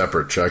us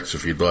separate checks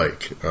if you'd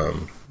like.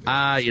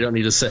 You don't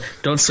need to send.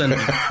 Don't send me.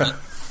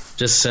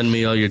 Just send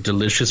me all your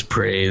delicious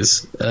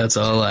praise. That's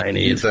all I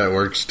need. That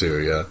works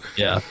too, yeah.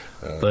 Yeah.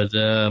 But,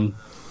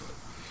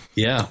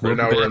 yeah. Right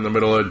now we're in the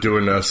middle of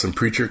doing some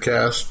Preacher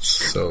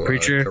casts. So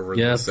Preacher,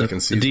 yeah. The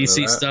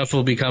DC stuff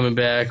will be coming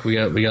back. We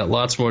got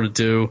lots more to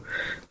do.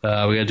 We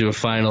got to do a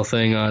final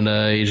thing on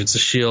Agents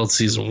of S.H.I.E.L.D.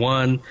 Season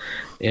 1.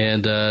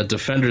 And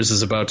Defenders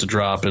is about to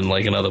drop in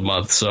like another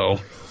month. So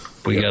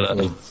we got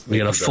a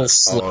full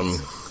slate. On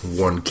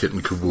one kit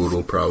and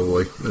caboodle,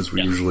 probably, as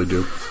we usually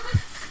do.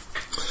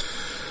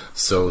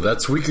 So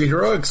that's Weekly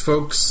Heroics,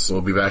 folks.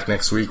 We'll be back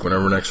next week,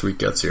 whenever next week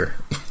gets here.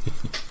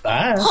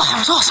 Bye. Oh, that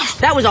was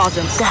awesome. That was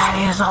awesome. That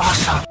is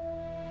awesome.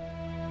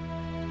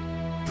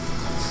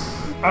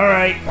 All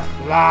right.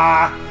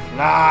 La,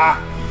 la.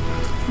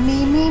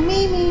 Me, me,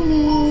 me, me,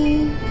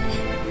 me.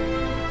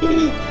 Me,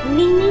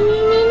 me, me,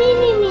 me, me, me,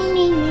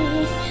 me, me,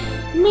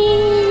 me,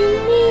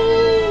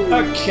 me.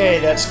 Okay,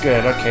 that's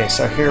good. Okay,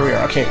 so here we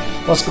are. Okay,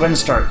 let's go ahead and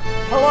start.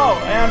 Hello,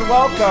 and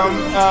welcome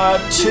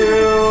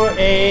to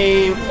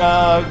a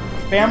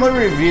family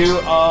review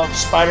of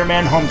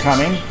Spider-Man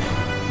Homecoming.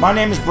 My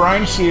name is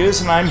Brian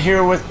Hughes, and I'm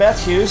here with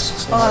Beth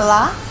Hughes.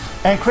 Hola.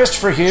 And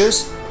Christopher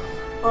Hughes.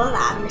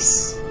 Hola,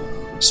 miss.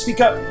 Speak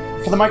up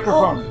for the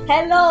microphone.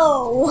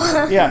 Oh,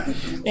 hello. Yeah,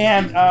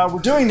 and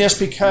we're doing this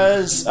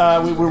because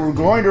we were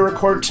going to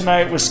record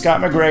tonight with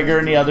Scott McGregor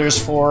and the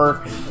others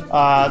for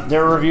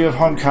their review of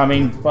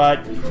Homecoming,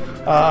 but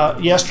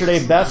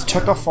yesterday Beth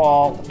took a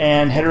fall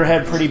and hit her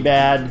head pretty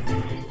bad,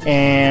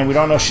 and we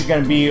don't know if she's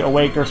going to be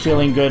awake or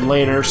feeling good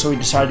later, so we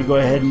decided to go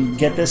ahead and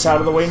get this out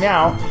of the way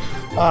now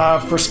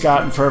for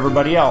Scott and for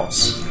everybody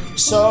else.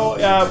 So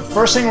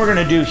first thing we're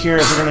going to do here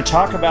is we're going to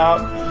talk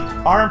about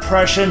our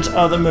impressions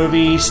of the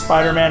movie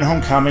Spider-Man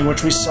Homecoming,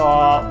 which we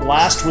saw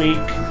last week,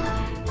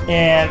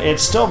 and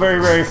it's still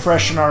very, very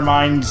fresh in our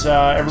minds.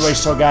 Everybody's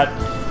still got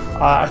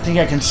I think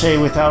I can say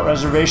without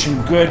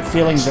reservation good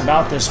feelings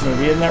about this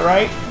movie. Isn't that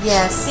right?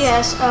 Yes.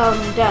 Yes,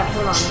 Dad,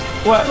 hold on.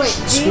 What? Wait,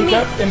 do you Speak mean-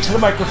 up into the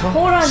microphone.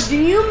 Hold on, do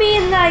you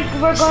mean like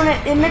we're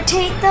gonna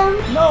imitate them?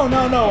 No.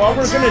 All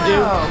we're gonna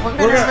do, We're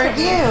gonna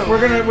review.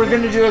 We're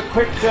gonna do a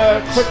quick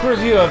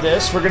review of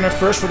this. We're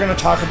gonna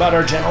talk about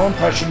our general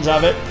impressions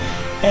of it,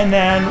 and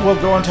then we'll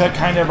go into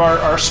kind of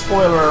our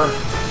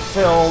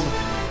spoiler-filled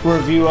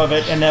review of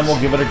it, and then we'll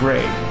give it a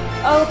grade.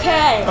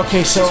 Okay.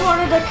 Okay, so- Just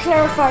wanted to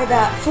clarify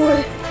that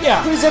for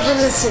Yeah. who's ever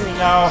listening.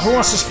 Now, who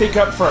wants to speak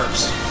up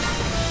first?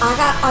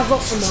 I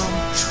vote for Mom.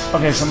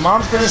 Okay, so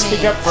Mom's gonna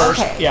speak up first.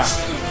 Okay. Yeah.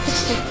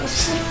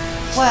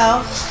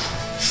 Well,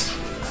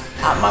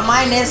 my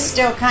mind is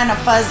still kind of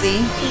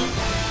fuzzy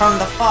from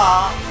the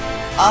fall.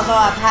 Although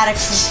I've had a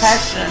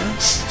concussion,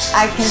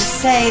 I can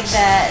say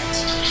that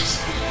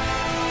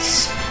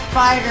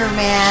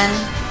Spider-Man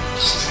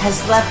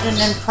has left an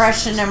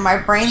impression in my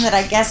brain that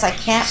I guess I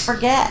can't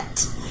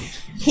forget.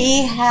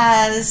 He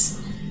has,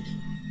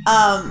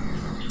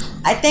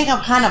 I think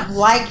I'm kind of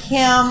like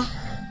him,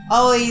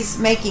 always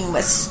making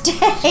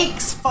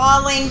mistakes,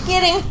 falling,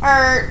 getting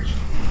hurt,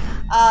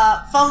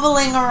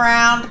 fumbling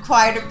around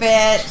quite a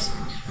bit.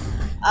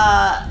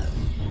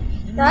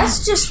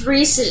 That's just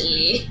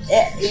recently.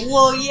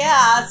 Well,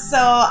 yeah, so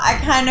I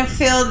kind of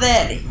feel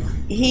that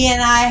he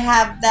and I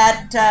have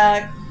that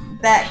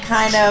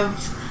kind of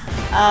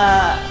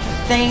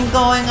thing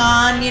going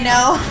on, you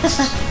know?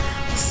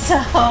 So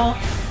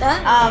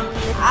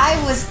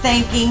I was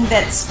thinking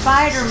that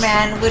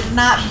Spider-Man would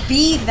not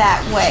be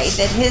that way,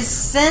 that his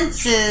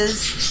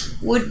senses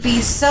would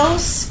be so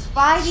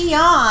spidey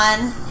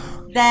on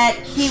that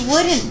he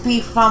wouldn't be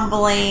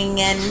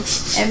fumbling and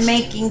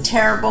making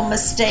terrible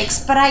mistakes.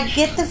 But I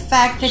get the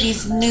fact that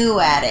he's new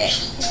at it.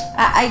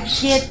 I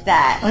get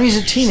that. Oh, he's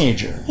a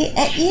teenager.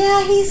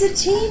 Yeah, he's a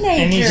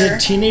teenager. And he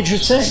did teenager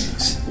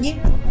things.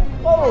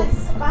 Oh,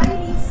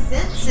 spidey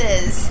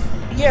senses.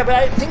 Yeah, but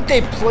I think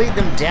they played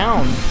them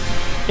down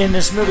in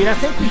this movie. And I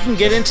think we can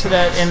get into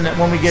that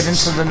when we get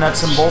into the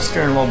nuts and bolts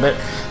here in a little bit.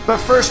 But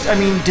first, I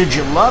mean, did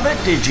you love it?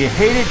 Did you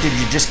hate it? Did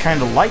you just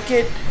kind of like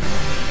it?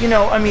 You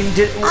know, I mean,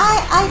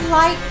 I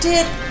liked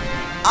it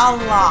a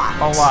lot.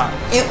 A lot.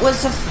 It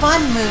was a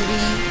fun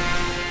movie.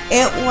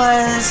 It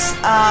was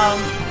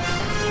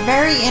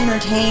very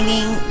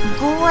entertaining.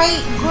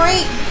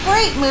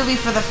 Great movie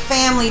for the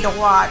family to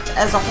watch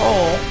as a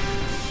whole.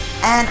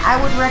 And I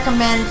would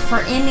recommend for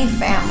any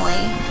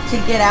family to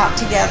get out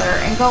together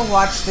and go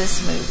watch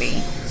this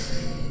movie.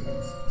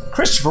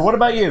 Christopher, what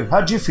about you?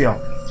 How'd you feel?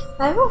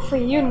 I vote for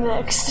you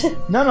next.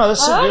 No,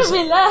 this I want is... to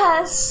be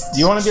last.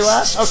 You want to be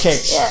last? Okay.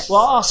 Yeah.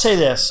 Well, I'll say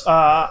this.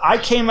 I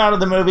came out of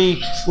the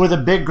movie with a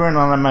big grin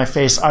on my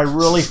face. I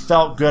really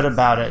felt good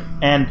about it.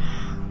 And,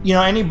 you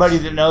know, anybody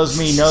that knows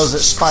me knows that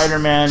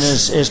Spider-Man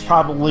is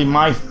probably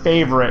my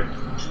favorite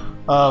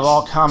of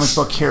all comic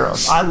book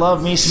heroes. I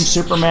love me some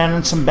Superman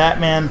and some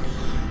Batman,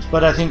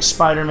 but I think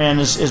Spider-Man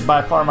is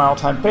by far my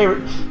all-time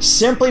favorite,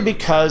 simply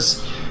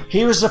because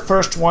he was the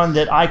first one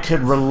that I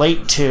could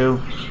relate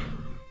to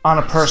on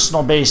a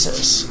personal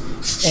basis.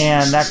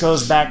 And that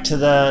goes back to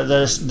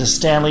the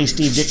Stan Lee,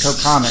 Steve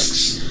Ditko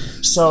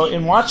comics. So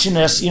in watching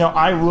this, you know,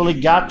 I really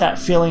got that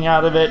feeling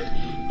out of it,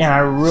 and I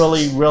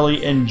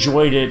really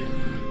enjoyed it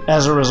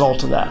as a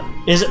result of that.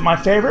 Is it my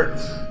favorite?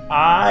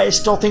 I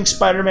still think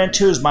Spider-Man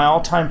 2 is my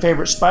all-time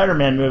favorite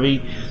Spider-Man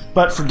movie,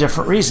 but for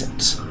different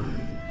reasons.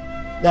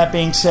 That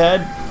being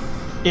said,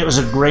 it was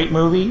a great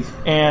movie,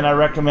 and I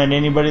recommend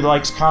anybody that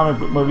likes comic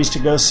book movies to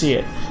go see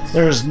it.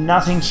 There's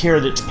nothing here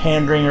that's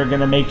pandering or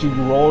going to make you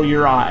roll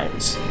your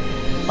eyes.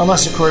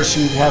 Unless, of course,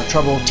 you have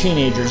trouble with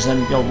teenagers,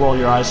 then you'll roll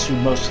your eyes through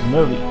most of the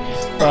movie.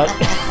 But,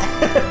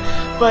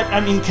 but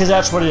I mean, because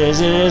that's what it is.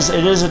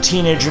 It is a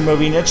teenager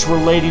movie, and it's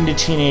relating to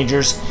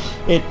teenagers.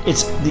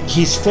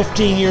 He's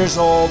 15 years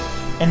old,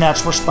 and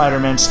that's where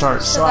Spider-Man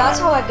starts. So that's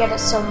how I get it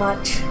so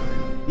much.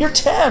 You're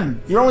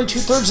 10. You're only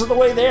 2/3 of the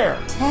way there.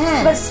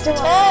 10. But still,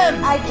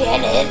 10. I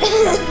get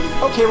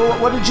it. Okay, well,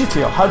 what did you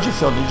feel? How'd you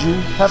feel? Did you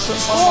have some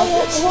fun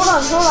like this? Hold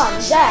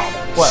on,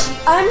 Dad.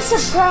 What? I'm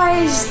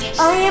surprised.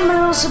 I am a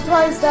little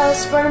surprised that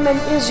Spider-Man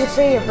is your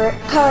favorite,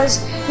 because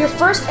your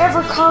first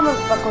ever comic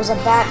book was a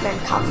Batman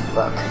comic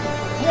book.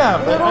 Yeah,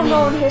 but Little I mean...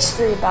 known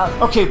history about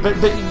it. Okay, but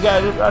you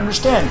gotta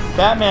understand,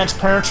 Batman's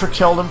parents were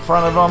killed in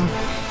front of him.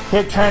 He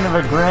had kind of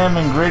a grim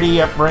and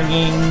gritty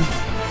upbringing.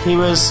 He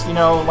was, you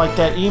know, like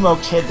that emo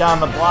kid down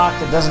the block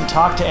that doesn't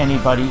talk to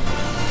anybody.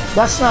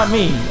 That's not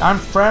me. I'm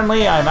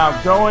friendly, I'm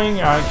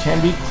outgoing, I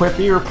can be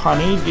quippy or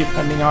punny,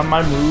 depending on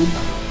my mood.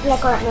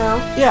 Like right now.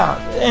 Yeah,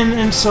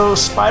 and so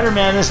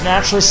Spider-Man is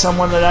naturally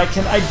someone that I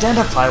can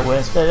identify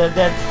with,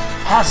 that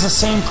has the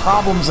same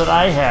problems that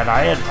I had.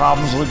 I had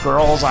problems with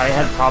girls, I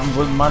had problems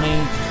with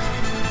money,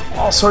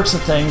 all sorts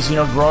of things, you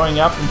know, growing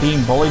up and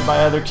being bullied by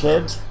other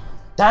kids.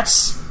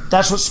 That's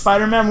what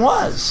Spider-Man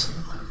was.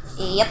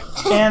 Yep.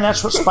 And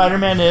that's what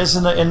Spider-Man is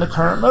in the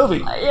current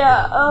movie.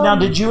 Yeah. Now,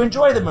 did you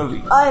enjoy the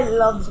movie? I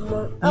loved the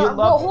movie.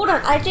 Well, hold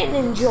on. I didn't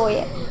enjoy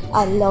it.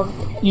 I loved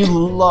it. You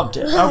loved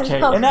it. Okay,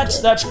 and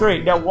that's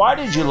great. Now, why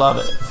did you love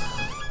it?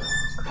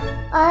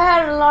 I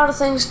had a lot of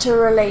things to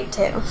relate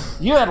to.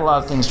 You had a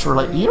lot of things to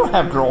relate. You don't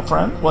have a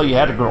girlfriend. Well, you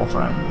had a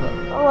girlfriend.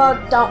 Well,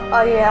 don't.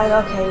 Oh,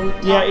 yeah, okay.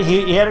 Yeah,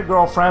 he had a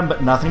girlfriend,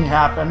 but nothing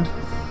happened.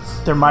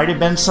 There might have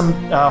been some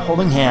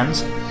holding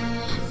hands.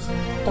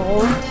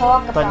 Don't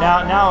talk about But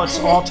now it's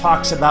all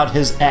talks about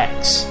his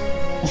ex.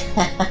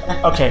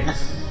 Okay.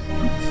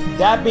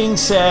 That being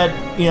said,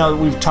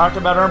 we've talked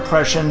about our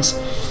impressions.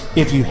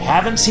 If you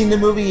haven't seen the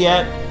movie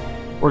yet,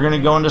 we're going to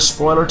go into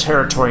spoiler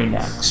territory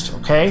next,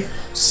 okay?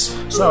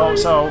 So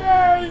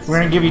we're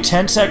going to give you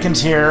 10 seconds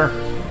here.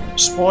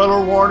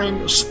 Spoiler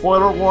warning,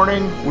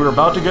 we're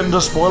about to get into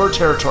spoiler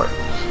territory.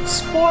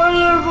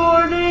 Spoiler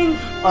warning.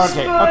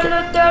 Okay.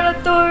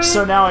 Territory.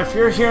 So now if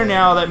you're here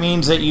now, that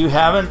means that you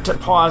haven't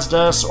paused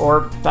us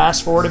or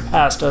fast forwarded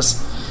past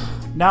us.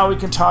 Now we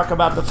can talk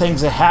about the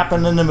things that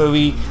happened in the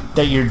movie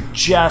that you're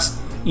just,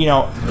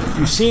 if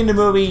you've seen the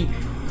movie,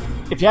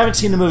 if you haven't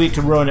seen the movie, it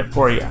can ruin it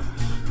for you.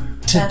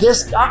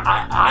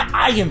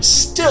 I am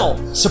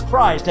still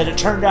surprised that it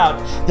turned out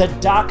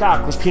that Doc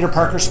Ock was Peter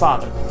Parker's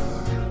father.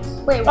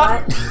 Wait,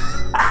 what?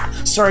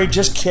 Sorry,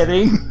 just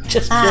kidding.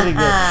 Just kidding.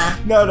 No.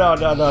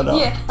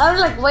 Yeah, I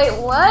was like, wait,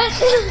 what?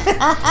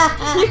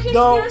 You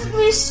confused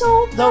me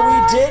so bad. Though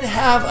we did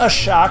have a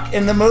shock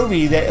in the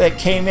movie that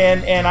came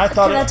in, and I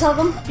thought... Can I tell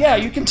them? Yeah,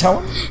 you can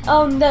tell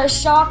them. The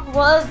shock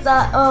was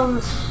that,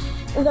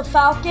 the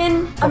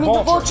Falcon...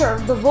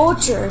 The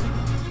Vulture...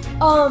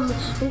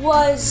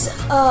 was,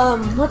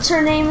 what's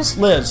her name's?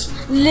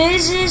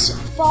 Liz's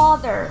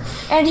father.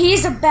 And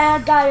he's a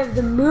bad guy of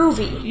the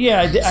movie.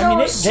 Yeah, they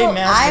masked it really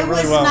well. I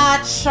was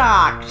not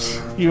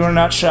shocked. You were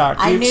not shocked.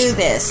 I knew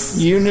this.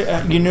 You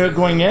knew it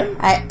going in?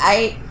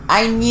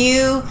 I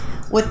knew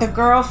with the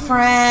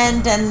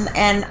girlfriend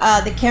and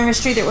the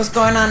chemistry that was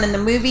going on in the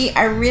movie,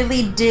 I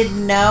really did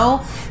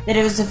know that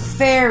it was a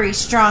very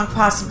strong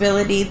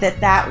possibility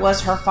that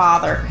was her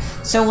father.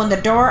 So when the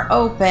door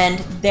opened,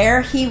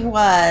 there he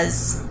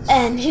was,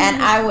 and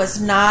I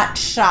was not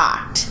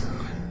shocked.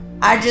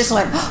 I just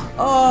went,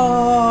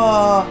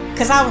 oh,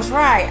 because I was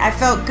right. I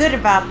felt good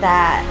about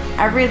that.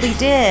 I really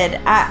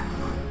did.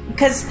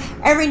 Because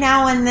every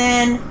now and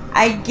then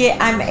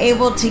I'm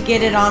able to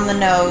get it on the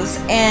nose,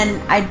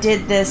 and I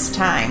did this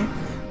time.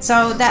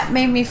 So that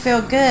made me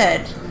feel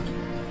good.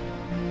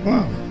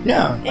 Wow.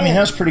 Yeah,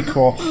 that's pretty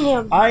cool.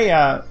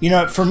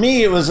 Yeah. For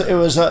me, it was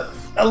a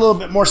little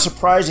bit more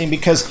surprising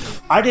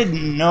because I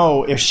didn't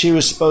know if she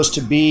was supposed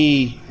to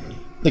be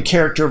the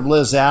character of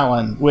Liz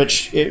Allen,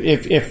 which,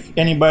 if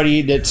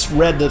anybody that's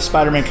read the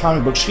Spider-Man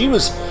comic book, she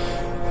was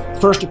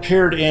first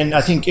appeared in,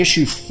 I think,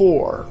 issue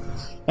 4.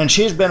 And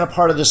she's been a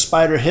part of the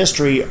Spider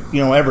history,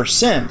 ever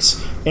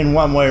since, in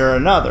one way or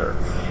another.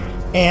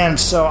 And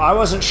so I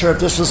wasn't sure if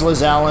this was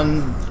Liz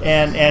Allen,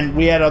 and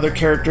we had other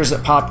characters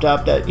that popped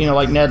up that,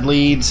 like Ned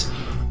Leeds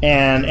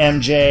and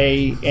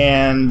MJ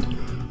and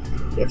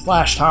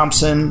Flash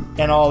Thompson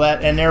and all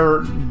that. And there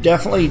were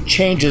definitely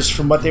changes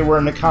from what they were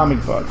in the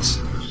comic books.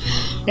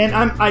 And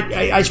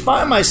I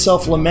find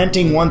myself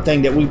lamenting one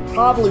thing that we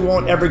probably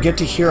won't ever get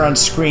to hear on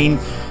screen.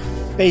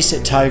 Face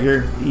it,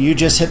 Tiger, you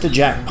just hit the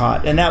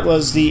jackpot. And that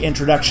was the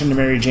introduction to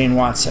Mary Jane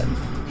Watson.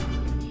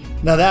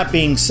 Now, that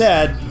being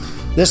said,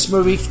 this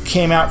movie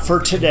came out for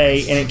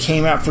today, and it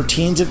came out for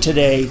teens of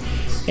today,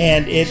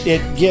 and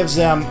it gives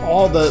them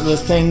all the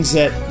things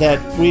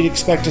that we'd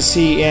expect to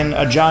see in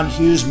a John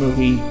Hughes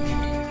movie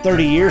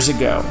 30 years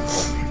ago,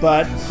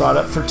 but brought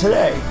up for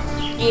today.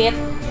 Yep.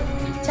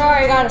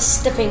 Sorry, I got a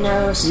stiffy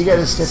nose. You got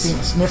a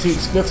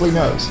sniffly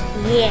nose?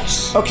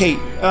 Yes. Okay,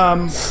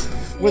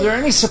 were there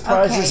any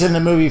surprises in the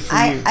movie for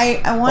you?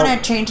 I want to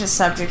change the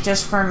subject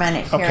just for a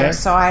minute here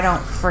so I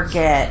don't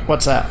forget.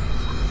 What's that?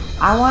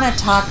 I want to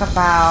talk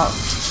about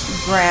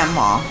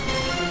Grandma.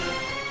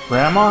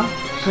 Grandma?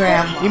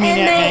 Grandma. You mean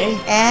Aunt May?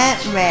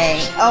 Aunt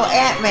May. Oh,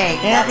 Aunt May.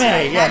 Aunt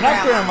May. Right. Yeah,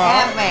 not Grandma.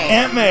 Aunt May.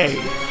 Aunt May.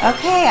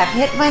 Okay, I've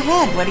hit my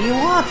head. What do you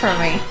want from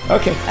me?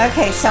 Okay.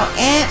 Okay, so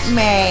Aunt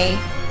May,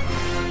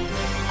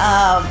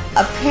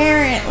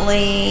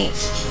 apparently,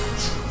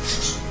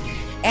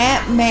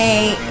 Aunt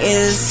May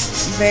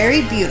is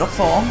very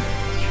beautiful.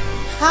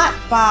 Hot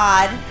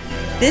bod.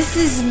 This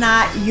is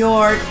not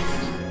your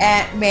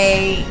Aunt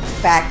May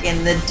back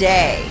in the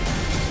day.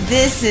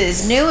 This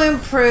is new,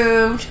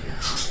 improved.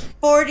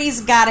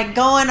 40's got it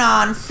going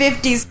on.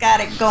 50's got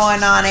it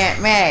going on,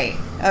 Aunt May.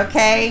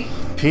 Okay?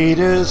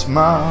 Peter's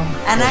mom.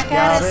 And I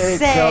gotta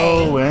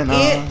say,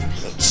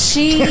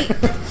 she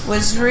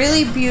was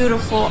really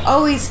beautiful,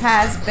 always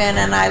has been,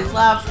 and I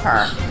love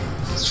her.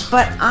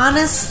 But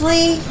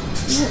honestly,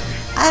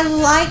 I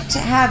liked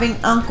having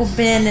Uncle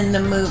Ben in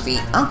the movie.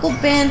 Uncle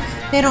Ben,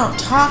 they don't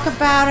talk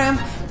about him.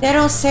 They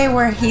don't say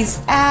where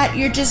he's at.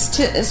 You're just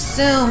to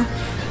assume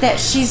that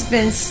she's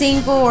been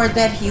single or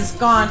that he's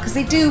gone, because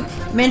they do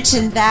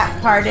mention that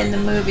part in the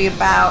movie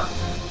about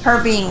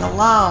her being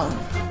alone,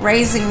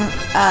 raising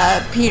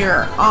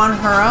Peter on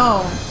her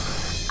own.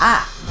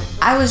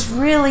 I was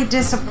really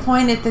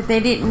disappointed that they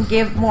didn't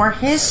give more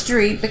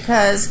history,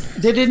 because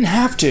they didn't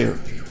have to.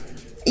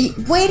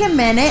 Wait a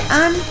minute,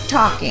 I'm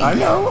talking. I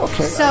know,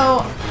 okay.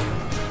 So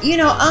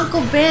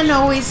Uncle Ben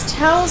always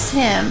tells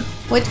him,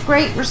 with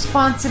great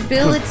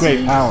responsibility,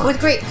 with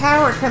great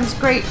power comes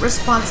great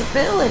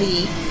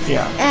responsibility.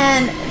 Yeah.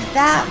 And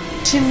that,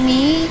 to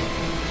me,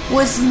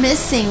 was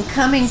missing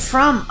coming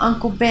from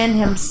Uncle Ben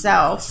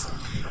himself.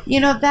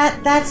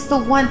 That's the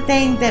one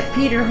thing that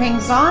Peter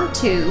hangs on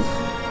to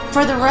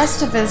for the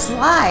rest of his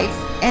life,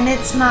 and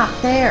it's not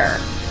there.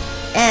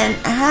 And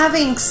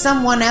having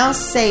someone else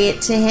say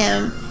it to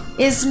him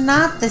is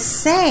not the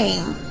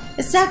same.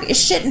 It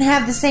shouldn't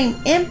have the same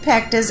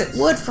impact as it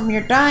would from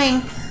your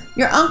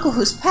uncle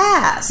who's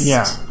passed.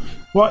 Yeah.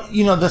 Well,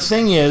 the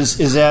thing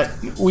is that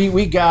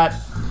we got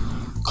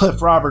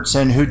Cliff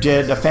Robertson, who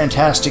did a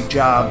fantastic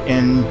job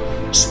in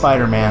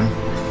Spider-Man.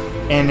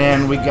 And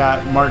then we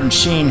got Martin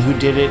Sheen, who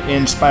did it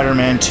in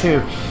Spider-Man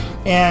 2.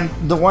 And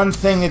the one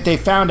thing that they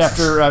found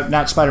after,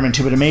 not Spider-Man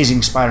 2, but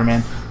Amazing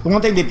Spider-Man, the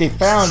one thing that they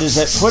found is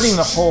that putting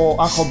the whole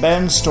Uncle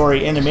Ben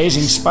story in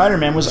Amazing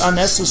Spider-Man was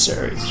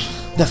unnecessary.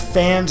 The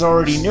fans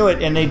already knew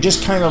it, and they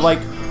just kind of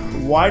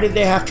why did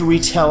they have to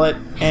retell it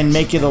and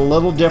make it a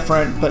little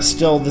different but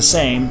still the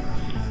same?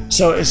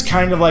 So it's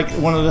kind of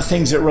one of the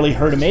things that really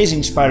hurt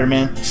Amazing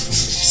Spider-Man.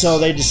 So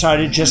they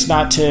decided just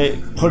not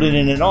to put it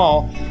in at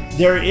all.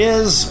 There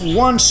is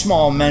one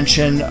small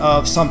mention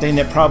of something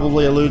that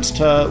probably alludes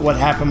to what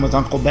happened with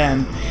Uncle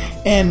Ben.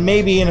 And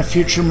maybe in a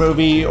future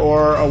movie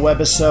or a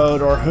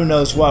webisode or who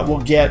knows what, we'll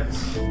get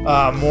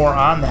more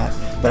on that.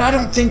 But I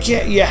don't think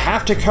you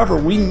have to cover.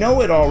 We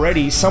know it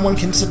already. Someone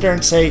can sit there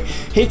and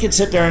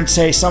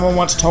say, someone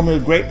once told me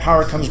with great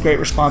power comes great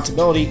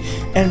responsibility,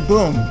 and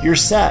boom, you're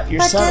set.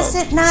 You're settled.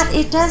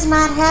 It does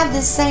not have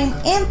the same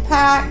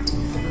impact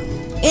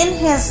in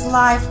his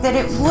life that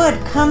it would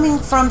coming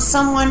from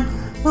someone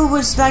who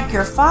was like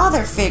your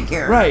father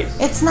figure. Right.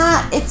 It's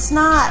not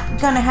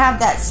going to have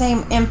that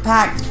same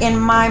impact in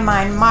my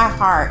mind, my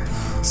heart.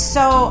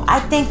 So I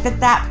think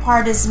that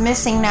part is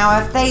missing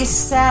now. If they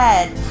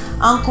said,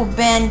 Uncle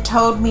Ben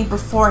told me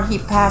before he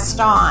passed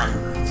on,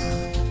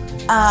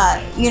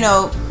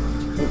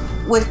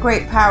 with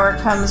great power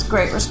comes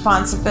great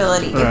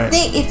responsibility. Right.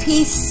 If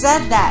he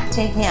said that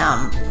to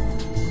him,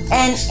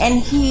 and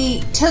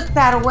he took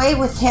that away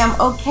with him,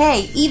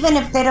 okay, even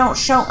if they don't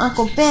show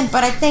Uncle Ben,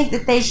 but I think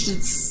that they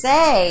should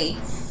say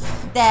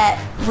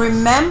that,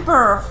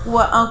 remember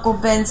what Uncle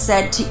Ben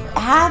said, to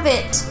have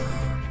it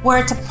where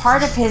it's a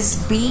part of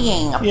his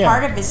being,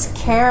 part of his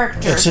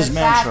character. It's his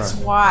mantra. That's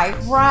why.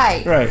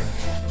 Right.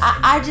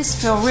 I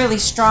just feel really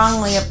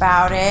strongly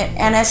about it.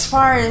 And as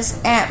far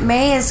as Aunt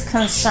May is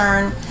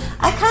concerned,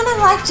 I kind of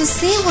like to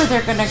see where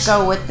they're going to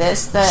go with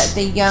this.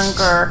 The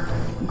younger,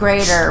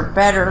 greater,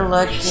 better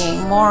looking,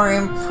 more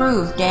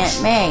improved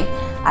Aunt May.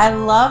 I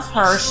love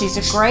her. She's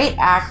a great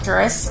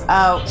actress.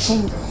 Well,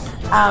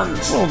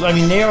 I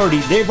mean,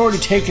 they've already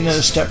taken it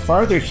a step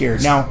farther here.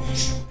 Now,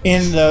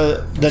 in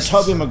the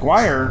Tobey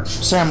Maguire,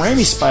 Sam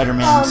Raimi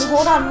Spider-Man,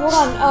 hold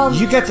on.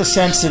 You get the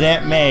sense that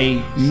Aunt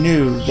May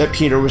knew that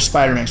Peter was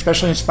Spider-Man,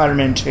 especially in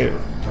Spider-Man 2.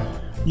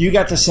 You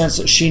got the sense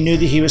that she knew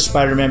that he was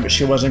Spider-Man, but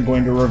she wasn't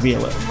going to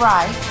reveal it.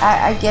 Right,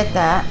 I get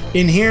that.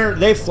 In here,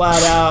 they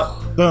flat out,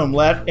 boom,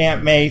 let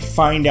Aunt May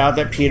find out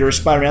that Peter is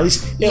Spider-Man. At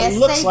least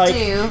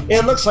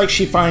it looks like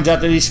she finds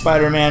out that he's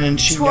Spider-Man, and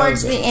she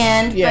towards knows the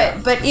end.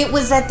 Yeah. But it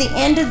was at the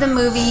end of the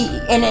movie,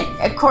 and it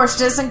of course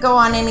doesn't go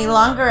on any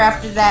longer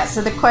after that.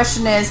 So the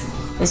question is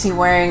he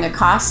wearing a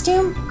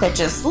costume that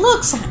just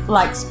looks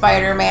like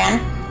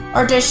Spider-Man,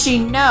 or does she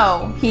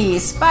know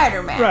he's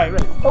Spider-Man? Right.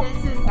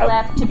 This is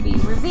left to be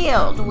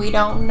revealed. We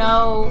don't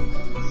know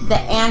the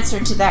answer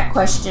to that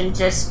question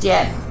just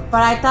yet.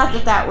 But I thought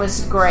that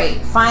was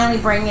great. Finally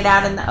bring it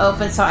out in the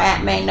open so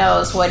Aunt May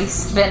knows what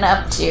he's been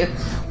up to.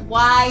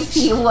 Why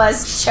he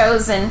was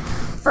chosen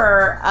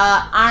for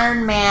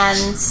Iron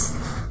Man's...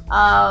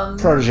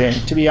 protege.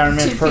 To be Iron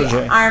Man's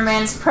protege. Iron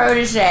Man's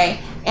protege.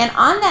 And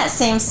on that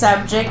same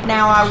subject,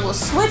 now I will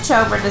switch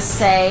over to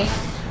say...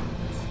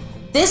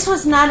 This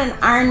was not an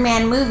Iron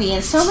Man movie,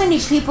 and so many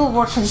people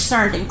were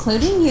concerned,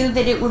 including you,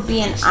 that it would be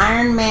an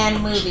Iron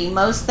Man movie.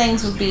 Most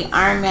things would be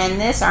Iron Man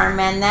this, Iron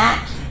Man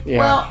that. Yeah.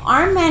 Well,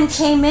 Iron Man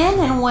came in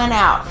and went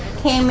out.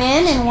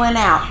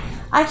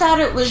 I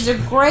thought it was a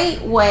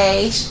great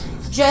way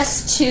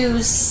just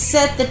to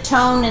set the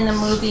tone in the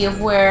movie of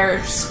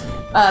where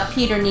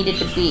Peter needed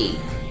to be,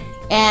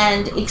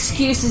 and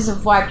excuses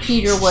of why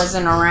Peter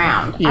wasn't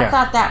around. Yeah. I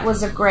thought that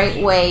was a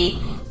great way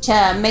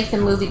to make the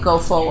movie go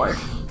forward.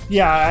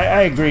 Yeah,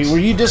 I agree.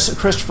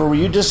 Christopher, were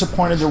you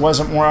disappointed there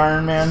wasn't more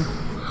Iron Man?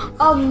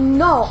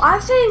 No. I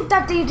think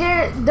that they did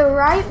it the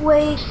right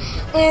way,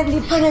 and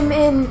they put him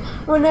in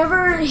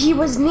whenever he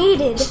was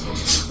needed.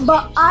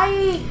 But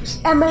I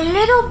am a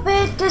little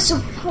bit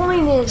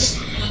disappointed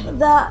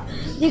that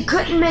they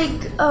couldn't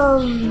make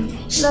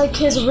like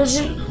his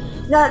original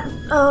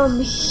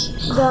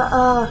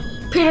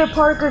Peter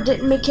Parker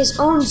didn't make his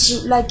own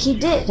suit like he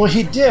did. Well,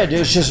 he did. It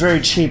was just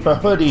very cheap, a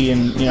hoodie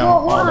and,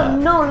 all that.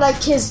 No,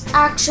 like his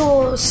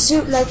actual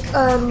suit, like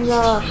in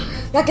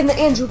the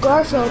Andrew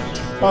Garfield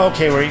Oh,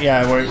 okay, where he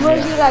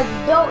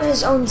like built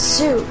his own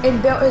suit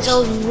and built his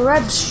own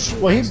web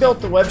shooters. Well, he built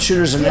the web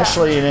shooters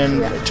initially,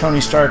 and then Tony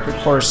Stark, of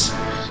course,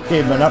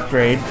 gave him an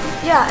upgrade.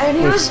 Yeah, and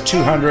he was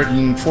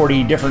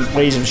 240 different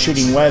ways of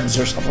shooting webs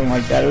or something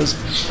like that. It was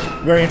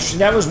very interesting.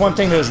 That was one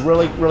thing that was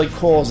really, really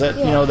cool. Is that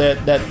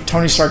that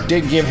Tony Stark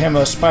did give him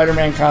a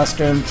Spider-Man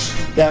costume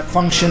that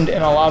functioned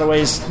in a lot of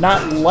ways,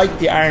 not like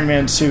the Iron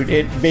Man suit.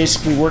 It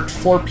basically worked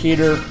for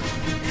Peter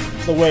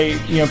the way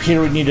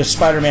Peter would need a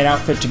Spider-Man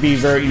outfit to be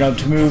very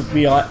to move,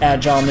 be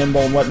agile, nimble,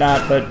 and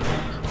whatnot. But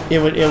it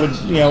would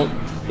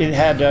it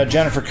had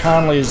Jennifer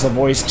Connelly as the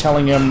voice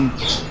telling him,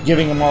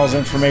 giving him all his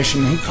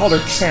information. He called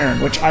her Karen,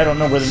 which I don't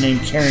know where the name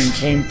Karen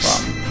came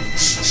from.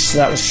 So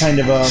that was kind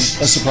of a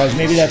surprise.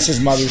 Maybe that's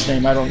his mother's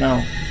name. I don't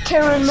know.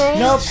 Karen May?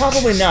 No,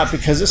 probably not,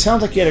 because it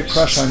sounds like he had a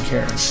crush on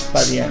Karen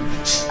by the end.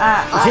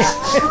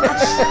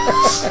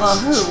 Well,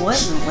 who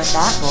wouldn't with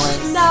that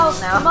voice? No.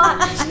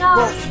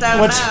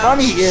 What's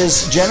funny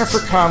is Jennifer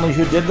Connelly,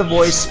 who did the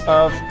voice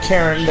of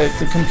Karen,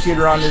 the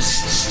computer on his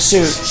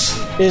suit,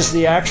 is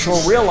the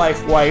actual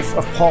real-life wife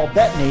of Paul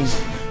Bettany,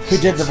 who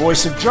did the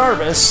voice of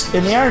Jarvis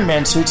in the Iron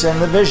Man suits and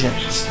the Vision.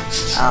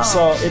 Oh.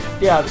 So,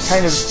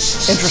 kind of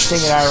interesting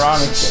and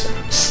ironic there.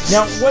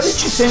 Now, what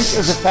did you think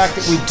of the fact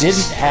that we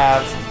didn't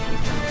have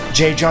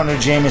J. Jonah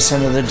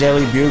Jameson of the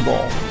Daily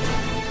Bugle?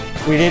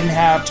 We didn't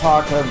have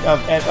talk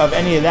of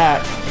any of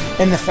that.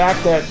 And the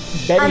fact that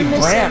Betty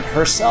Brant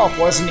herself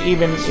wasn't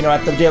even,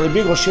 at the Daily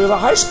Bugle. She was a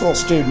high school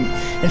student.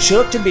 And she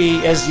looked to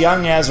be as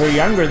young as or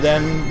younger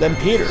than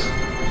Peter.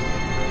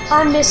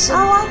 I miss him.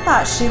 Oh, I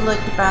thought she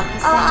looked about the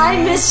same.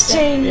 I miss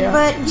Jane. Yeah.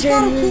 But you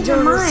gotta keep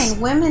in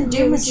mind, women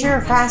do mature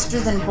faster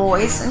than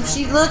boys, and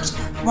she looked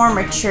more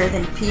mature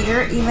than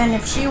Peter, even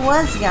if she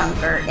was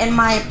younger, in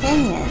my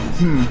opinion.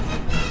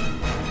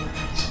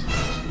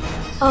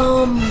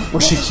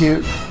 Was she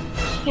cute?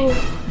 Who?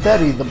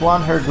 Betty, the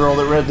blonde-haired girl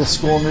that read the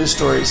school news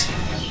stories.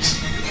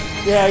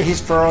 Yeah, he's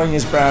furrowing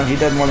his brow. He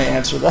doesn't want to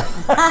answer that.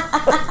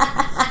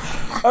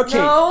 Okay.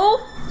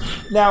 No.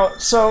 Now,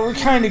 so we're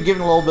kind of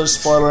giving a little bit of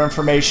spoiler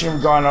information.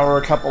 We've gone over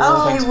a couple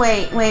of things.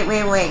 Wait.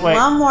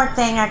 One more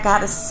thing I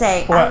gotta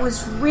say. What? I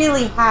was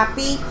really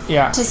happy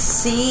to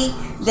see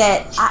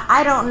that.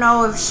 I don't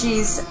know if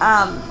she's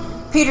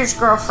Peter's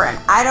girlfriend.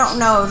 I don't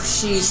know if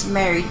she's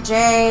Mary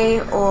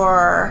J.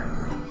 or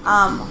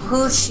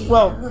who she.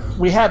 Well,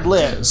 we had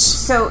Liz.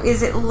 So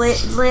is it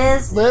Liz?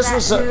 Liz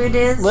was who it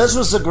is? Liz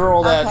was the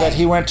girl that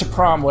he went to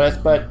prom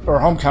with, or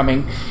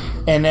homecoming.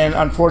 And then,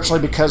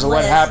 unfortunately, because of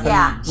what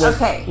happened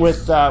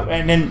with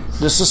and then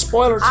this is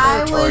spoiler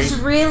territory. I was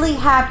really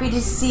happy to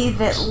see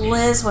that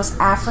Liz was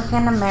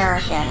African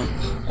American.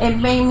 It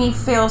made me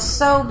feel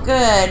so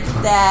good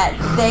that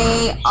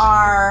they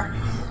are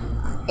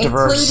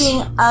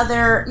including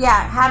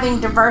having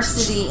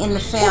diversity in the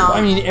film. Well, I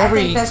mean, I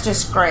think that's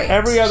just great.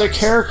 Every other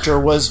character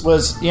was.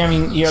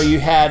 You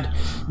had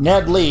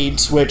Ned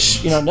Leeds,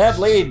 which Ned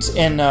Leeds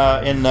in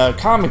the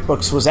comic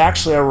books was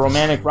actually a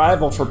romantic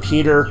rival for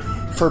Peter.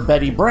 For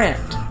Betty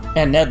Brant,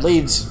 and Ned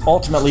Leeds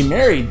ultimately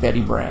married Betty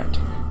Brant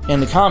in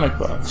the comic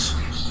books.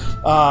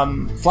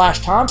 Flash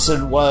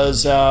Thompson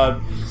was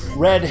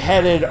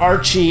red-headed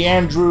Archie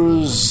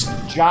Andrews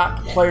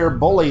jock player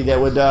bully that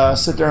would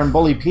sit there and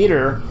bully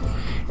Peter,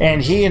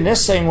 and he in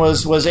this thing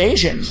was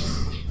Asian.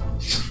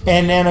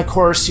 And then of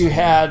course you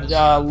had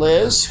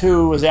Liz,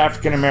 who was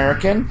African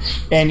American,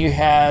 and you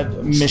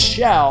had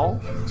Michelle,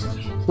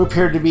 who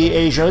appeared to be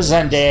Asian.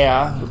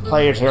 Zendaya, who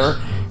played her.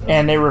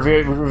 And they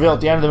reveal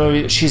at the end of the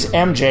movie that she's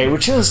MJ,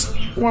 which is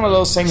one of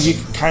those things you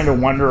can kind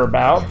of wonder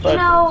about. But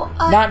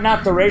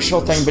not the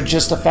racial thing, but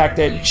just the fact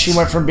that she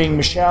went from being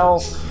Michelle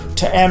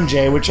to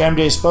MJ, which MJ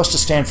is supposed to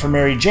stand for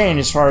Mary Jane,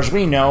 as far as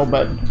we know.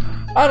 But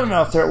I don't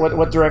know if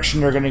what direction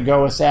they're going to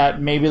go with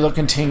that. Maybe they'll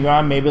continue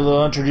on. Maybe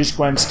they'll introduce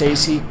Gwen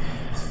Stacy.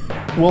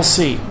 We'll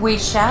see. We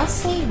shall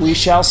see. We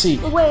shall see.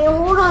 Wait,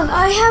 hold on.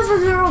 I have a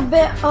little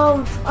bit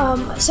of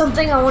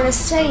something I want to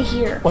say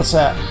here. What's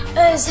that?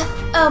 Is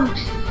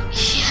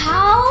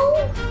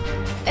how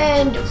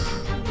and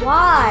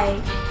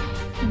why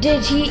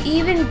did he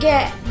even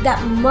get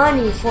that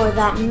money for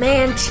that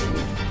mansion?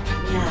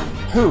 Yeah.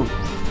 Who?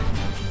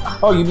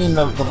 Oh, you mean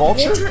the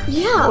Vulture?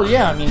 Yeah. Oh,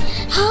 yeah, I mean...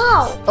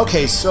 How?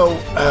 Okay, so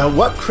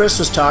what Chris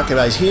was talking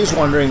about is he was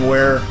wondering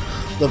where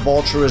the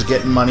Vulture was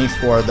getting money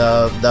for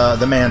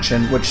the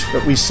mansion, which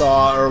we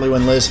saw early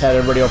when Liz had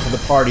everybody over for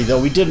the party,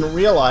 though we didn't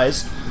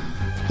realize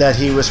that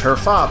he was her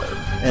father.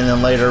 And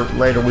then later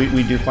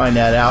we do find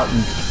that out,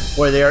 and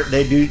boy,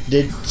 they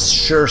did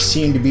sure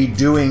seem to be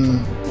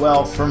doing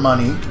well for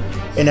money,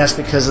 and that's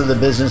because of the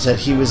business that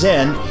he was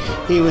in.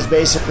 He was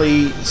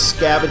basically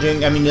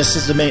scavenging. I mean, this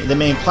is the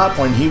main plot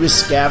point. He was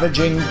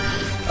scavenging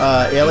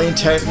alien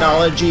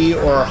technology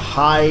or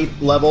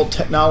high-level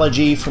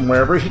technology from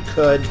wherever he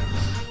could,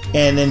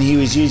 and then he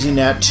was using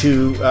that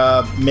to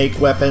make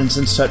weapons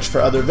and such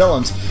for other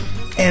villains.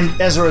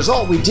 And as a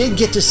result, we did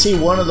get to see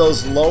one of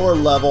those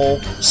lower-level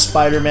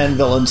Spider-Man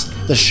villains,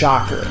 the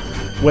Shocker,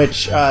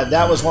 which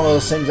that was one of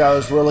those things I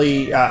was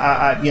really,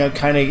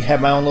 kind of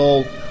had my own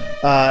little,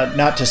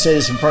 not to say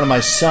this in front of my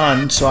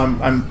son, so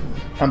I'm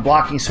I'm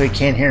blocking so he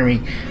can't hear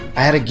me.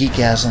 I had a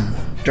geekasm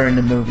during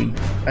the movie.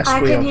 I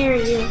can hear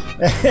you.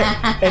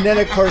 And then,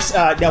 of course,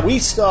 now we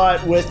saw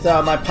it with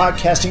my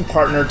podcasting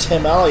partner,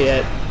 Tim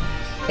Elliott.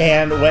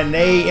 And when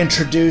they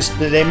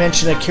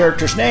mentioned a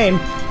character's name,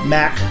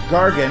 Mac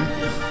Gargan.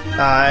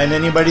 And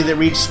anybody that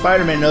reads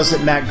Spider-Man knows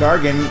that Mac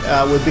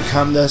Gargan would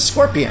become the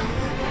Scorpion.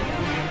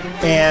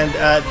 And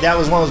that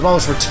was one of those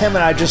moments where Tim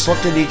and I just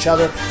looked at each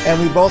other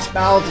and we both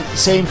mouthed at the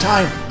same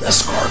time, the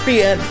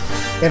Scorpion!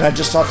 And I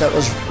just thought that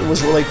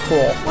was really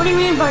cool. What do you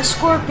mean by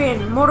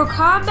Scorpion? Mortal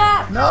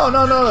Kombat?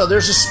 No.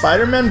 There's a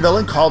Spider-Man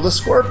villain called the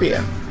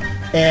Scorpion.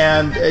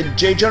 And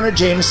J. Jonah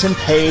Jameson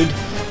paid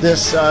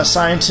this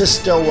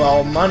scientist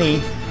Stillwell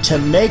money to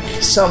make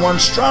someone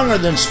stronger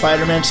than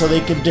Spider-Man so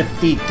they could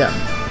defeat them.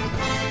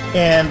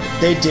 And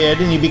they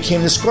did, and he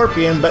became the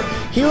Scorpion, but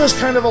he was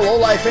kind of a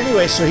lowlife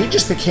anyway, so he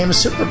just became a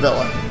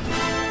supervillain.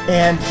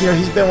 And,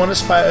 he's been one of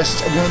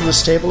the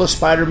stable of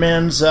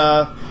Spider-Man's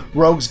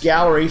rogues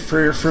gallery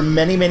for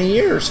many, many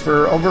years,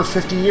 for over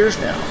 50 years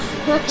now.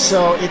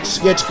 So it's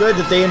good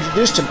that they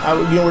introduced him.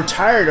 We're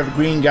tired of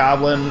Green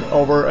Goblin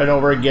over and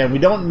over again. We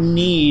don't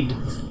need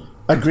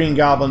a Green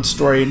Goblin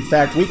story. In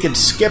fact, we could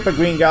skip a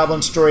Green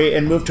Goblin story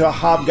and move to a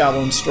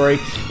Hobgoblin story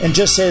and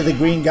just say the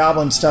Green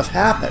Goblin stuff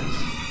happened.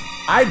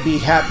 I'd be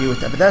happy with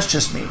that, but that's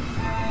just me.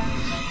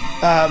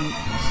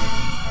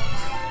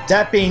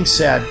 That being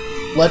said,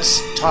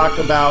 let's talk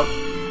about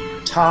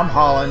Tom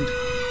Holland,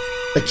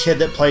 the kid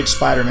that played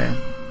Spider-Man.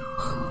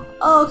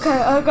 Okay,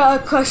 I got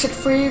a question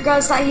for you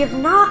guys that you have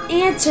not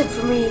answered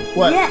for me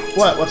yet.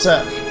 What's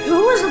that? Who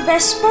was the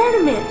best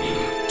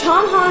Spider-Man?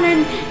 Tom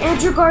Holland,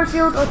 Andrew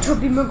Garfield, or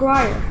Tobey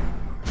Maguire?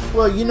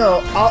 Well,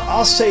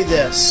 I'll say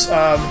this.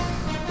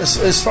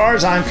 As far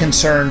as I'm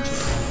concerned,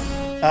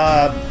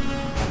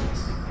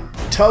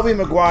 Tobey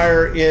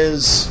Maguire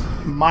is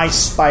my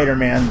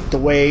Spider-Man, the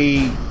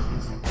way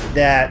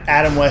that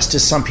Adam West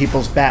is some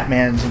people's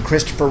Batman and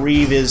Christopher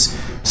Reeve is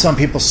some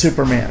people's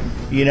Superman.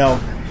 He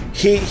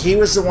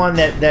was the one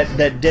that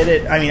did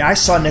it. I mean, I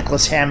saw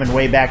Nicholas Hammond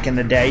way back in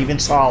the day. I even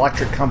saw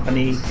Electric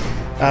Company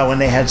when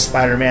they had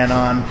Spider-Man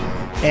on.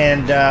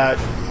 And,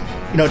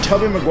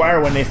 Tobey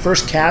Maguire, when they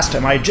first cast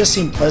him, I had just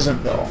seen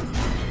Pleasantville.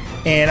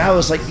 And I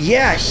was like,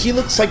 yeah, he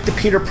looks like the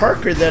Peter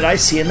Parker that I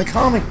see in the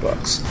comic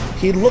books.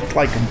 He looked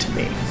like him to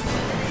me.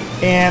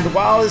 And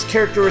while his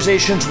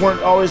characterizations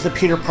weren't always the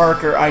Peter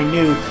Parker I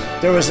knew,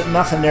 there was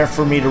nothing there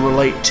for me to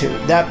relate to.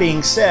 That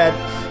being said,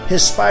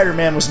 his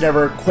Spider-Man was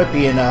never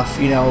quippy enough,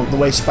 the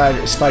way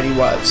Spidey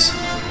was.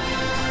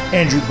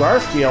 Andrew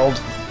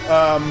Garfield,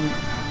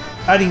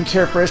 I didn't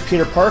care for his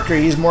Peter Parker.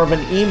 He's more of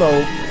an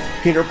emo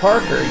Peter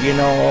Parker,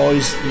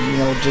 always,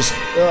 just,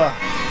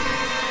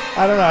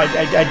 I don't know.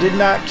 I did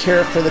not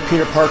care for the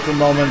Peter Parker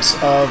moments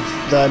of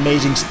the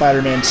Amazing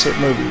Spider-Man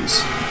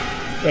movies.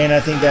 And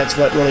I think that's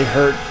what really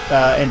hurt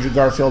Andrew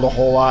Garfield a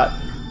whole lot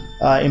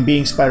in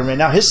being Spider-Man.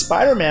 Now, his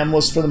Spider-Man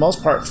was, for the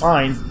most part,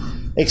 fine,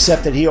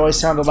 except that he always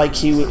sounded like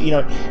he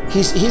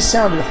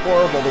sounded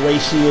horrible the way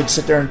he would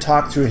sit there and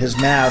talk through his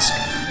mask.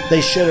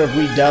 They should have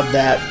redubbed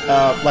that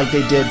like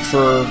they did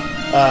for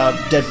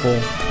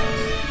Deadpool.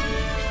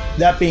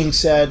 That being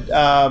said,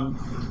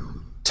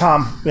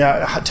 Tom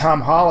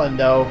Holland,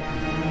 though,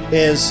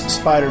 is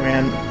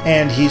Spider-Man,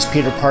 and he's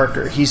Peter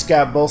Parker. He's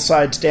got both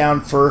sides down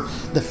for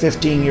the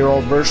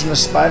 15-year-old version of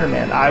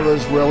Spider-Man. I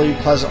was really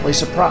pleasantly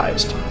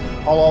surprised.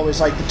 I'll always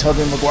like the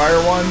Tobey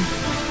Maguire one.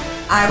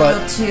 I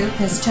will too,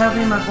 because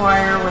Tobey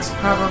Maguire was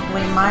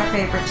probably my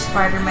favorite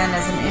Spider-Man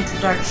as an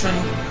introduction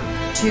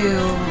to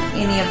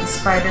any of the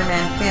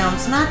Spider-Man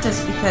films. Not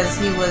just because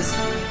he was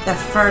the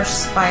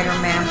first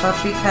Spider-Man, but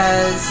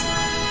because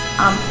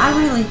I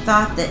really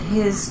thought that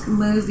his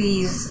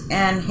movies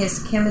and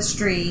his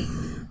chemistry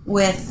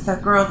with the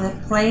girl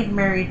that played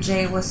Mary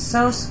J was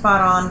so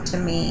spot on to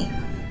me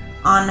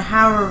on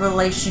how a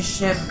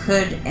relationship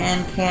could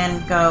and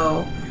can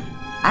go.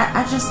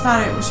 I just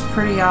thought it was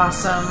pretty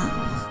awesome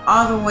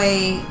all the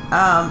way.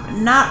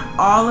 Not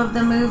all of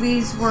the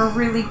movies were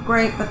really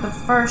great, but the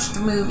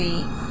first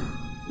movie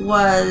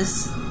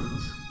was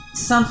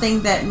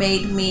something that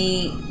made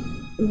me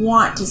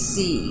want to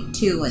see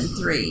 2 and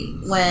 3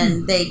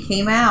 when they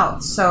came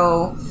out.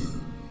 So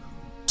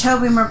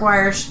Tobey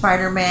Maguire's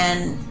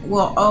Spider-Man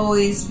will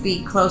always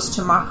be close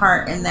to my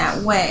heart in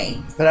that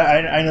way. But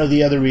I know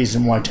the other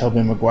reason why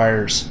Tobey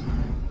Maguire's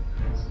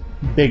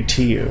big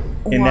to you,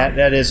 and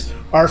that is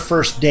our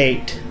first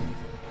date.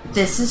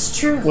 This is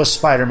true. Was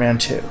Spider-Man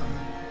 2.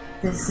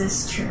 This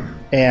is true.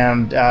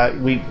 And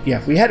we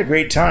had a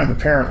great time,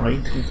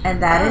 apparently. And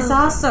that is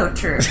also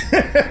true.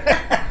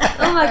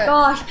 Oh my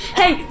gosh!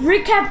 Hey,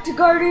 recap the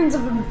Guardians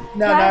of the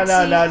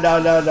Galaxy.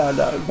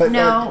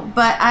 No.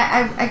 But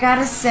I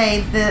gotta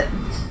say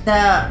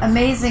the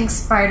Amazing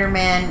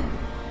Spider-Man.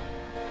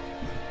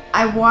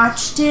 I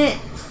watched it.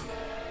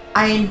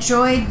 I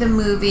enjoyed the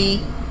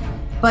movie,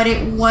 but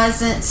it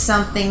wasn't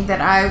something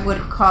that I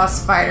would call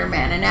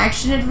Spider-Man. An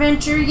action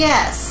adventure,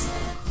 yes,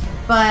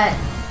 but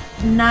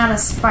not a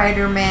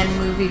Spider-Man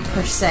movie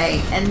per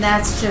se. And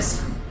that's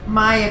just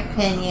my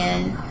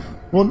opinion.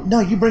 Well, no,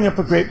 you bring up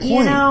a great point.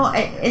 You know,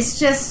 it's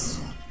just,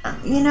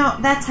 you know,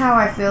 that's how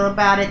I feel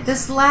about it.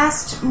 This the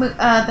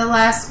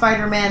last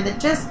Spider-Man that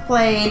just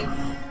played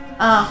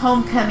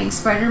Homecoming,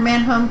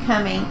 Spider-Man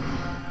Homecoming,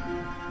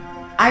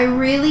 I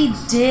really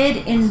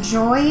did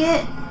enjoy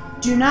it.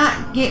 Do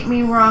not get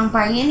me wrong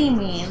by any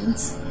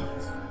means,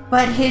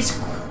 but his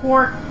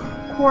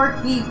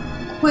quirky,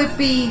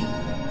 quippy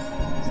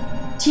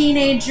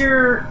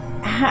teenager,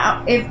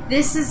 if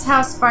this is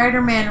how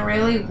Spider-Man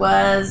really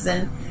was,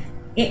 and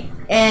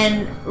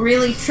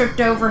really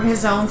tripped over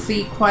his own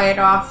feet quite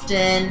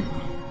often,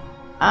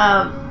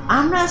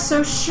 I'm not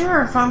so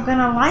sure if I'm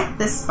gonna like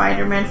this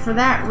Spider-Man for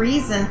that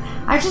reason.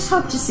 I just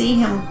hope to see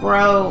him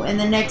grow in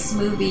the next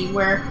movie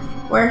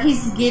where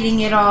he's getting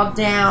it all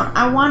down.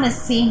 I want to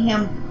see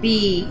him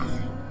be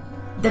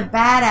the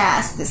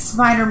badass that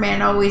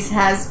Spider-Man always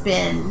has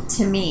been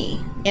to me,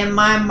 in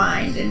my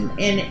mind, and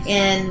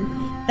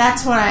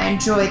that's what I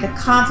enjoy, the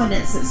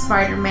confidence that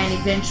Spider-Man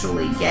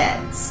eventually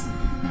gets.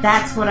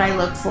 That's what I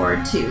look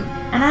forward to.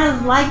 And I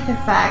like the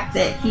fact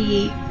that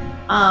he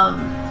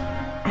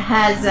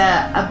has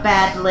a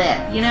bad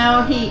lip. You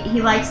know,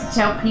 he likes to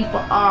tell people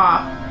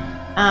off,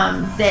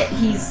 that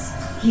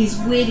he's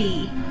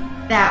witty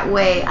that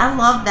way. I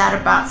love that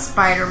about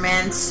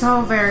Spider-Man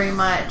so very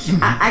much.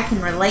 I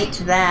can relate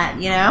to that,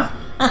 you know?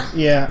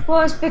 Yeah.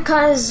 Well, it's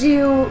because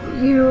you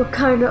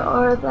kind of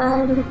are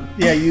that.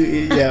 Yeah,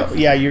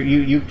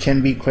 you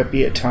can be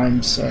quippy at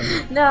times. So.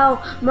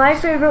 No, my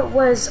favorite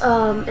was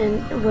Tom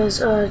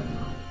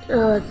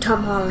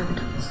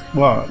Holland.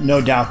 Well,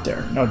 no doubt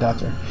there.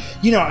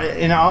 You know,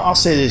 and I'll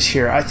say this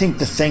here. I think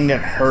the thing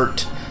that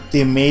hurt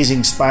the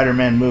Amazing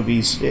Spider-Man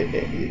movies,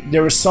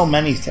 there were so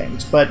many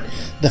things, but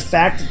the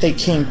fact that they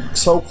came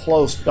so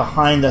close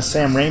behind the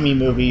Sam Raimi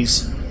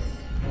movies,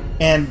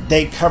 and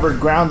they covered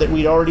ground that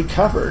we'd already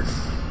covered.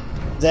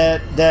 I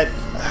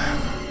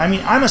mean,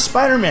 I'm a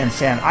Spider-Man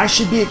fan. I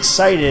should be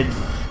excited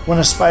when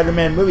a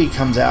Spider-Man movie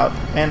comes out,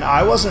 and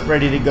I wasn't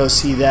ready to go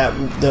see that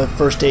the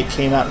first day it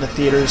came out in the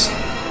theaters.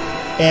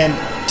 And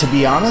to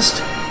be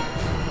honest,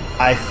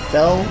 I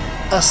fell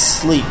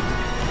asleep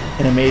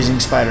in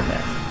Amazing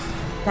Spider-Man.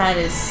 That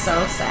is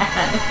so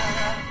sad.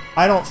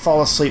 I don't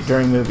fall asleep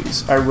during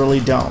movies. I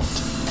really don't.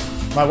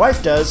 My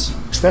wife does,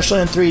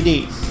 especially in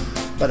 3D,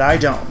 but I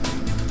don't.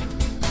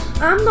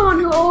 I'm the one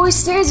who always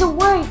stays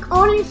awake,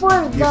 only for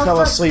the... You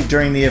fell asleep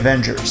during the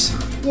Avengers.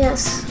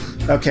 Yes.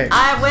 Okay.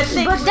 I would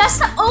think... But that's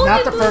the only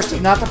Not the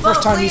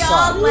first time you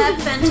saw it. We all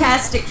left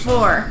Fantastic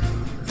Four.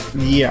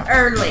 Yeah.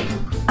 Early.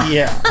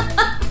 Yeah.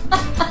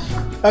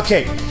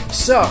 Okay,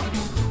 so,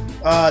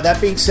 that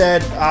being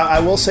said, I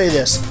will say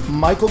this.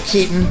 Michael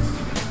Keaton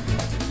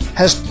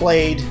has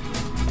played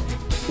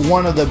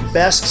one of the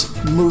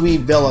best movie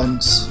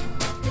villains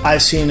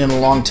I've seen in a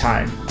long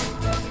time.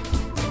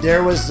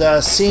 There was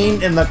a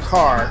scene in the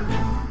car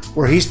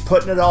where he's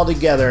putting it all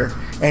together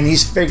and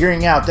he's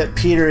figuring out that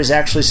Peter is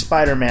actually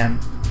Spider-Man.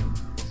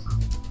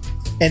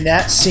 And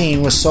that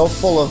scene was so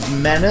full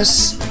of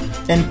menace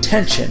and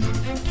tension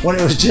when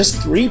it was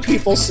just three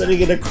people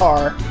sitting in a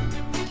car.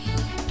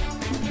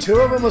 Two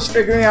of them was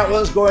figuring out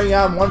what was going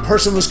on. One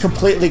person was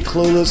completely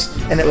clueless,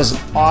 and it was an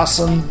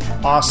awesome,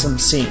 awesome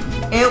scene.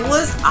 It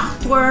was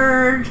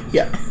awkward.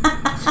 Yeah.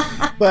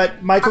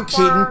 But Michael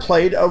Keaton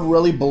played a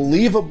really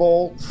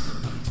believable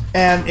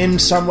and in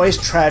some ways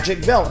tragic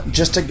villain.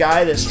 Just a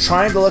guy that's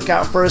trying to look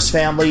out for his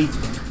family,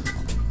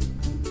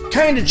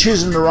 kind of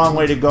choosing the wrong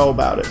way to go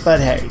about it. But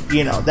hey,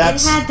 you know,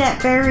 that's... It had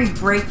that very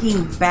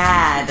Breaking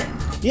Bad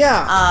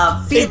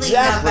feeling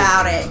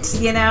about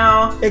it, you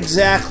know?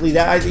 Exactly.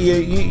 That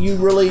you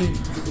really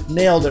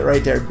nailed it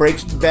right there.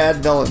 Breaking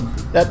Bad villain.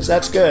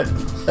 That's good.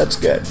 That's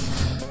good.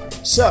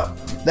 So,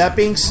 that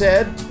being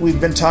said, we've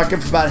been talking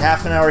for about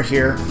half an hour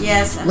here.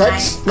 Yes.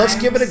 Let's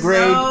give it a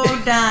grade. So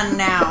done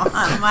now.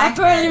 I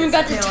barely even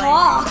got to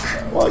talk.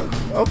 Well,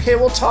 okay,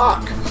 we'll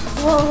talk.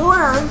 Well, hold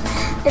on.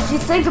 If you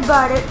think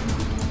about it,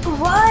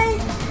 why?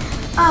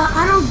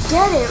 I don't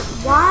get it.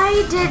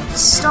 Why did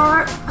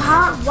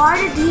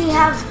he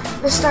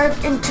have the Stark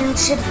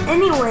internship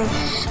anyway?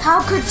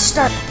 How could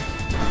Stark...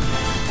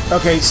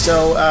 Okay,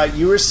 so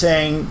you were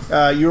saying,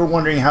 you were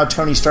wondering how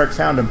Tony Stark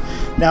found him.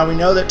 Now, we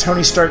know that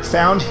Tony Stark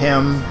found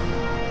him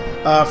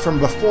from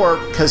before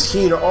because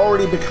he had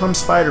already become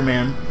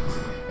Spider-Man,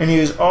 and he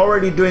was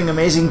already doing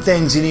amazing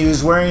things, and he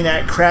was wearing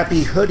that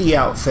crappy hoodie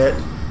outfit,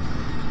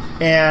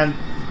 and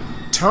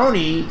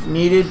Tony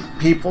needed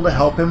people to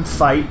help him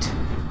fight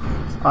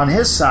on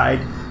his side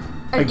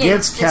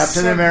against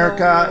Captain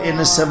America in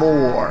the Civil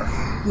War.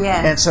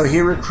 Yeah. And so he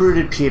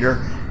recruited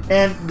Peter.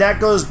 And that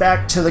goes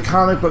back to the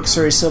comic book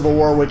series Civil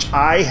War, which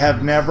I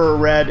have never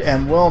read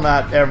and will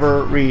not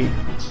ever read.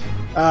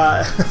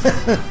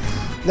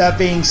 That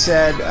being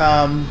said,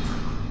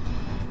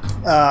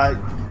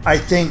 I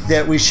think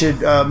that we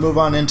should move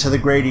on into the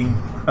grading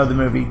of the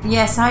movie.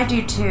 Yes, I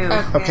do too.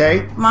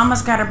 Okay?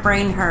 Mama's got a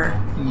brain hurt.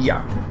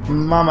 Yeah.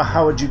 Mama,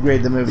 how would you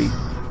grade the movie?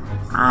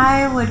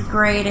 I would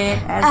grade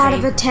it as out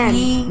of a 10.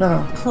 B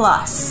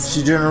plus.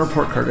 She's doing a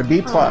report card. A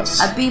B plus.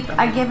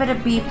 I give it a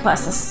B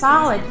plus, a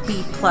solid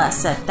B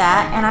plus at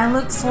that, and I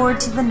look forward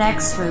to the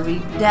next movie.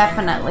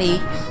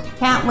 Definitely,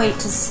 can't wait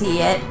to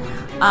see it.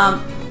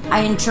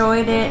 I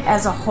enjoyed it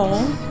as a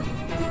whole.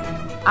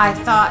 I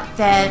thought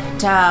that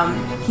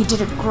he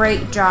did a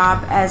great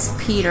job as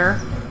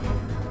Peter.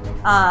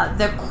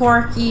 The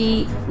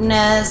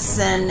quirkiness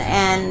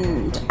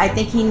and I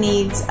think he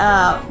needs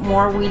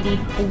more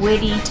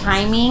witty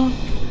timing.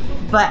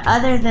 But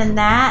other than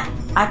that,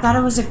 I thought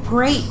it was a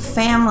great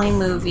family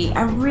movie.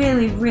 I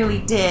really, really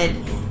did.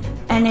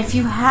 And if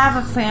you have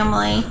a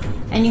family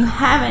and you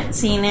haven't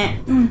seen it,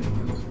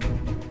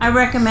 I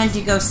recommend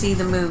you go see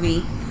the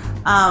movie.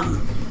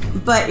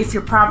 But if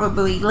you're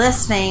probably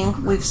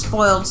listening, we've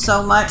spoiled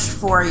so much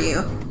for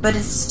you. But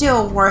it's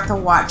still worth a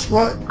watch.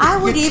 Well, I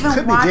would even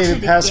could watch be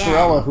David it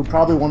Pasquarella, again. who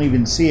probably won't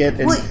even see it,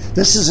 and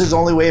this is his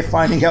only way of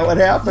finding out what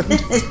happened.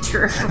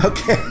 True.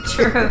 Okay.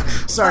 True.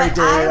 Sorry, But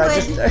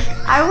David.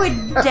 I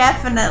would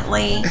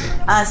definitely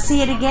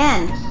see it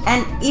again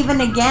and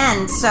even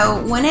again.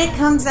 So when it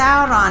comes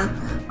out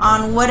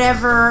on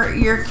whatever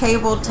your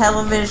cable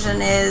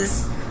television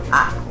is,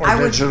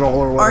 digital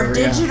or whatever,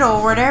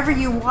 digital, whatever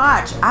you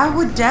watch, I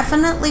would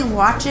definitely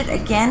watch it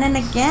again and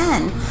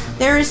again.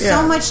 There is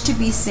so much to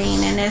be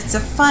seen, and it's a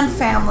fun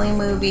family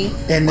movie.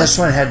 And this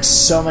one had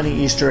so many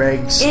Easter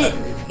eggs.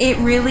 It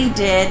really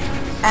did,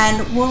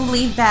 and we'll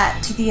leave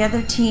that to the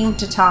other team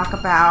to talk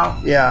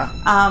about. Yeah.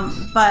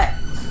 But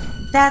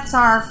that's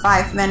our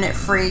 5-minute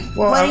freak.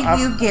 Well, what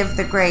do you give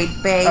the grade,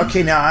 babe?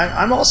 Okay, now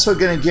I'm also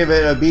going to give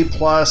it a B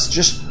plus,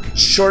 just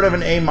short of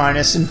an A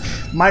minus, and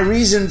my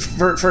reason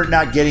for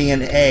not getting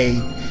an A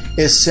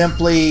is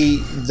simply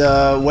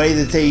the way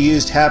that they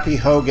used Happy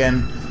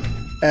Hogan,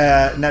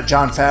 not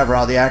Jon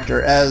Favreau, the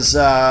actor, as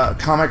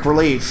comic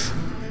relief.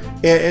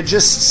 It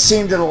just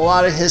seemed that a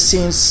lot of his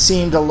scenes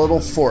seemed a little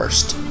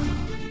forced.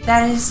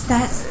 That's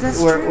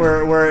true.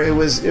 Where it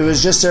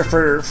was just there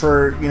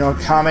for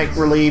comic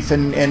relief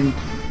and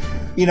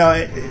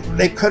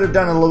they could have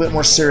done it a little bit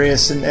more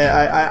serious, and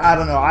I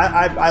don't know.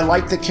 I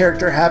like the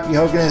character Happy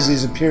Hogan as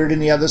he's appeared in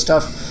the other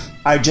stuff.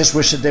 I just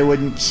wish that they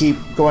wouldn't keep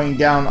going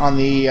down on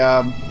the.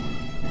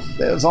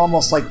 It was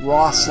almost like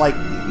Ross,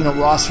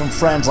 Ross from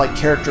Friends, like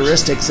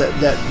characteristics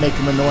that make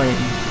him annoying.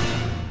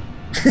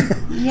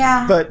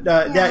 Yeah. But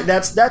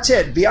that's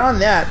it.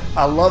 Beyond that,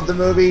 I love the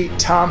movie.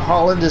 Tom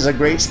Holland is a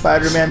great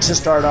Spider-Man to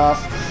start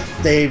off.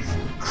 They've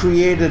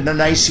created a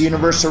nice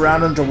universe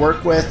around him to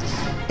work with.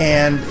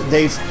 And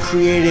they've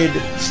created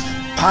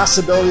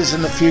possibilities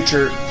in the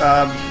future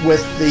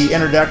with the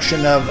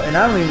introduction of, and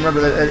I don't even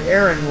remember that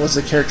Aaron was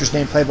the character's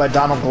name, played by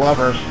Donald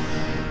Glover.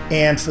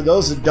 And for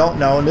those that don't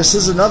know, and this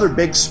is another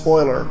big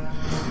spoiler,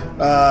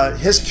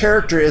 his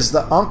character is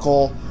the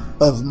uncle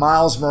of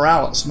Miles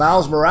Morales.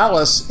 Miles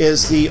Morales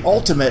is the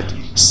ultimate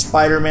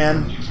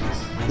Spider-Man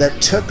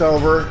that took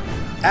over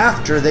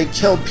after they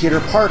killed Peter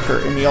Parker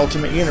in the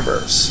Ultimate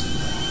Universe.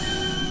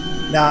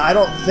 Now, I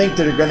don't think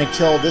that they're going to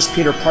kill this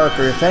Peter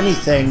Parker. If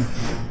anything,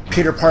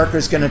 Peter Parker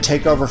is going to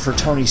take over for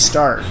Tony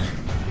Stark.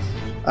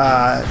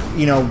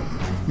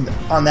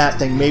 On that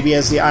thing, maybe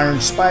as the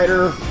Iron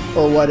Spider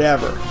or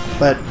whatever.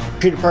 But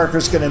Peter Parker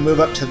is going to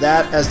move up to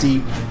that as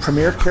the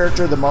premier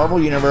character of the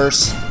Marvel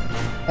Universe,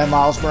 and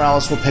Miles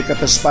Morales will pick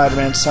up as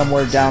Spider-Man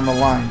somewhere down the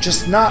line.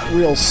 Just not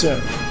real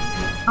soon.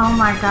 Oh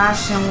my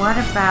gosh! And what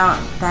about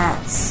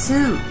that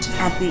suit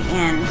at the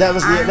end? That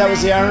was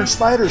the Iron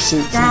Spider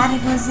suit. That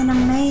was an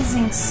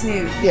amazing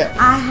suit. Yeah,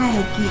 I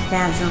had a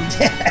geekasm.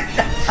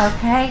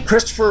 Okay.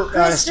 Christopher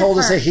has told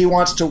us that he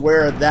wants to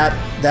wear that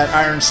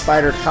Iron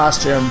Spider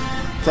costume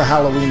for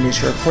Halloween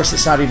this year. Of course,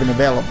 it's not even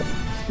available.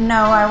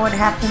 No, I would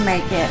have to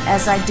make it,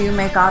 as I do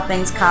make all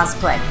things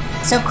cosplay.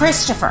 So,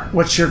 Christopher,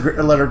 what's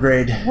your letter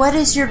grade? What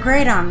is your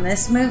grade on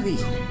this movie?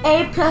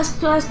 A plus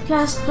plus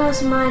plus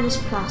plus minus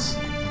plus.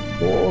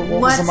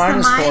 What's the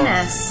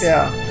minus? For?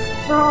 Yeah.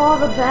 For all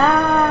the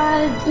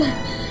bad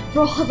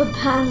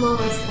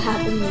moments that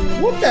happened in the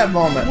movie. What bad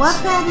moments?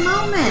 What bad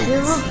moments? There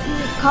were a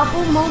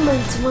couple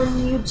moments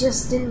when you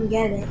just didn't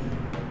get it,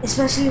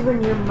 especially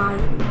when you're my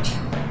age.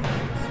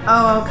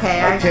 Oh,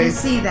 okay. I can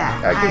see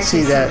that. I can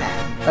see that.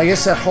 I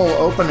guess that whole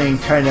opening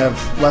kind of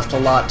left a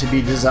lot to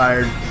be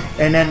desired.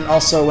 And then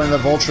also when the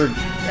Vulture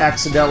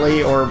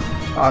accidentally or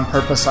on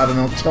purpose, I don't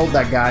know, killed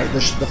that guy,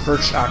 the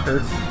first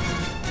Shocker.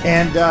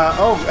 And,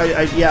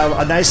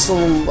 a nice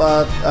little,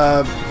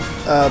 I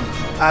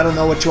don't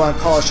know what you want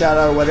to call a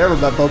shout-out or whatever,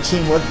 but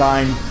Bokeem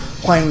Woodbine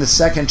playing the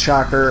second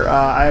Shocker,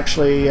 I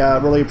actually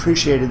really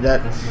appreciated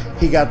that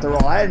he got the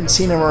role. I hadn't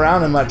seen him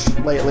around much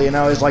lately, and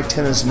I always liked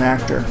him as an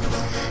actor.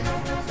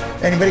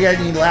 Anybody got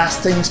any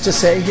last things to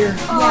say here?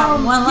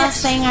 Yeah, one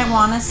last thing I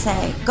want to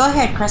say. Go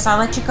ahead, Chris. I'll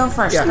let you go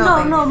first. Yeah.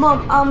 No,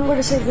 Mom. I'm going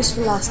to save this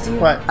for last year.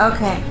 What?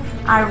 Okay.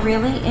 I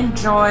really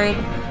enjoyed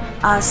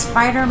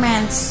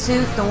Spider-Man's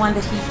suit. The one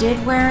that he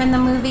did wear in the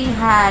movie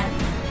had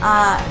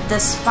the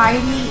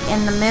Spidey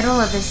in the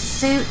middle of his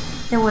suit.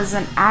 There was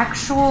an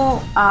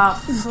actual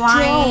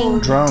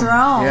flying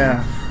drone.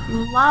 Yeah.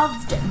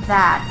 loved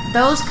that.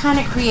 Those kind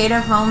of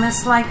creative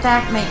moments like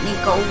that make me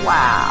go,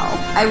 wow.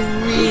 I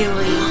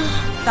really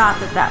thought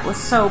that was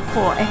so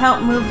cool. It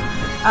helped move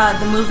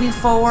the movie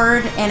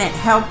forward, and it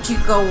helped you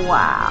go,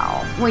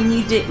 wow. When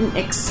you didn't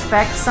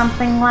expect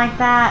something like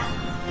that,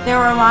 there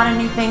were a lot of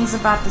new things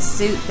about the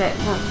suit that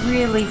were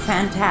really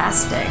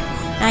fantastic.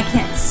 And I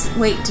can't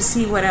wait to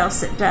see what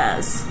else it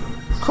does.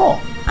 Cool.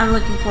 I'm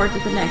looking forward to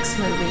the next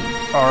movie.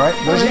 All right,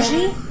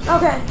 Bougie?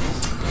 Okay.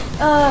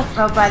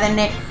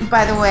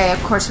 By the way,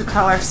 of course, we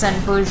call our son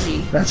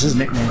Bougie. That's his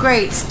nickname.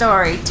 Great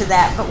story to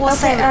that, but we'll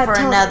save it for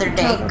another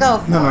day. Go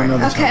for it. No.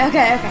 Okay.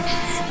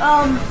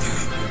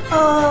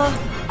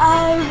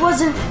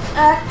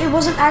 It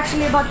wasn't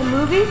actually about the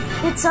movie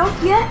itself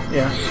yet.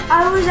 Yeah.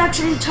 I was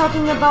actually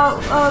talking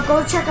about,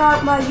 go check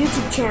out my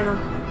YouTube channel.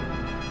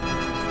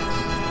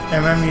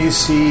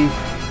 MMUC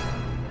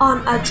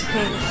on X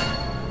Planet.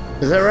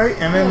 Is that right?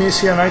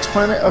 MMUC on X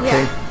Planet?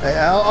 Okay.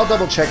 Yeah. I'll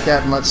double check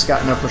that and let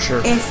Scott know for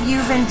sure. If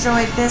you've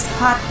enjoyed this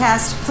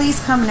podcast, please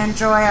come and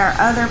enjoy our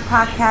other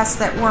podcasts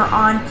that we're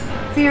on.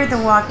 Fear the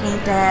Walking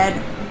Dead,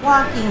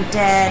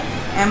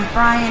 and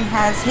Brian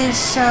has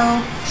his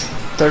show,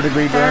 Third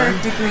Degree Burn.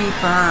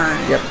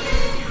 Yep.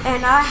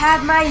 And I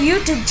have my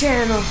YouTube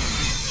channel.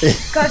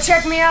 Go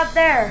check me out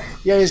there.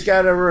 Yeah, he's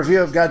got a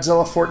review of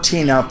Godzilla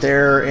 14 out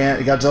there,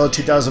 and Godzilla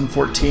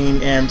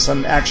 2014, and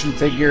some action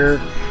figure.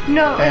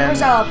 No, it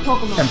was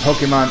Pokemon. And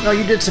Pokemon. No,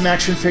 you did some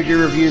action figure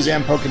reviews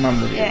and Pokemon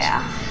reviews.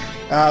 Yeah.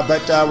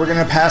 But we're going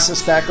to pass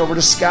this back over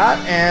to Scott,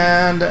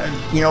 and,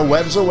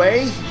 webs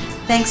away.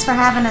 Thanks for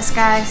having us,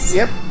 guys.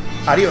 Yep.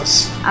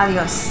 Adios.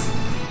 Adios.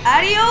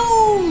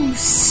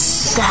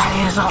 Adios!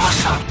 That is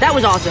awesome. That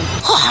was awesome.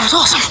 Oh, that was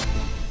awesome.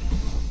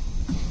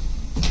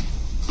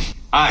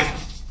 Hi,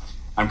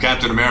 I'm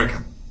Captain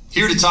America,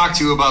 here to talk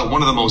to you about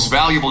one of the most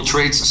valuable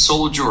traits a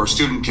soldier or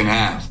student can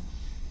have.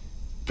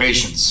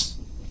 Patience.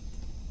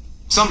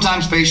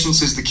 Sometimes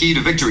patience is the key to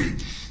victory.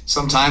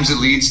 Sometimes it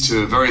leads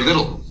to very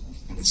little,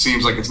 and it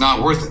seems like it's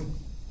not worth it.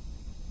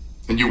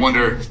 And you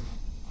wonder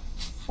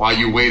why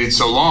you waited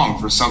so long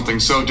for something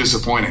so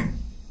disappointing.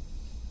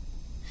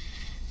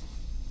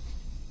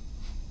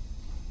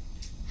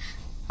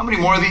 How many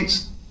more of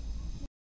these?